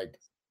favorite's like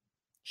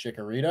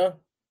Chikorita.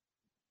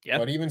 Yeah.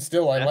 But even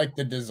still, I like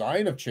the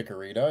design of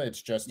Chikorita.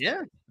 It's just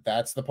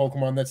that's the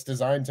Pokemon that's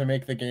designed to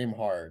make the game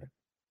hard.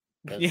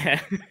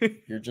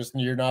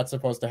 You're not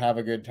supposed to have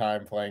a good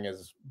time playing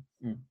as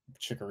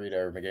Chikorita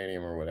or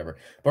Meganium or whatever.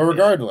 But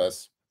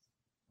regardless,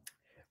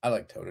 I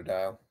like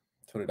Totodile.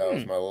 Totodile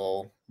is my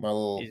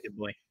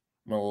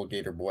little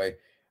gator boy.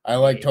 I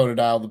like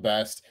Totodile the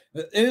best.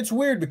 And it's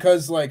weird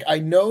because like I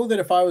know that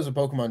if I was a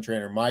Pokemon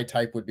trainer, my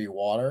type would be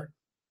water.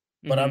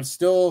 But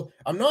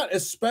I'm not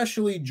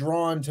especially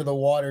drawn to the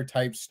water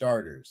type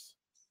starters.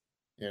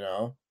 You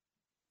know?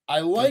 I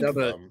like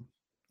them.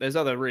 There's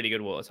other really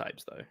good water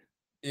types though.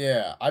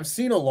 Yeah, I've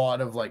seen a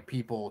lot of like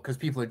people, because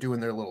people are doing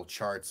their little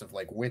charts of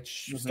like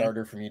which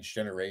starter from each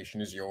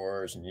generation is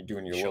yours, and you're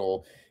doing your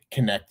little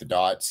connect the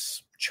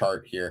dots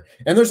chart here.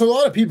 And there's a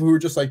lot of people who are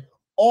just like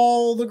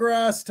all the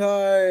grass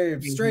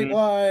types, straight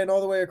line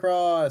all the way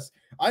across.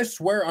 I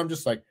swear I'm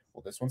just like,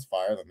 well, this one's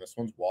fire, then this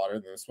one's water,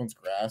 then this one's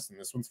grass, and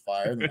this one's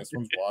fire, then this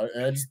one's water.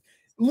 And I just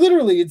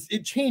literally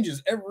it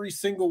changes every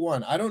single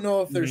one. I don't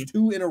know if there's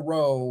 2 in a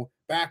row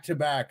back to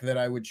back that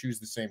I would choose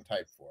the same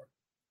type for.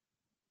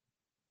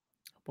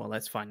 Well,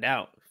 let's find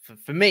out.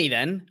 For me,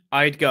 then,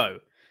 I'd go.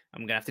 I'm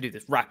going to have to do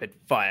this rapid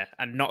fire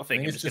and not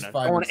think I'm just going to go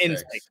on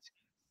instinct.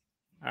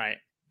 All right.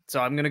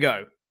 So I'm going to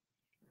go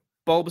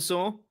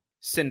Bulbasaur,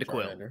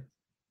 Cyndaquil.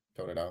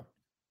 Totodile.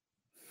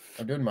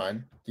 I'm doing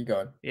mine. Keep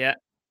going. Yeah.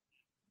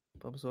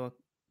 Bulbasaur.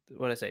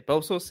 What did I say?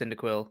 Bulbasaur,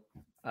 Cyndaquil.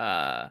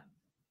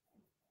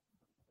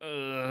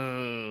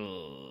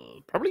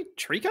 Probably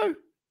Trico.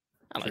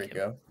 I like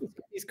him.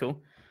 He's cool.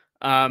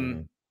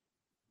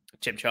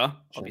 Chimchar,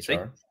 obviously.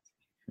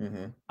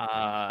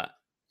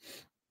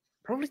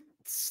 Probably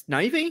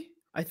Snivy,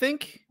 I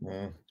think.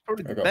 It's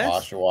probably the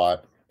best.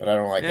 Oshawott, but I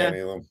don't like any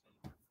of them.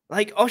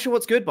 Like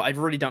Oshawott's good, but I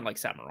really don't like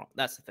Samurott.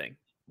 That's the thing.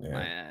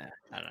 Yeah.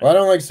 I don't know. Well, I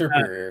don't like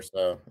Superior,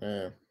 so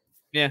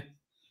yeah.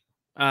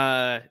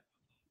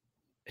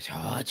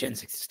 Gen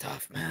 6 is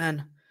tough,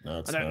 man.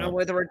 No, I don't know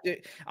whether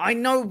I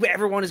know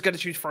everyone is going to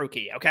choose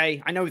Froakie,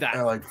 okay? I know that.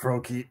 I like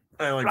Froakie.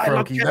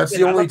 That's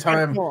the only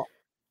time.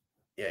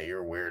 Yeah,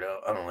 you're a weirdo.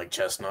 I don't like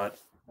Chestnut.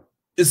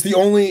 It's the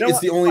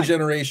only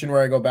generation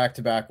where I go back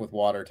to back with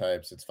water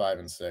types. It's 5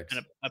 and 6.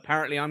 And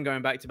apparently I'm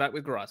going back to back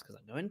with grass because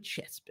I'm going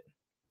Chespin.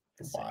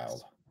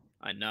 Wild.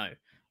 I know.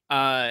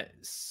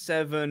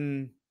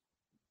 7.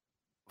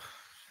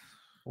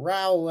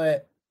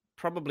 Rowlet.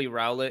 Probably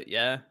Rowlet,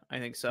 yeah. I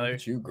think so. Look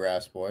at you,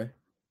 grass boy.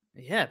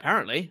 Yeah,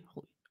 apparently.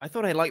 I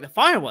thought I liked the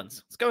fire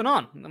ones. What's going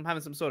on? I'm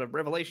having some sort of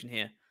revelation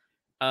here.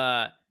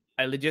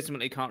 I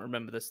legitimately can't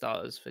remember the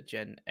starters for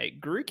Gen 8.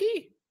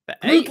 Grookey? For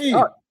 8? Grookey!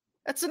 Oh,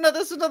 that's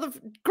another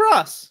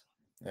grass.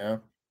 Yeah.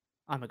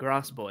 I'm a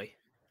grass boy.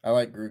 I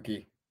like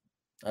Grookey.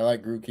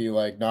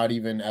 Like, not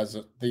even as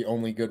the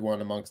only good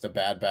one amongst a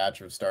bad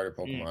batch of starter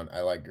Pokemon.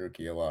 I like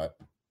Grookey a lot.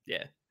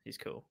 Yeah, he's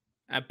cool.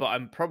 But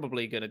I'm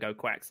probably going to go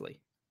Quaxley.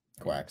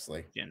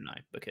 Gen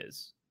 9,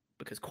 because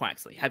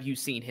Quaxley. Have you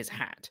seen his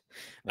hat?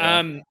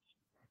 Yeah.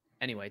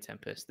 Anyway,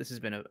 Tempest, this has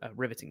been a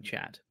riveting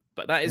chat.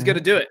 But that is going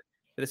to do it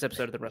for this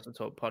episode of the Wrestle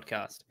Talk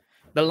podcast.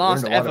 The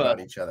last ever about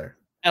each other.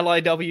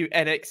 LIW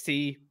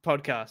NXT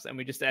podcast. And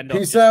we just end up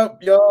Peace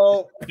out,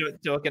 y'all.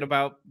 Talking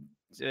about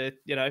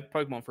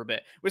Pokemon for a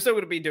bit. We're still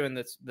going to be doing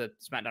the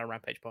SmackDown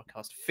Rampage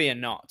podcast. Fear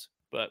not.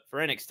 But for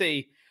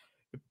NXT,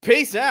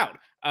 peace out.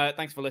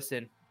 Thanks for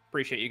listening.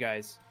 Appreciate you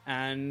guys.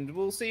 And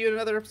we'll see you in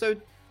another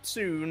episode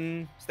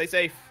soon. Stay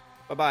safe.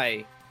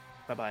 Bye-bye.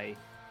 Bye-bye.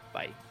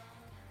 Bye.